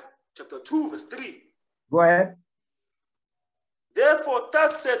 Micah chapter 2, verse 3. Go ahead. Therefore,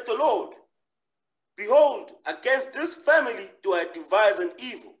 thus saith the Lord, behold, against this family do I devise an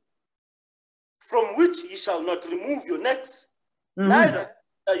evil, from which ye shall not remove your necks, neither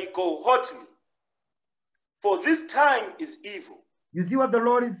shall ye go haughtily. For this time is evil. You see what the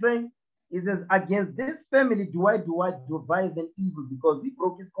Lord is saying? He says, against this family do I devise an evil, because we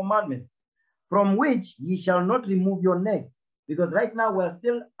broke his commandments, from which ye shall not remove your necks. Because right now we're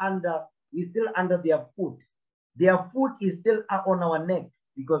still under their foot. Their foot is still on our necks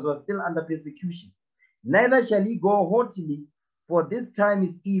because we're still under persecution. Neither shall ye go haughtily, for this time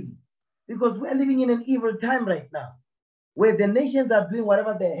is evil. Because we're living in an evil time right now, where the nations are doing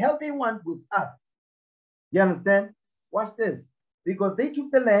whatever the hell they want with us. You understand? Watch this. Because they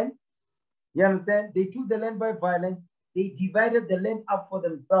took the land, you understand? They took the land by violence. They divided the land up for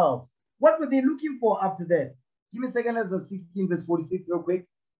themselves. What were they looking for after that? Give me a second, as the 16 verse 46 real quick.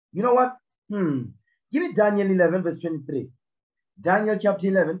 You know what? Give me Daniel 11 verse 23. Daniel chapter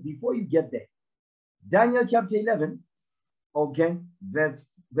 11, before you get there. Daniel chapter 11, okay, verse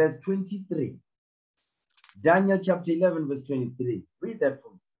 23. Daniel chapter 11 verse 23. Read that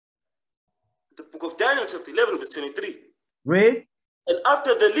for me. The book of Daniel chapter 11 verse 23. Read. And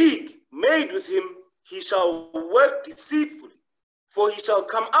after the league made with him, he shall work deceitfully, for he shall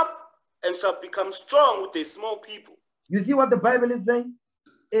come up and shall become strong with a small people. You see what the Bible is saying?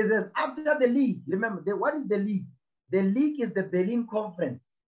 It says after the league, remember, what is the league? The league is the Berlin Conference.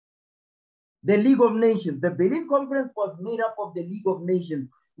 The League of Nations. The Berlin Conference was made up of the League of Nations,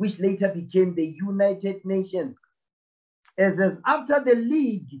 which later became the United Nations. It says after the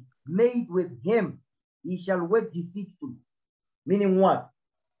league made with him, he shall work deceitfully. Meaning what?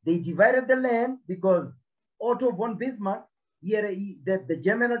 They divided the land because Otto von Bismarck, the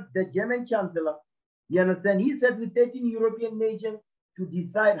German chancellor, you understand, he said with 13 European nations to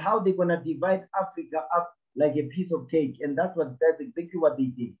decide how they're going to divide Africa up like a piece of cake. And that's exactly what they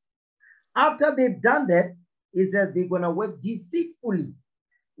did. After they've done that, it says they're going to work deceitfully.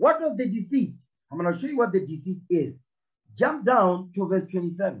 What was the deceit? I'm going to show you what the deceit is. Jump down to verse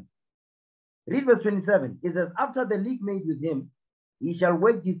 27. Read verse 27. It says, after the league made with him, he shall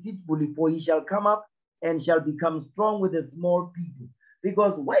work deceitfully, for he shall come up and shall become strong with a small people.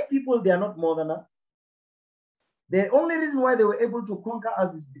 Because white people, they are not more than us. The only reason why they were able to conquer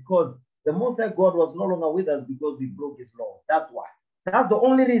us is because the Most High God was no longer with us because we broke his law. That's why. That's the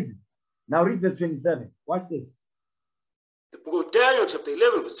only reason. Now read verse 27. Watch this. The book of Daniel chapter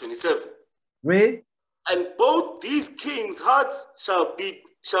 11 verse 27. Read. And both these kings' hearts shall be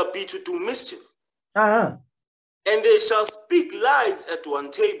to do mischief. And they shall speak lies at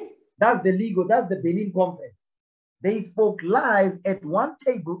one table. That's the Berlin Conference. They spoke lies at one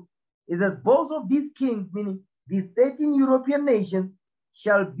table. It says both of these kings, meaning these 13 European nations,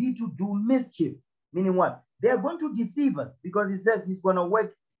 shall be to do mischief. Meaning what? They are going to deceive us because it says he's going to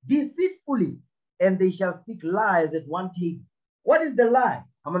work deceitfully and they shall speak lies at one table. What is the lie?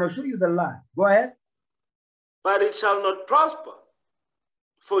 I'm going to show you the lie. Go ahead. But it shall not prosper,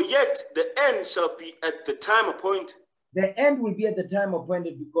 for yet the end shall be at the time appointed. The end will be at the time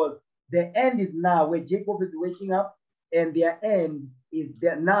appointed because the end is now, where Jacob is waking up and their end is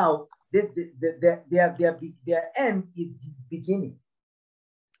there now. Their end is beginning.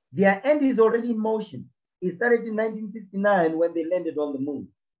 Their end is already in motion. It started in 1969 when they landed on the moon.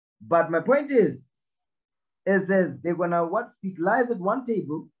 But my point is, it says they're gonna speak lies at one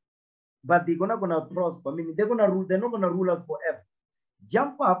table, but they're gonna prosper. I mean, they're gonna rule. They're not gonna rule us forever.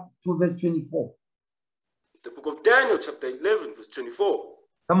 Jump up to verse 24. The book of Daniel, chapter 11, verse 24.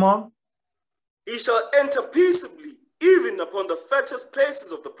 Come on. He shall enter peaceably, even upon the fattest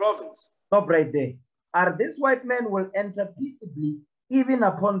places of the province. Stop right there. This white man will enter peaceably, even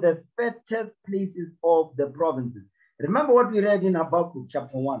upon the fattest places of the provinces. Remember what we read in Habakkuk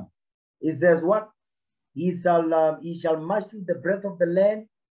chapter 1. It says what? He shall march through the breadth of the land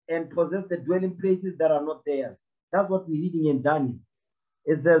and possess the dwelling places that are not theirs. That's what we're reading in Daniel.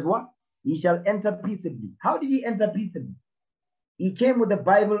 It says what? He shall enter peaceably. How did he enter peaceably? He came with the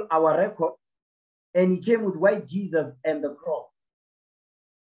Bible, our record, and he came with white Jesus and the cross.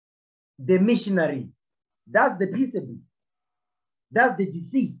 The missionaries. That's the peaceable. That's the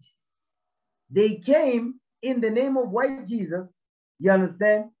deceit. They came in the name of white Jesus. You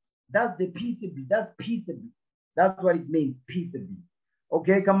understand? That's the peaceable. That's peaceable. That's what it means, peaceable.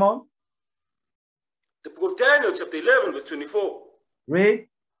 Okay, come on. The book of Daniel, chapter 11, verse 24. Read.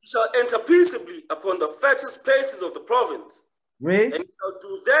 He shall enter peaceably upon the fattest places of the province. Read. And he shall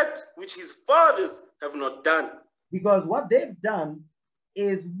do that which his fathers have not done. Because what they've done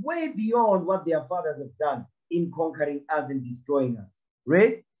is way beyond what their fathers have done in conquering us and destroying us.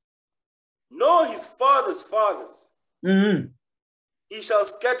 Read. Nor his fathers' fathers. Mm-hmm. He shall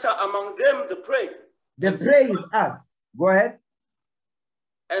scatter among them the prey. The prey is us. Go ahead.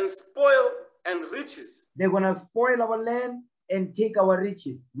 And spoil and riches. They're going to spoil our land and take our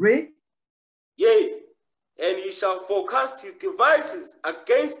riches. Read. Yea, and he shall forecast his devices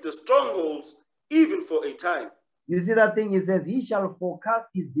against the strongholds, even for a time. You see that thing? It says, he shall forecast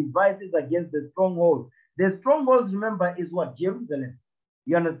his devices against the strongholds. The strongholds, remember, is what? Jerusalem.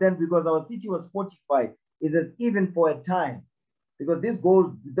 You understand? Because our city was fortified. It says, even for a time. Because this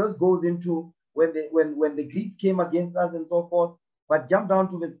goes into when the Greeks came against us and so forth. But jump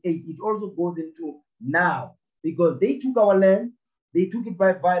down to verse 8. It also goes into now. Because they took our land. They took it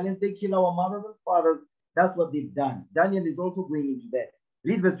by violence. They killed our mothers and fathers. That's what they've done. Daniel is also going into that.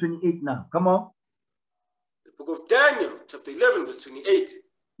 Read verse 28 now. Come on. The book of Daniel, chapter 11, verse 28.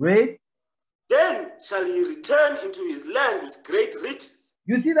 Read. Then shall he return into his land with great riches.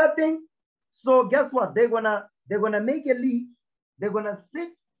 You see that thing? So guess what? They're gonna make a league. They're gonna sit.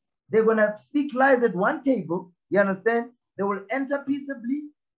 They're gonna speak lies at one table. You understand? They will enter peaceably.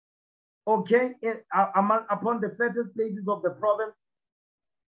 Okay, upon the fattest places of the province.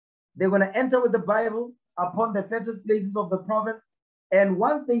 They're gonna enter with the Bible upon the fattest places of the province. And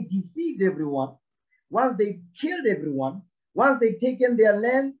once they deceived everyone, once they killed everyone, once they've taken their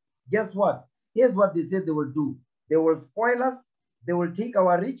land, guess what? Here's what they said they will do. They will spoil us. They will take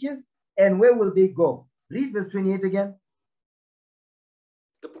our riches. And where will they go? Read verse 28 again.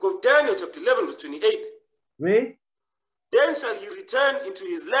 The book of Daniel, chapter 11, verse 28. Read. Then shall he return into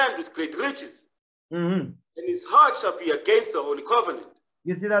his land with great riches. Mm-hmm. And his heart shall be against the holy covenant.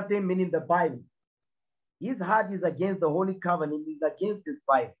 You see that thing, meaning the Bible. His heart is against the holy covenant. He is against this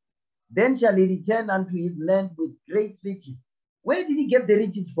Bible. Then shall he return unto his land with great riches. Where did he get the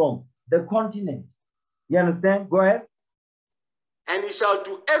riches from? The continent. You understand? Go ahead. And he shall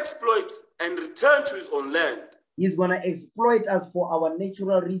do exploits and return to his own land. He's going to exploit us for our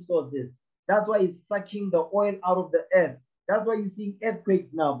natural resources. That's why he's sucking the oil out of the earth. That's why you're seeing earthquakes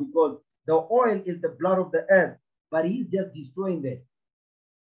now, because the oil is the blood of the earth. But he's just destroying that.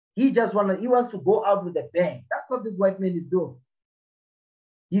 He wants to go out with a bang. That's what this white man is doing.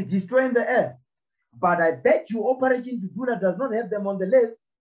 He's destroying the earth. But I bet you Operation Tutula does not have them on the list,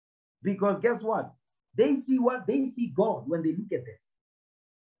 because guess what? They see what? They see God when they look at them.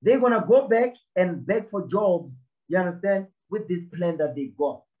 They're going to go back and beg for jobs, you understand, with this plan that they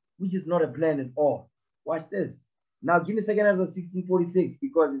got, which is not a plan at all. Watch this. Now give me 2 Ezra 16:46,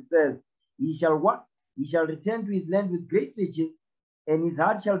 because it says, he shall what? He shall return to his land with great riches, and his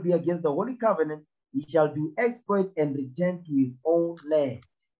heart shall be against the holy covenant. He shall do exploit and return to his own land.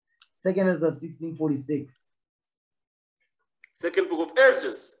 2 Ezra 16:46. Second book of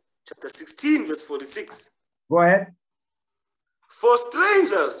Ezra, chapter 16, verse 46. Go ahead. For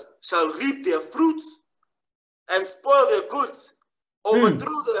strangers shall reap their fruits and spoil their goods,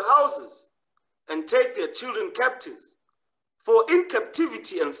 overthrow their houses, and take their children captives. For in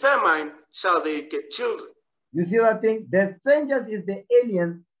captivity and famine shall they get children. You see that thing? The strangers is the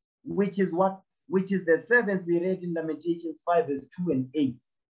aliens, which is what? Which is the servants we read in Lamentations 5, verse 2 and 8.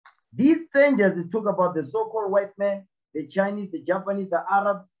 These strangers is talk about the so-called white man the Chinese, the Japanese, the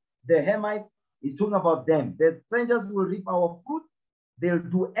Arabs, the Hamites. He's talking about them. The strangers will reap our fruit. They'll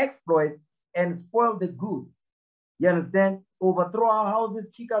do exploit and spoil the goods. You understand? Overthrow our houses,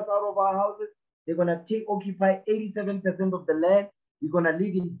 kick us out of our houses. They're going to occupy 87% of the land. We're going to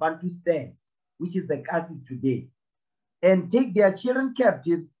live in Bantustan, which is the Khasis today. And take their children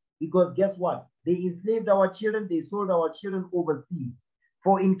captives, because guess what? They enslaved our children. They sold our children overseas.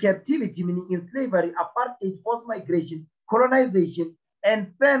 For in captivity, meaning in slavery, apartheid, forced migration, colonization,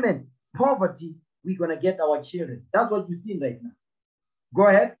 and famine, poverty, we're going to get our children. That's what you're seeing right now. Go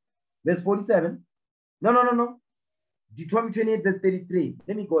ahead. Verse 47. No. Deuteronomy 28, verse 33.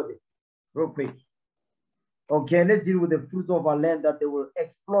 Let me go there real quick. Okay, let's deal with the fruits of our land that they will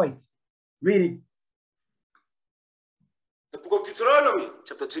exploit. Read it. The book of Deuteronomy,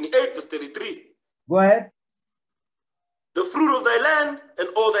 chapter 28, verse 33. Go ahead. The fruit of thy land and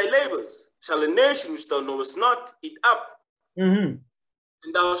all thy labors shall a nation which thou knowest not eat up. And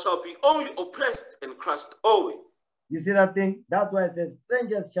thou shalt be only oppressed and crushed always. You see that thing? That's why it says,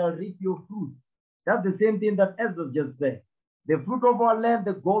 strangers shall reap your fruits. That's the same thing that Ezra just said. The fruit of our land,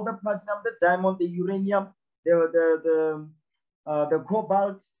 the gold, the platinum, the diamond, the uranium, the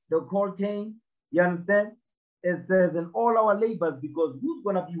cobalt, the coltan. You understand? It says, in all our labors, because who's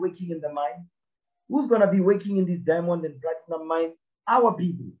going to be working in the mine? Who's going to be working in this diamond and platinum mine? Our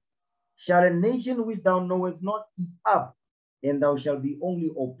people. Shall a nation which thou knowest not eat up, and thou shalt be only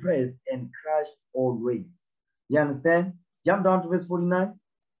oppressed and crushed always. You understand? Jump down to verse 49.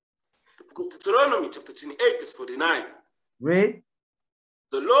 The book of Deuteronomy, chapter 28, verse 49. Read.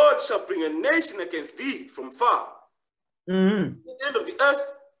 The Lord shall bring a nation against thee from far, the end of the earth,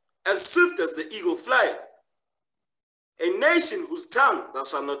 as swift as the eagle flieth. A nation whose tongue thou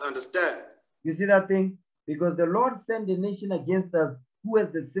shalt not understand. You see that thing? Because the Lord sent a nation against us who has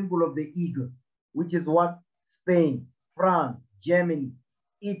the symbol of the eagle, which is what? Spain, France, Germany,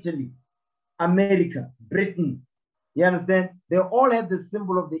 Italy, America, Britain. You understand? They all have the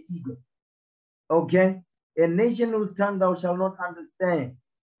symbol of the eagle. Okay? A nation whose tongue thou shalt not understand.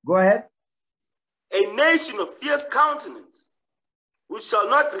 Go ahead. A nation of fierce countenance, which shall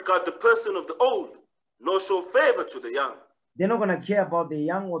not regard the person of the old, nor show favor to the young. They're not going to care about the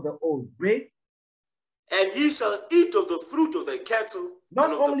young or the old. Read. And he shall eat of the fruit of thy cattle.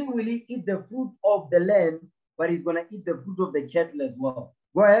 Not only will he eat the fruit of the land, but he's going to eat the fruit of the cattle as well.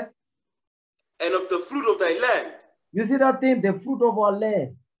 Go ahead. And of the fruit of thy land. You see that thing? The fruit of our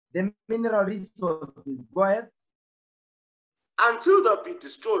land, the mineral resources. Go ahead. Until thou be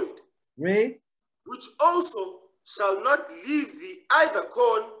destroyed. Read. Which also shall not leave thee either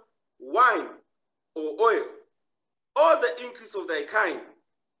corn, wine, or oil, or the increase of thy kind,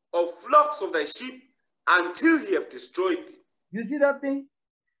 or flocks of thy sheep, until he have destroyed thee. You see that thing?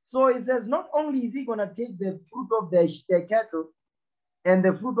 So it says, not only is he going to take the fruit of their cattle and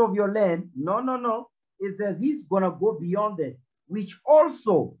the fruit of your land. No. It says he's going to go beyond that. Which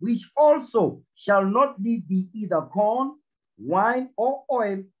also shall not leave thee either corn, wine, or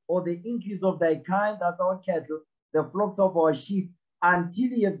oil, or the increase of thy kind, that's our cattle, the flocks of our sheep, until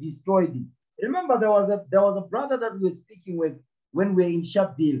he have destroyed thee. Remember, there was a brother that we were speaking with when we were in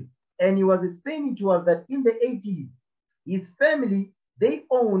Sharpeville, and he was explaining to us that in the 80s, his family, they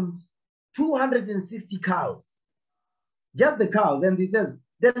owned 260 cows. Just the cows. And he says,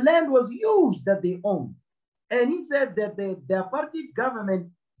 the land was huge that they owned. And he said that the apartheid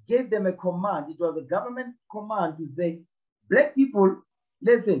government gave them a command. It was a government command to say, black people,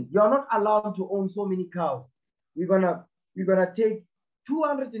 listen, you're not allowed to own so many cows. We're gonna take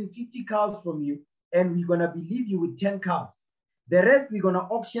 250 cows from you, and we're gonna leave you with 10 cows. The rest, we're gonna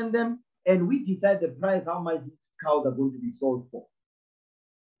auction them, and we decide the price, how much these cows are going to be sold for.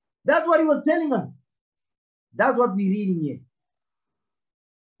 That's what he was telling us. That's what we're reading here.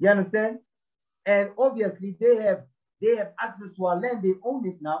 You understand? And obviously they have access to our land. They own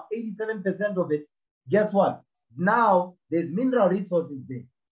it now, 87% of it. Guess what? Now there's mineral resources there.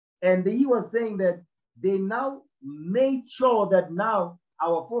 And he was saying that they now made sure that now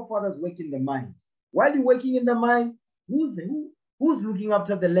our forefathers work in the mines. While you're working in the mine, who's looking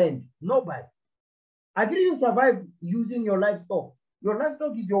after the land? Nobody. Agree you survive using your livestock. Your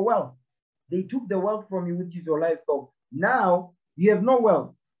livestock is your wealth. They took the wealth from you, which is your livestock. Now you have no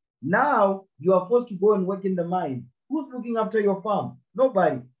wealth. Now you are forced to go and work in the mines. Who's looking after your farm?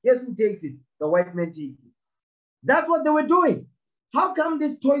 Nobody. Guess who takes it? The white man takes it. That's what they were doing. How come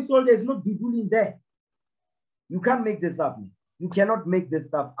this toy soldier is not doodling there? You can't make this up. You cannot make this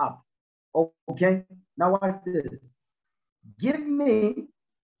stuff up. Okay? Now watch this. Give me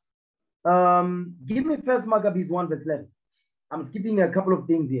 1 Maccabees 1 verse 11. I'm skipping a couple of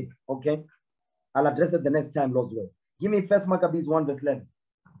things here. Okay? I'll address it the next time, Lord's will. Give me 1 Maccabees 1 verse 11.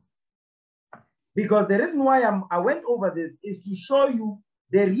 Because the reason why I went over this is to show you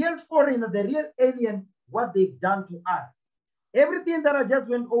the real foreigner, the real alien, what they've done to us. Everything that I just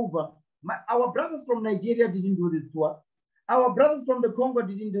went over, our brothers from Nigeria didn't do this to us. Our brothers from the Congo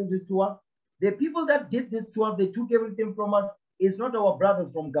didn't do this to us. The people that did this to us, they took everything from us. It's not our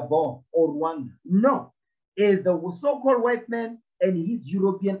brothers from Gabon or Rwanda. No, it's the so-called white man and his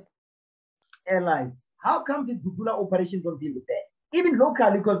European allies. How come this Dudula operation don't deal with that? Even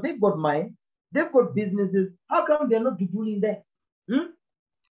locally, because they've got mines, they've got businesses. How come they're not doing that?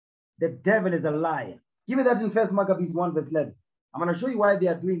 The devil is a liar. Give me that in 1 Maccabees 1 verse 11. I'm going to show you why they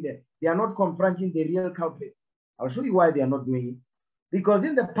are doing that. They are not confronting the real culprit. I'll show you why they are not doing it. Because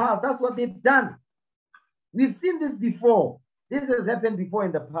in the past, that's what they've done. We've seen this before. This has happened before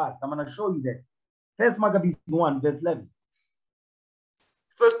in the past. I'm going to show you that. 1 Maccabees 1 verse 11.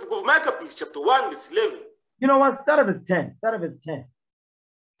 First book of Maccabees, chapter 1, verse 11. You know what? Start at verse 10. Start at verse 10.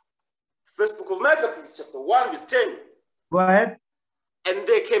 First book of Maccabees, chapter 1, verse 10. Go ahead. And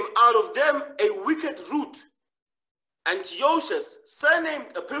there came out of them a wicked root, Antiochus,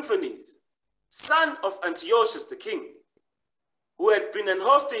 surnamed Epiphanes, son of Antiochus the king, who had been an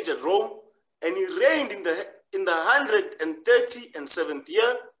hostage at Rome, and he reigned in the 137th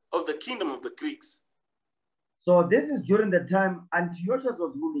year of the kingdom of the Greeks. So this is during the time Antiochus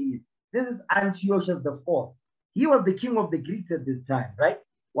was ruling it. This is Antiochus the fourth. He was the king of the Greeks at this time, right?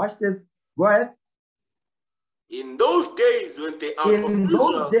 Watch this. Go ahead. In those days when they out of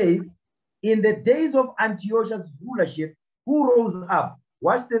Israel, in the days of Antiochus' rulership, who rose up?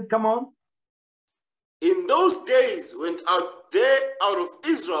 Watch this, come on. In those days went out there out of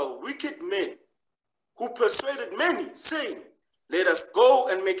Israel wicked men, who persuaded many, saying, let us go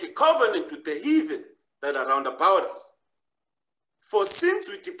and make a covenant with the heathen that are round about us. For since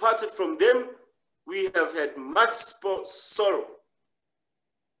we departed from them, we have had much sorrow.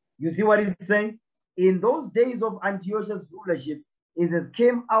 You see what he's saying? In those days of Antiochus' rulership, it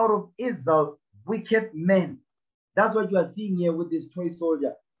came out of Israel wicked men. That's what you are seeing here with this toy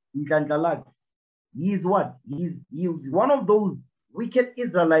soldier, Nhlanhla. He is what? He is one of those wicked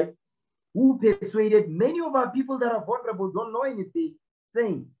Israelites who persuaded many of our people that are vulnerable, don't know anything,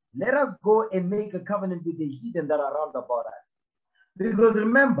 saying, let us go and make a covenant with the heathen that are round about us. Because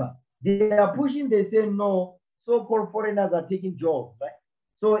remember, they are pushing, they say, no, so-called foreigners are taking jobs, right?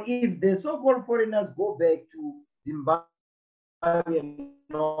 So if the so-called foreigners go back to Zimbabwe and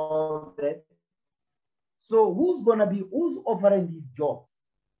all that, so who's offering these jobs?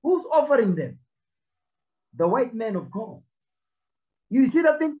 Who's offering them? The white man, of course. You see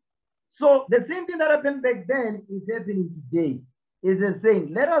that thing? So the same thing that happened back then is happening today. Is the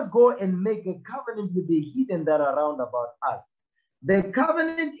saying, let us go and make a covenant with the heathen that are round about us. The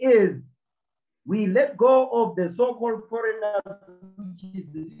covenant is we let go of the so-called foreigners, which is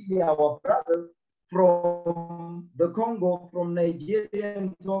really our brothers from the Congo, from Nigeria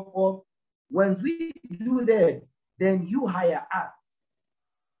and so forth. When we do that, then you hire us.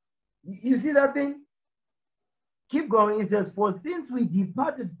 You see that thing? Keep going. It says, for since we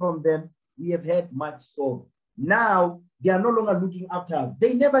departed from them, we have had much sorrow. Now, they are no longer looking after us.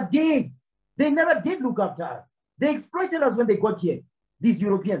 They never did. They never did look after us. They exploited us when they got here, these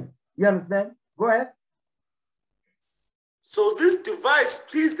Europeans. You understand? Go ahead. So this device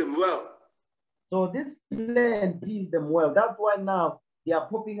pleased them well. So this plan pleased them well. That's why now they are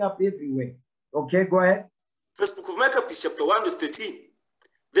popping up everywhere. Okay, go ahead. First book of Maccabees, chapter 1, verse 13.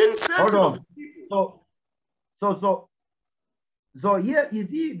 Then certain of the people. So here you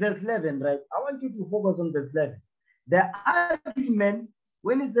see verse 11, right? I want you to focus on verse 11. The argument,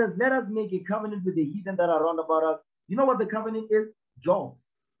 when it says, let us make a covenant with the heathen that are round about us, you know what the covenant is? Jobs.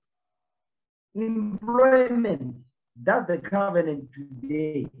 Employment. That's the covenant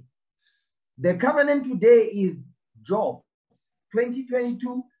today. The covenant today is jobs.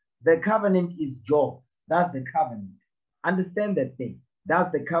 2022, the covenant is jobs. That's the covenant. Understand that thing.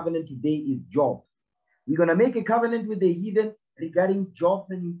 That's the covenant today is jobs. We're going to make a covenant with the heathen regarding jobs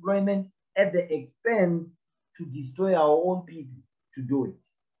and employment at the expense to destroy our own people to do it.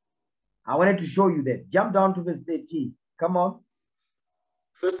 I wanted to show you that. Jump down to verse 13. Come on.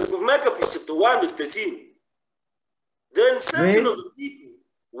 First book of Maccabees, chapter 1, verse 13. Then certain of the people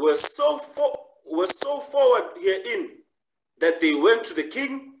were so forward herein that they went to the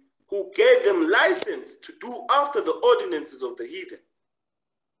king, who gave them license to do after the ordinances of the heathen.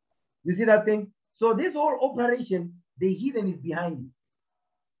 You see that thing? So this whole operation, the heathen is behind it.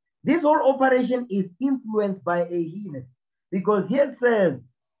 This whole operation is influenced by a heathen. Because here it says,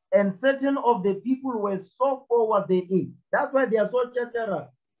 and certain of the people were so forward therein. That's why they are so chachara.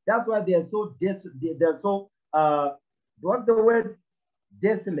 That's why they are so What's the word?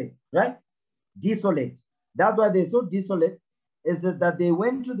 Desolate, right? Desolate. That's why they're so desolate, is that they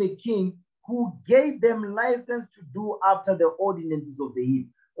went to the king who gave them license to do after the ordinances of the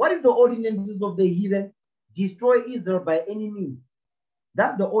heathen. What is the ordinances of the heathen? Destroy Israel by any means.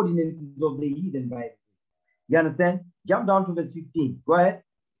 That's the ordinances of the heathen, right? You understand? Jump down to verse 15. Go ahead.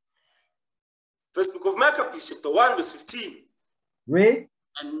 First book of Maccabees, chapter 1, verse 15. Read.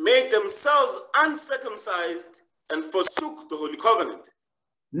 And made themselves uncircumcised and forsook the holy covenant.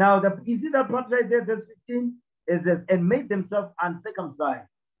 Now, you see that part right there, verse 15? Is that, and made themselves uncircumcised.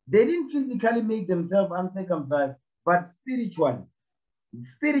 They didn't physically make themselves uncircumcised, but spiritually.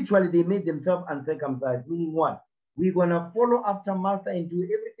 Spiritually, they made themselves uncircumcised, meaning what? We're going to follow after Master and do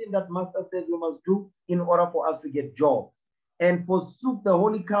everything that Master says we must do in order for us to get jobs. And forsook the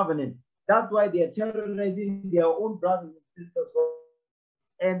holy covenant. That's why they are terrorizing their own brothers and sisters.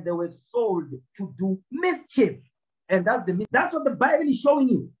 And they were sold to do mischief. And that's what the Bible is showing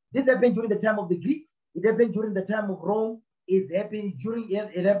you. This happened during the time of the Greeks. It happened during the time of Rome. It happened during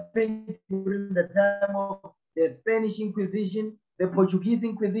the time of the Spanish Inquisition, the Portuguese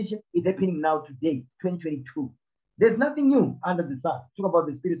Inquisition. It's happening now today, 2022. There's nothing new under the sun. Talk about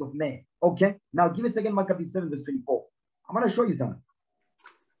the spirit of man. Okay? Now give me 2 Maccabees 7, verse 24. I'm going to show you something.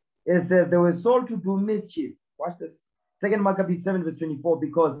 It says they were sold to do mischief. Watch this. 2 Maccabees 7, verse 24,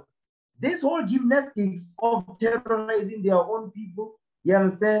 because this whole gymnastics of terrorizing their own people, you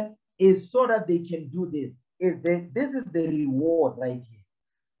understand, is so that they can do this. This is the reward right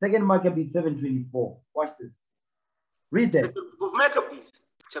here. 2 Maccabees 7:24. Watch this. Read that. The book of Maccabees,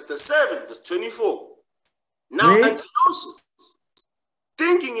 chapter 7, verse 24. Now Antiochus,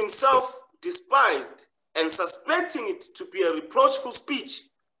 thinking himself despised and suspecting it to be a reproachful speech,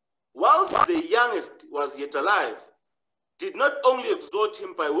 whilst the youngest was yet alive, did not only exhort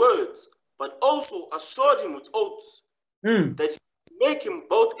him by words, but also assured him with oaths that he would make him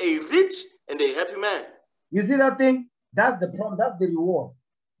both a rich and a happy man. You see that thing? That's the problem. That's the reward.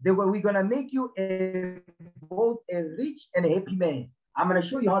 We're going to make you both a rich and a happy man. I'm going to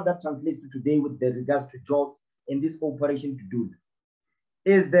show you how that translates to today with regards to jobs and this operation to do.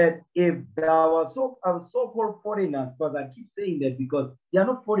 Is that if our so-called foreigners, because I keep saying that because they are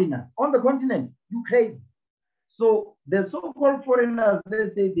not foreigners on the continent, you crazy. So the so-called foreigners,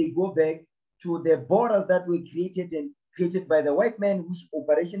 let's say they go back to the borders that were created by the white man, which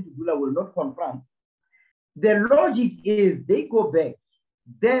Operation Tudula will not confront. The logic is they go back.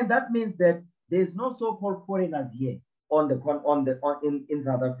 Then that means that there's no so-called foreigners here in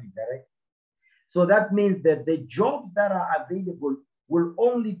South Africa, right? So that means that the jobs that are available will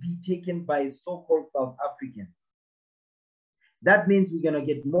only be taken by so-called South Africans. That means we're gonna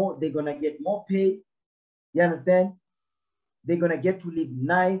get more. They're gonna get more pay. You understand? They're gonna get to live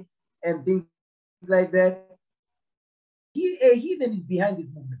nice and things like that. A heathen is behind this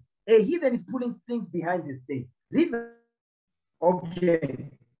movement. A heathen is pulling things behind this thing.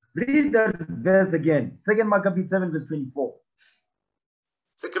 Read that verse again. 2 Maccabees 7, verse 24.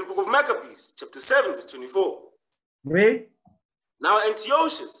 Second book of Maccabees, chapter 7, verse 24. Read. Now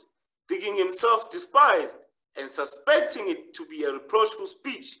Antiochus, thinking himself despised and suspecting it to be a reproachful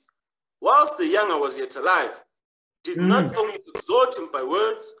speech, whilst the younger was yet alive, did not only exhort him by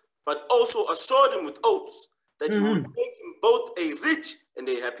words, but also assured him with oaths that he would make him both a rich and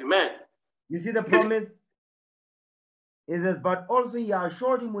a happy man. You see the promise? It says, but also he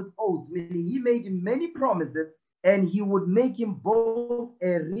assured him with oaths, meaning he made him many promises, and he would make him both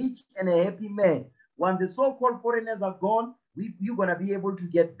a rich and a happy man. When the so-called foreigners are gone, you're going to be able to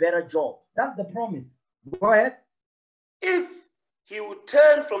get better jobs. That's the promise. Go ahead. If he would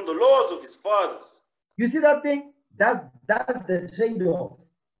turn from the laws of his fathers. You see that thing? That's the trade-off.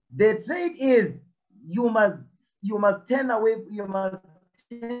 The trade is you must turn away, you must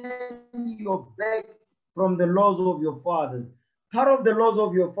turn your back from the laws of your fathers. Part of the laws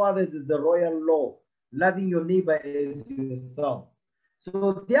of your fathers is the royal law, loving your neighbor as yourself.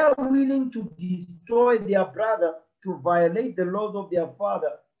 So they are willing to destroy their brother, to violate the laws of their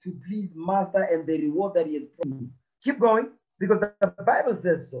father, to please master and the reward that he has promised. Keep going, because the Bible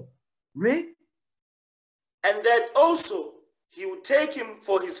says so. Read. And that also he would take him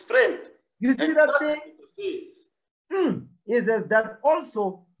for his friend. You see that thing? It says that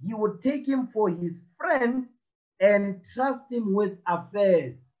also he would take him for his friend and trust him with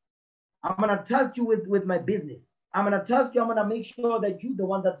affairs. I'm going to trust you with my business. I'm going to trust you. I'm going to make sure that you're the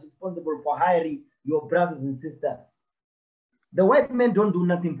one that's responsible for hiring your brothers and sisters. The white men don't do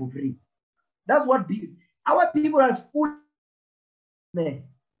nothing for free. That's what our people are full. Man.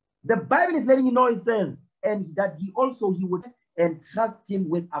 The Bible is letting you know, it says, and that he would entrust him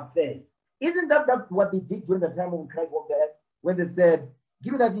with affairs. Isn't that what they did during the time of Christ walked the earth? When they said,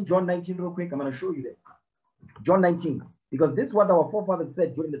 give me that in John 19 real quick. I'm going to show you that. John 19. Because this is what our forefathers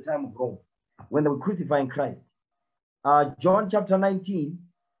said during the time of Rome, when they were crucifying Christ. John chapter 19.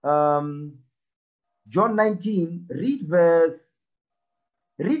 John 19, read verse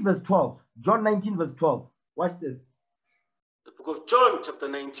 12. John 19 verse 12. Watch this. The book of John chapter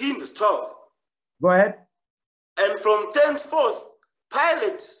 19 verse 12. Go ahead. And from thenceforth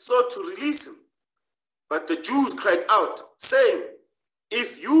Pilate sought to release him. But the Jews cried out, saying,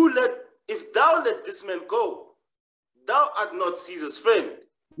 If thou let this man go, thou art not Caesar's friend.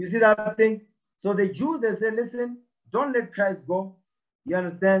 You see that thing? So the Jews, they said, listen, don't let Christ go. You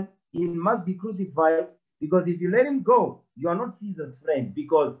understand? He must be crucified, because if you let him go, you are not Caesar's friend,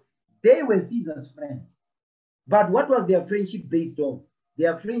 because they were Caesar's friend. But what was their friendship based on?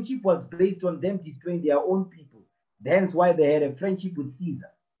 Their friendship was based on them destroying their own people. Hence why they had a friendship with Caesar.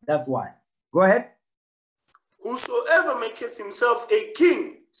 That's why. Go ahead. Whosoever maketh himself a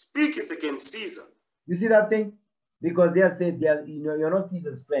king speaketh against Caesar. You see that thing? Because they said, you're not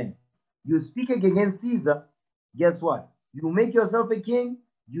Caesar's friend. You speak against Caesar, guess what? You make yourself a king,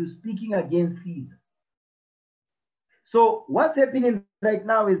 you're speaking against Caesar. So what's happening right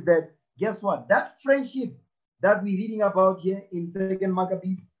now is that, guess what? That friendship that we're reading about here in 2nd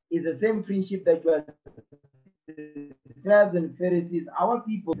Maccabees is the same friendship that was scribes and Pharisees, our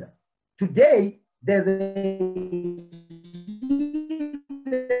people. Today, there's a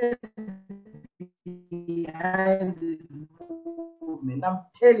behind this movement. I'm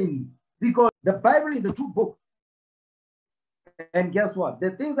telling you, because the Bible is a true book. And guess what?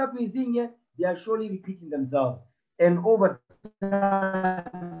 The things that we're seeing here, they are surely repeating themselves. And over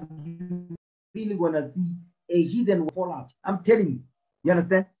time, you're really going to see a hidden fallout. I'm telling you. You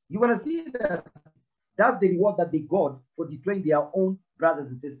understand? You're going to see that that's the reward that they got for destroying their own brothers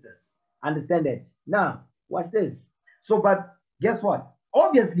and sisters. Understand that? Now, watch this. So, but guess what?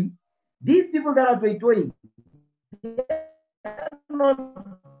 Obviously, these people that are doing, they're not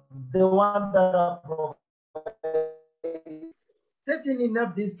the ones that are providing. Certainly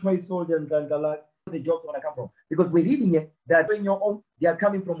not these choice soldiers, Nhlanhla, the jobs want to come from. Because we're reading it that when your own, they are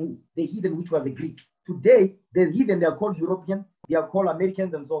coming from who? The heathen, which was the Greek. Today, the heathen, they are called Europeans, they are called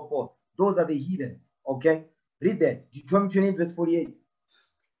Americans, and so forth. Those are the heathens. Okay? Read that. Deuteronomy 28, verse 48.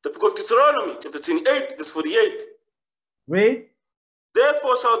 The book of Deuteronomy, chapter 28, verse 48. Read.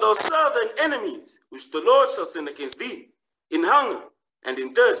 Therefore shalt thou serve thine enemies, which the Lord shall send against thee, in hunger, and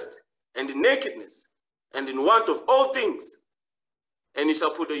in thirst, and in nakedness, and in want of all things. And he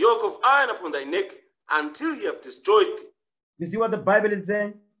shall put a yoke of iron upon thy neck, until he have destroyed thee. You see what the Bible is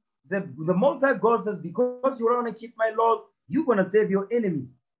saying? The Most High God says, because you want to keep my laws, you're going to save your enemies,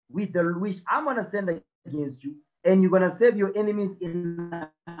 which I'm going to send against you, and you're going to save your enemies in.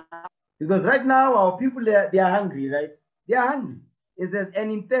 Because right now, our people, they are hungry, right? They are hungry. It says,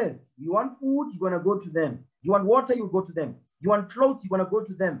 and in thirst. You want food, you're going to go to them. You want water, you go to them. You want clothes, you're going to go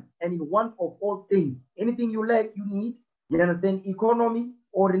to them. And in want of all things, anything you like, you need, you understand, economy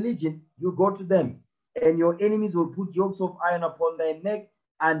or religion, you go to them. And your enemies will put yokes of iron upon their neck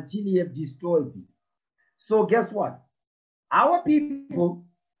until you have destroyed thee. So guess what? Our people,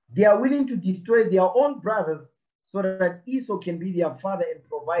 they are willing to destroy their own brothers so that Esau can be their father and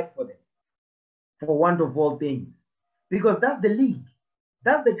provide for them for want of all things. Because that's the league.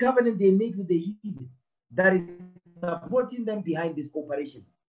 That's the covenant they make with the heathen that is supporting them behind this operation.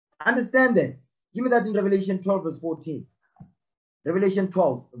 Understand that? Give me that in Revelation 12, verse 14. Revelation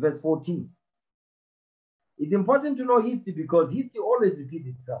 12, verse 14. It's important to know history because history always repeats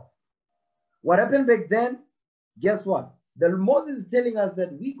itself. What happened back then, guess what? Moses is telling us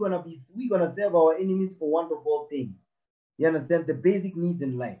that we're gonna serve our enemies for want of all things. You understand? The basic needs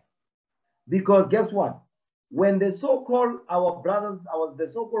in life. Because guess what? When the so-called our brothers,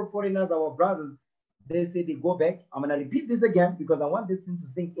 the so-called foreigners, our brothers, they say they go back. I'm gonna repeat this again because I want this thing to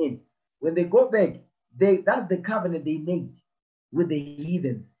sink in. When they go back, that's the covenant they made with the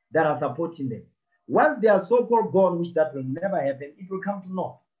heathens that are supporting them. Once they are so-called gone, which that will never happen, it will come to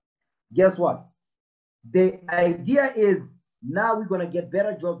naught. Guess what? The idea is now we're going to get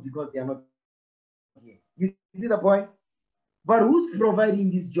better jobs because they are not here. You see the point? But who's providing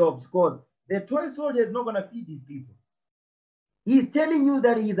these jobs? Because the toy soldier is not going to feed these people. He's telling you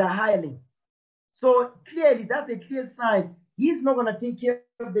that he's a hireling. So clearly, that's a clear sign. He's not going to take care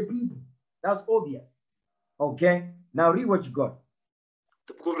of the people. That's obvious. Okay? Now read what you got.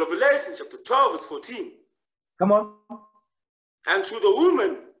 The book of Revelation, chapter 12, verse 14. Come on. And to the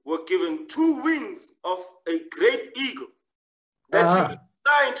woman were given 2 wings of a great eagle, that she may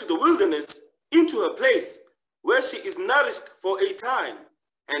fly into the wilderness, into her place, where she is nourished for a time,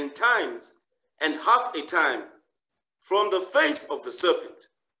 and times, and half a time from the face of the serpent.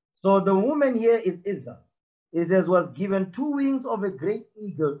 So the woman here is Israel. It says was given 2 wings of a great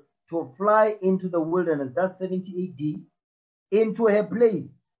eagle to fly into the wilderness. That's 70 AD. Into her place.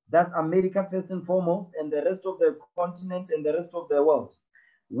 That's America first and foremost, and the rest of the continent and the rest of the world,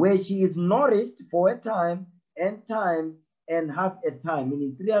 where she is nourished for a time and times and half a time,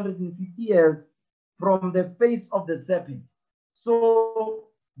 meaning 350 years from the face of the serpent. So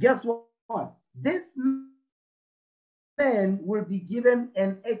guess what? This man will be given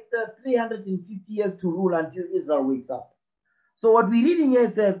an extra 350 years to rule until Israel wakes up. So what we're reading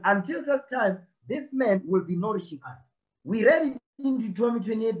here says, until such time, this man will be nourishing us. We read it in Deuteronomy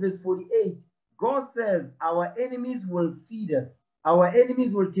 28, verse 48. God says, our enemies will feed us. Our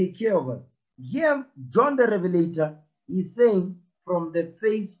enemies will take care of us. Here, John the Revelator is saying, from the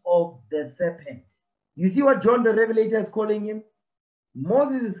face of the serpent. You see what John the Revelator is calling him?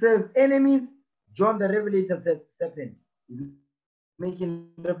 Moses says enemies. John the Revelator says serpent. He's making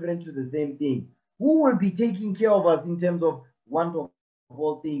reference to the same thing. Who will be taking care of us in terms of want of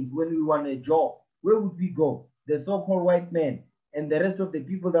all things when we want a job? Where would we go? The so-called white man and the rest of the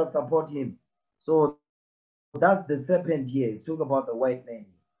people that support him. So that's the serpent here. It's talking about the white man.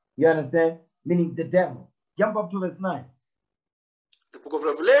 You understand? Meaning the devil. Jump up to verse 9. The book of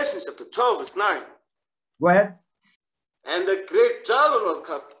Revelation, chapter 12, verse 9. Go ahead. And the great dragon was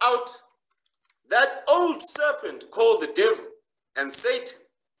cast out, that old serpent called the devil and Satan,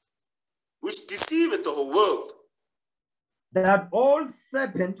 which deceiveth the whole world. That old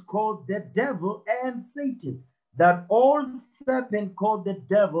serpent called the devil and Satan. That old serpent called the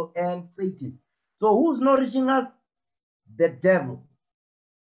devil and Satan. So who's nourishing us? The devil.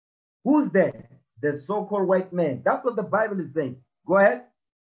 Who's there? The so-called white man. That's what the Bible is saying. Go ahead.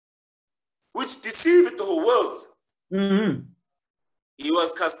 Which deceiveth the whole world. Mm-hmm. He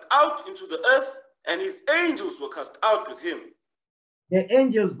was cast out into the earth, and his angels were cast out with him. The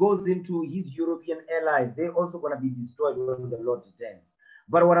angels goes into his European allies. They're also going to be destroyed when the Lord returns.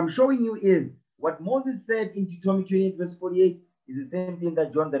 But what I'm showing you is what Moses said in Deuteronomy 28, verse 48 is the same thing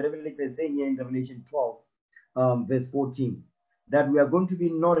that John the Revelator is saying here in Revelation 12, verse 14, that we are going to be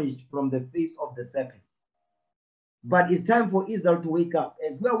nourished from the face of the serpent. But it's time for Israel to wake up.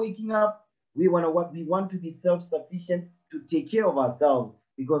 As we are waking up, we want to be self-sufficient to take care of ourselves,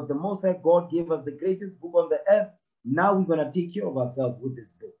 because the Most High God gave us the greatest book on the earth. Now we're going to take care of ourselves with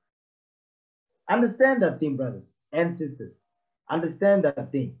this book. Understand that thing, brothers and sisters. Understand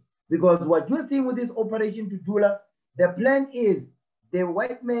that thing. Because what you're seeing with this operation to Dula, the plan is the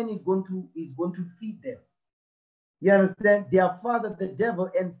white man is going to feed them. You understand? Their father, the devil,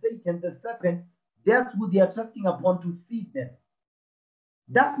 and Satan, the serpent, that's who they are trusting upon to feed them.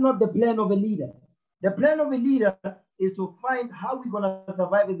 That's not the plan of a leader. The plan of a leader is to find how we're going to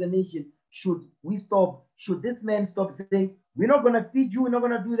survive as a nation. Should this man stop saying, we're not going to feed you, we're not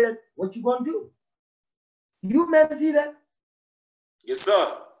going to do that, what you going to do? You men see that? Yes,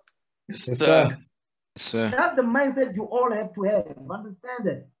 sir. Yes, sir. Yes, sir. That's the mindset you all have to have. Understand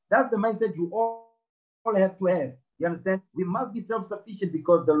that? That's the mindset you all have to have. You understand? We must be self-sufficient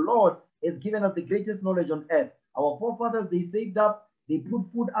because the Lord has given us the greatest knowledge on earth. Our forefathers, they saved up, they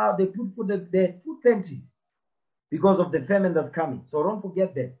put food out, they put food in their food pantries because of the famine that's coming. So don't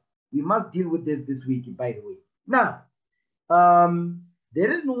forget that. We must deal with this week, by the way. Now, the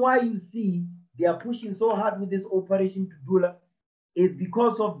reason why you see they are pushing so hard with this operation to Dula is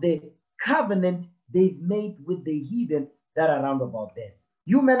because of the covenant they've made with the heathen that are around about them.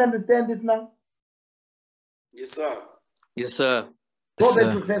 You men understand this now? Yes, sir. Yes, sir. Go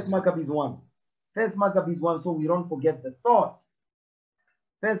back to First Maccabees 1. First Maccabees 1, so we don't forget the thoughts.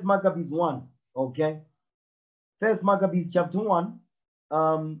 First Maccabees 1, okay? First Maccabees chapter 1,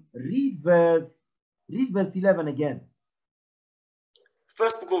 read verse 11 again.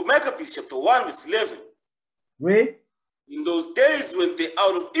 First book of Maccabees, chapter 1, verse 11. Read. In those days went there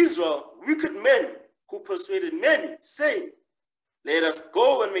out of Israel wicked men who persuaded many, saying, let us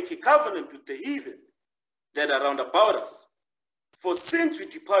go and make a covenant with the heathen that are round about us. For since we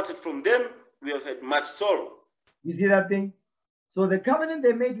departed from them, we have had much sorrow. You see that thing? So the covenant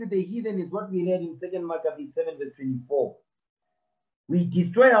they made with the heathen is what we read in 2 Maccabees 7, verse 24. We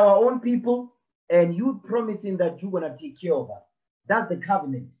destroy our own people, and you promising that you're going to take care of us. That's the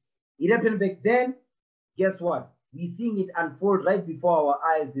covenant. It happened back then. Guess what? We're seeing it unfold right before our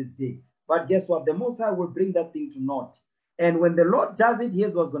eyes this day. But guess what? The Most High will bring that thing to naught. And when the Lord does it,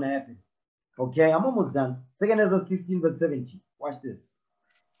 here's what's going to happen. Okay, I'm almost done. 2 Ezra 16, verse 70. Watch this.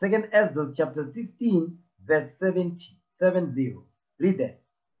 2 Ezra chapter 16, verse 70. Read that.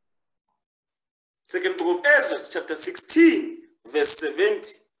 Second book of Ezra, chapter 16, verse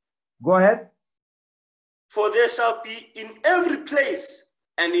 70. Go ahead. For there shall be in every place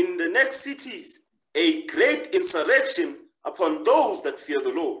and in the next cities a great insurrection upon those that fear the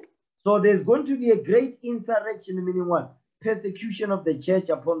Lord. So there's going to be a great insurrection, meaning what? Persecution of the church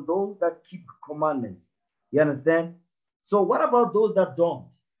upon those that keep commandments. You understand? So what about those that don't?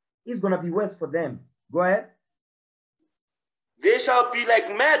 It's going to be worse for them. Go ahead. They shall be like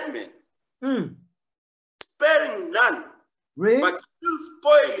madmen, sparing none, Really? but still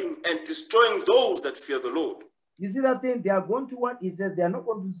spoiling and destroying those that fear the Lord. You see that thing? They are going to what? It says they are not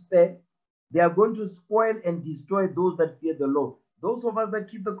going to spare. They are going to spoil and destroy those that fear the Lord. Those of us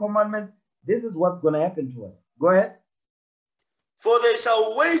that keep the commandments, this is what's going to happen to us. Go ahead. For they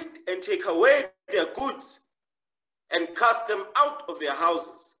shall waste and take away their goods and cast them out of their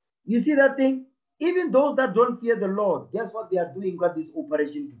houses. You see that thing? Even those that don't fear the Lord, guess what they are doing? Got this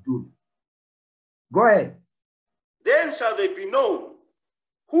operation to do. Go ahead. Then shall they be known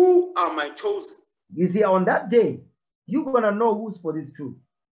who are my chosen. You see, on that day, you're going to know who's for this truth.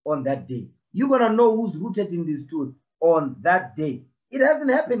 On that day, you're going to know who's rooted in this truth. On that day. It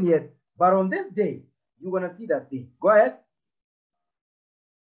hasn't happened yet, but on this day, you're going to see that thing. Go ahead.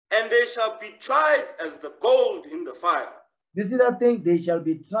 And they shall be tried as the gold in the fire. You see that thing? They shall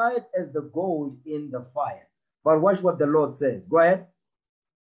be tried as the gold in the fire. But watch what the Lord says. Go ahead.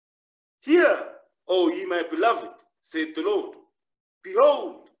 Hear, O ye my beloved, saith the Lord.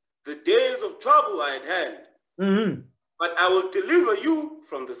 Behold, the days of trouble I had hand, but I will deliver you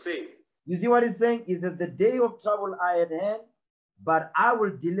from the same. You see what it's saying? It says, the day of trouble I had hand, but I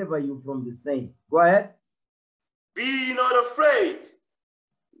will deliver you from the same. Go ahead. Be not afraid,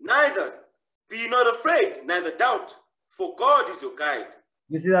 neither doubt, for God is your guide.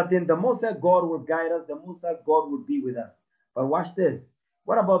 You see that thing? The Most High God will guide us. The Most High God will be with us. But watch this.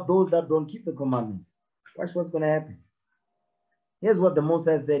 What about those that don't keep the commandments? Watch what's going to happen. Here's what the Most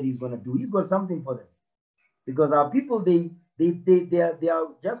High said he's going to do. He's got something for them. Because our people, they are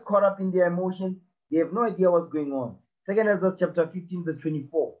just caught up in their emotions. They have no idea what's going on. 2 Ezra chapter 15, verse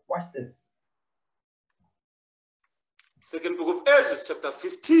 24. Watch this. Second book of Ezra, chapter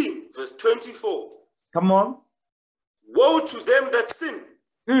 15, verse 24. Come on. Woe to them that sin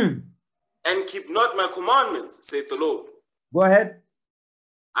and keep not my commandments, saith the Lord. Go ahead.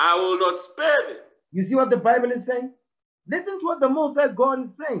 I will not spare them. You see what the Bible is saying? Listen to what the Most High God is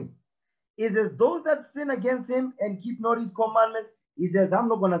saying. It says, those that sin against him and keep not his commandments, he says, I'm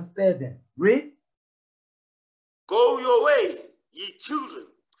not going to spare them. Read. Go your way, ye children,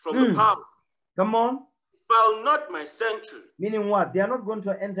 from the path. Come on. Defile not my sanctuary. Meaning what? They are not going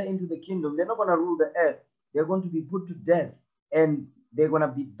to enter into the kingdom. They're not going to rule the earth. They're going to be put to death. And they're going to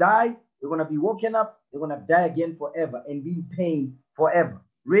be die. They're going to be woken up. They're going to die again forever and be in pain forever.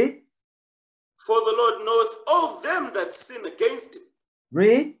 Read. For the Lord knoweth all them that sin against him.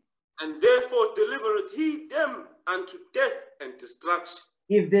 Read. And therefore delivereth he them unto death and destruction.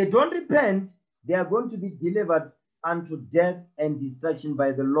 If they don't repent, they are going to be delivered unto death and destruction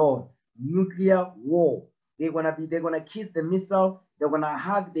by the Lord. Nuclear war. They're going to kiss the missile. They're going to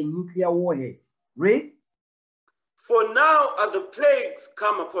hug the nuclear warhead. Read. For now are the plagues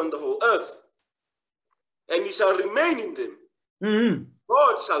come upon the whole earth, and ye shall remain in them.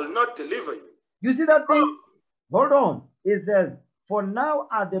 God shall not deliver you. You see that thing? Hold on. It says, for now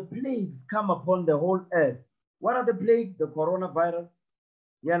are the plagues come upon the whole earth. What are the plagues? The coronavirus.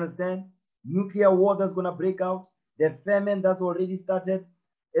 You understand? Nuclear war that's going to break out. The famine that's already started.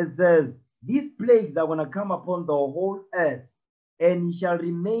 It says, these plagues are going to come upon the whole earth, and ye shall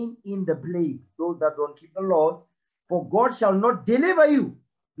remain in the plagues, those that don't keep the laws, for God shall not deliver you,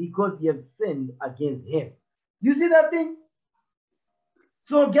 because ye have sinned against him. You see that thing?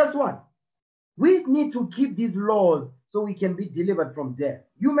 So guess what? We need to keep these laws so we can be delivered from death.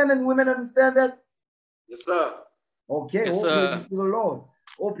 You men and women understand that? Yes, sir. Okay. Yes, all sir. praises to the Lord.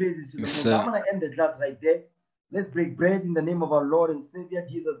 All praises to the Yes, Lord. sir. I'm going to end the class right there. Let's break bread in the name of our Lord and Savior,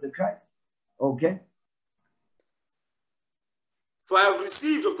 Jesus the Christ. Okay? For I have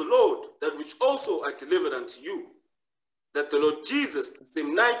received of the Lord that which also I delivered unto you, that the Lord Jesus, the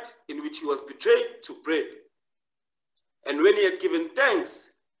same night in which he was betrayed, took bread. And when he had given thanks,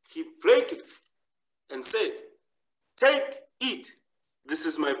 he brake it and said, Take, eat, this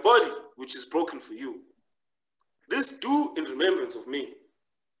is my body, which is broken for you. This do in remembrance of me.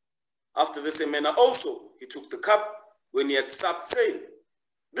 After the same manner also he took the cup when he had supped, saying,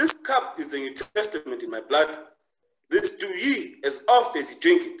 This cup is the New Testament in my blood. This do ye as oft as ye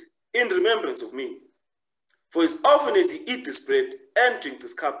drink it, in remembrance of me. For as often as ye eat this bread and drink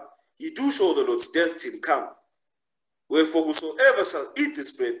this cup, ye do show the Lord's death till he come. Wherefore whosoever shall eat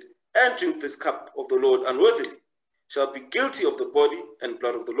this bread and drink this cup of the Lord unworthily shall be guilty of the body and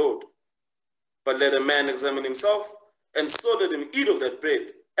blood of the Lord. But let a man examine himself, and so let him eat of that bread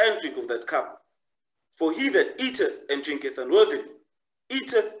and drink of that cup. For he that eateth and drinketh unworthily,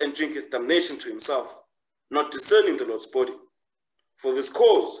 eateth and drinketh damnation to himself, not discerning the Lord's body. For this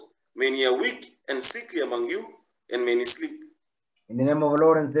cause many are weak and sickly among you, and many sleep. In the name of our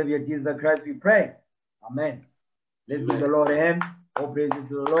Lord and Savior Jesus Christ we pray. Amen. Let's give the Lord a hand. All praises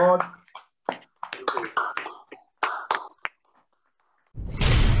to the Lord.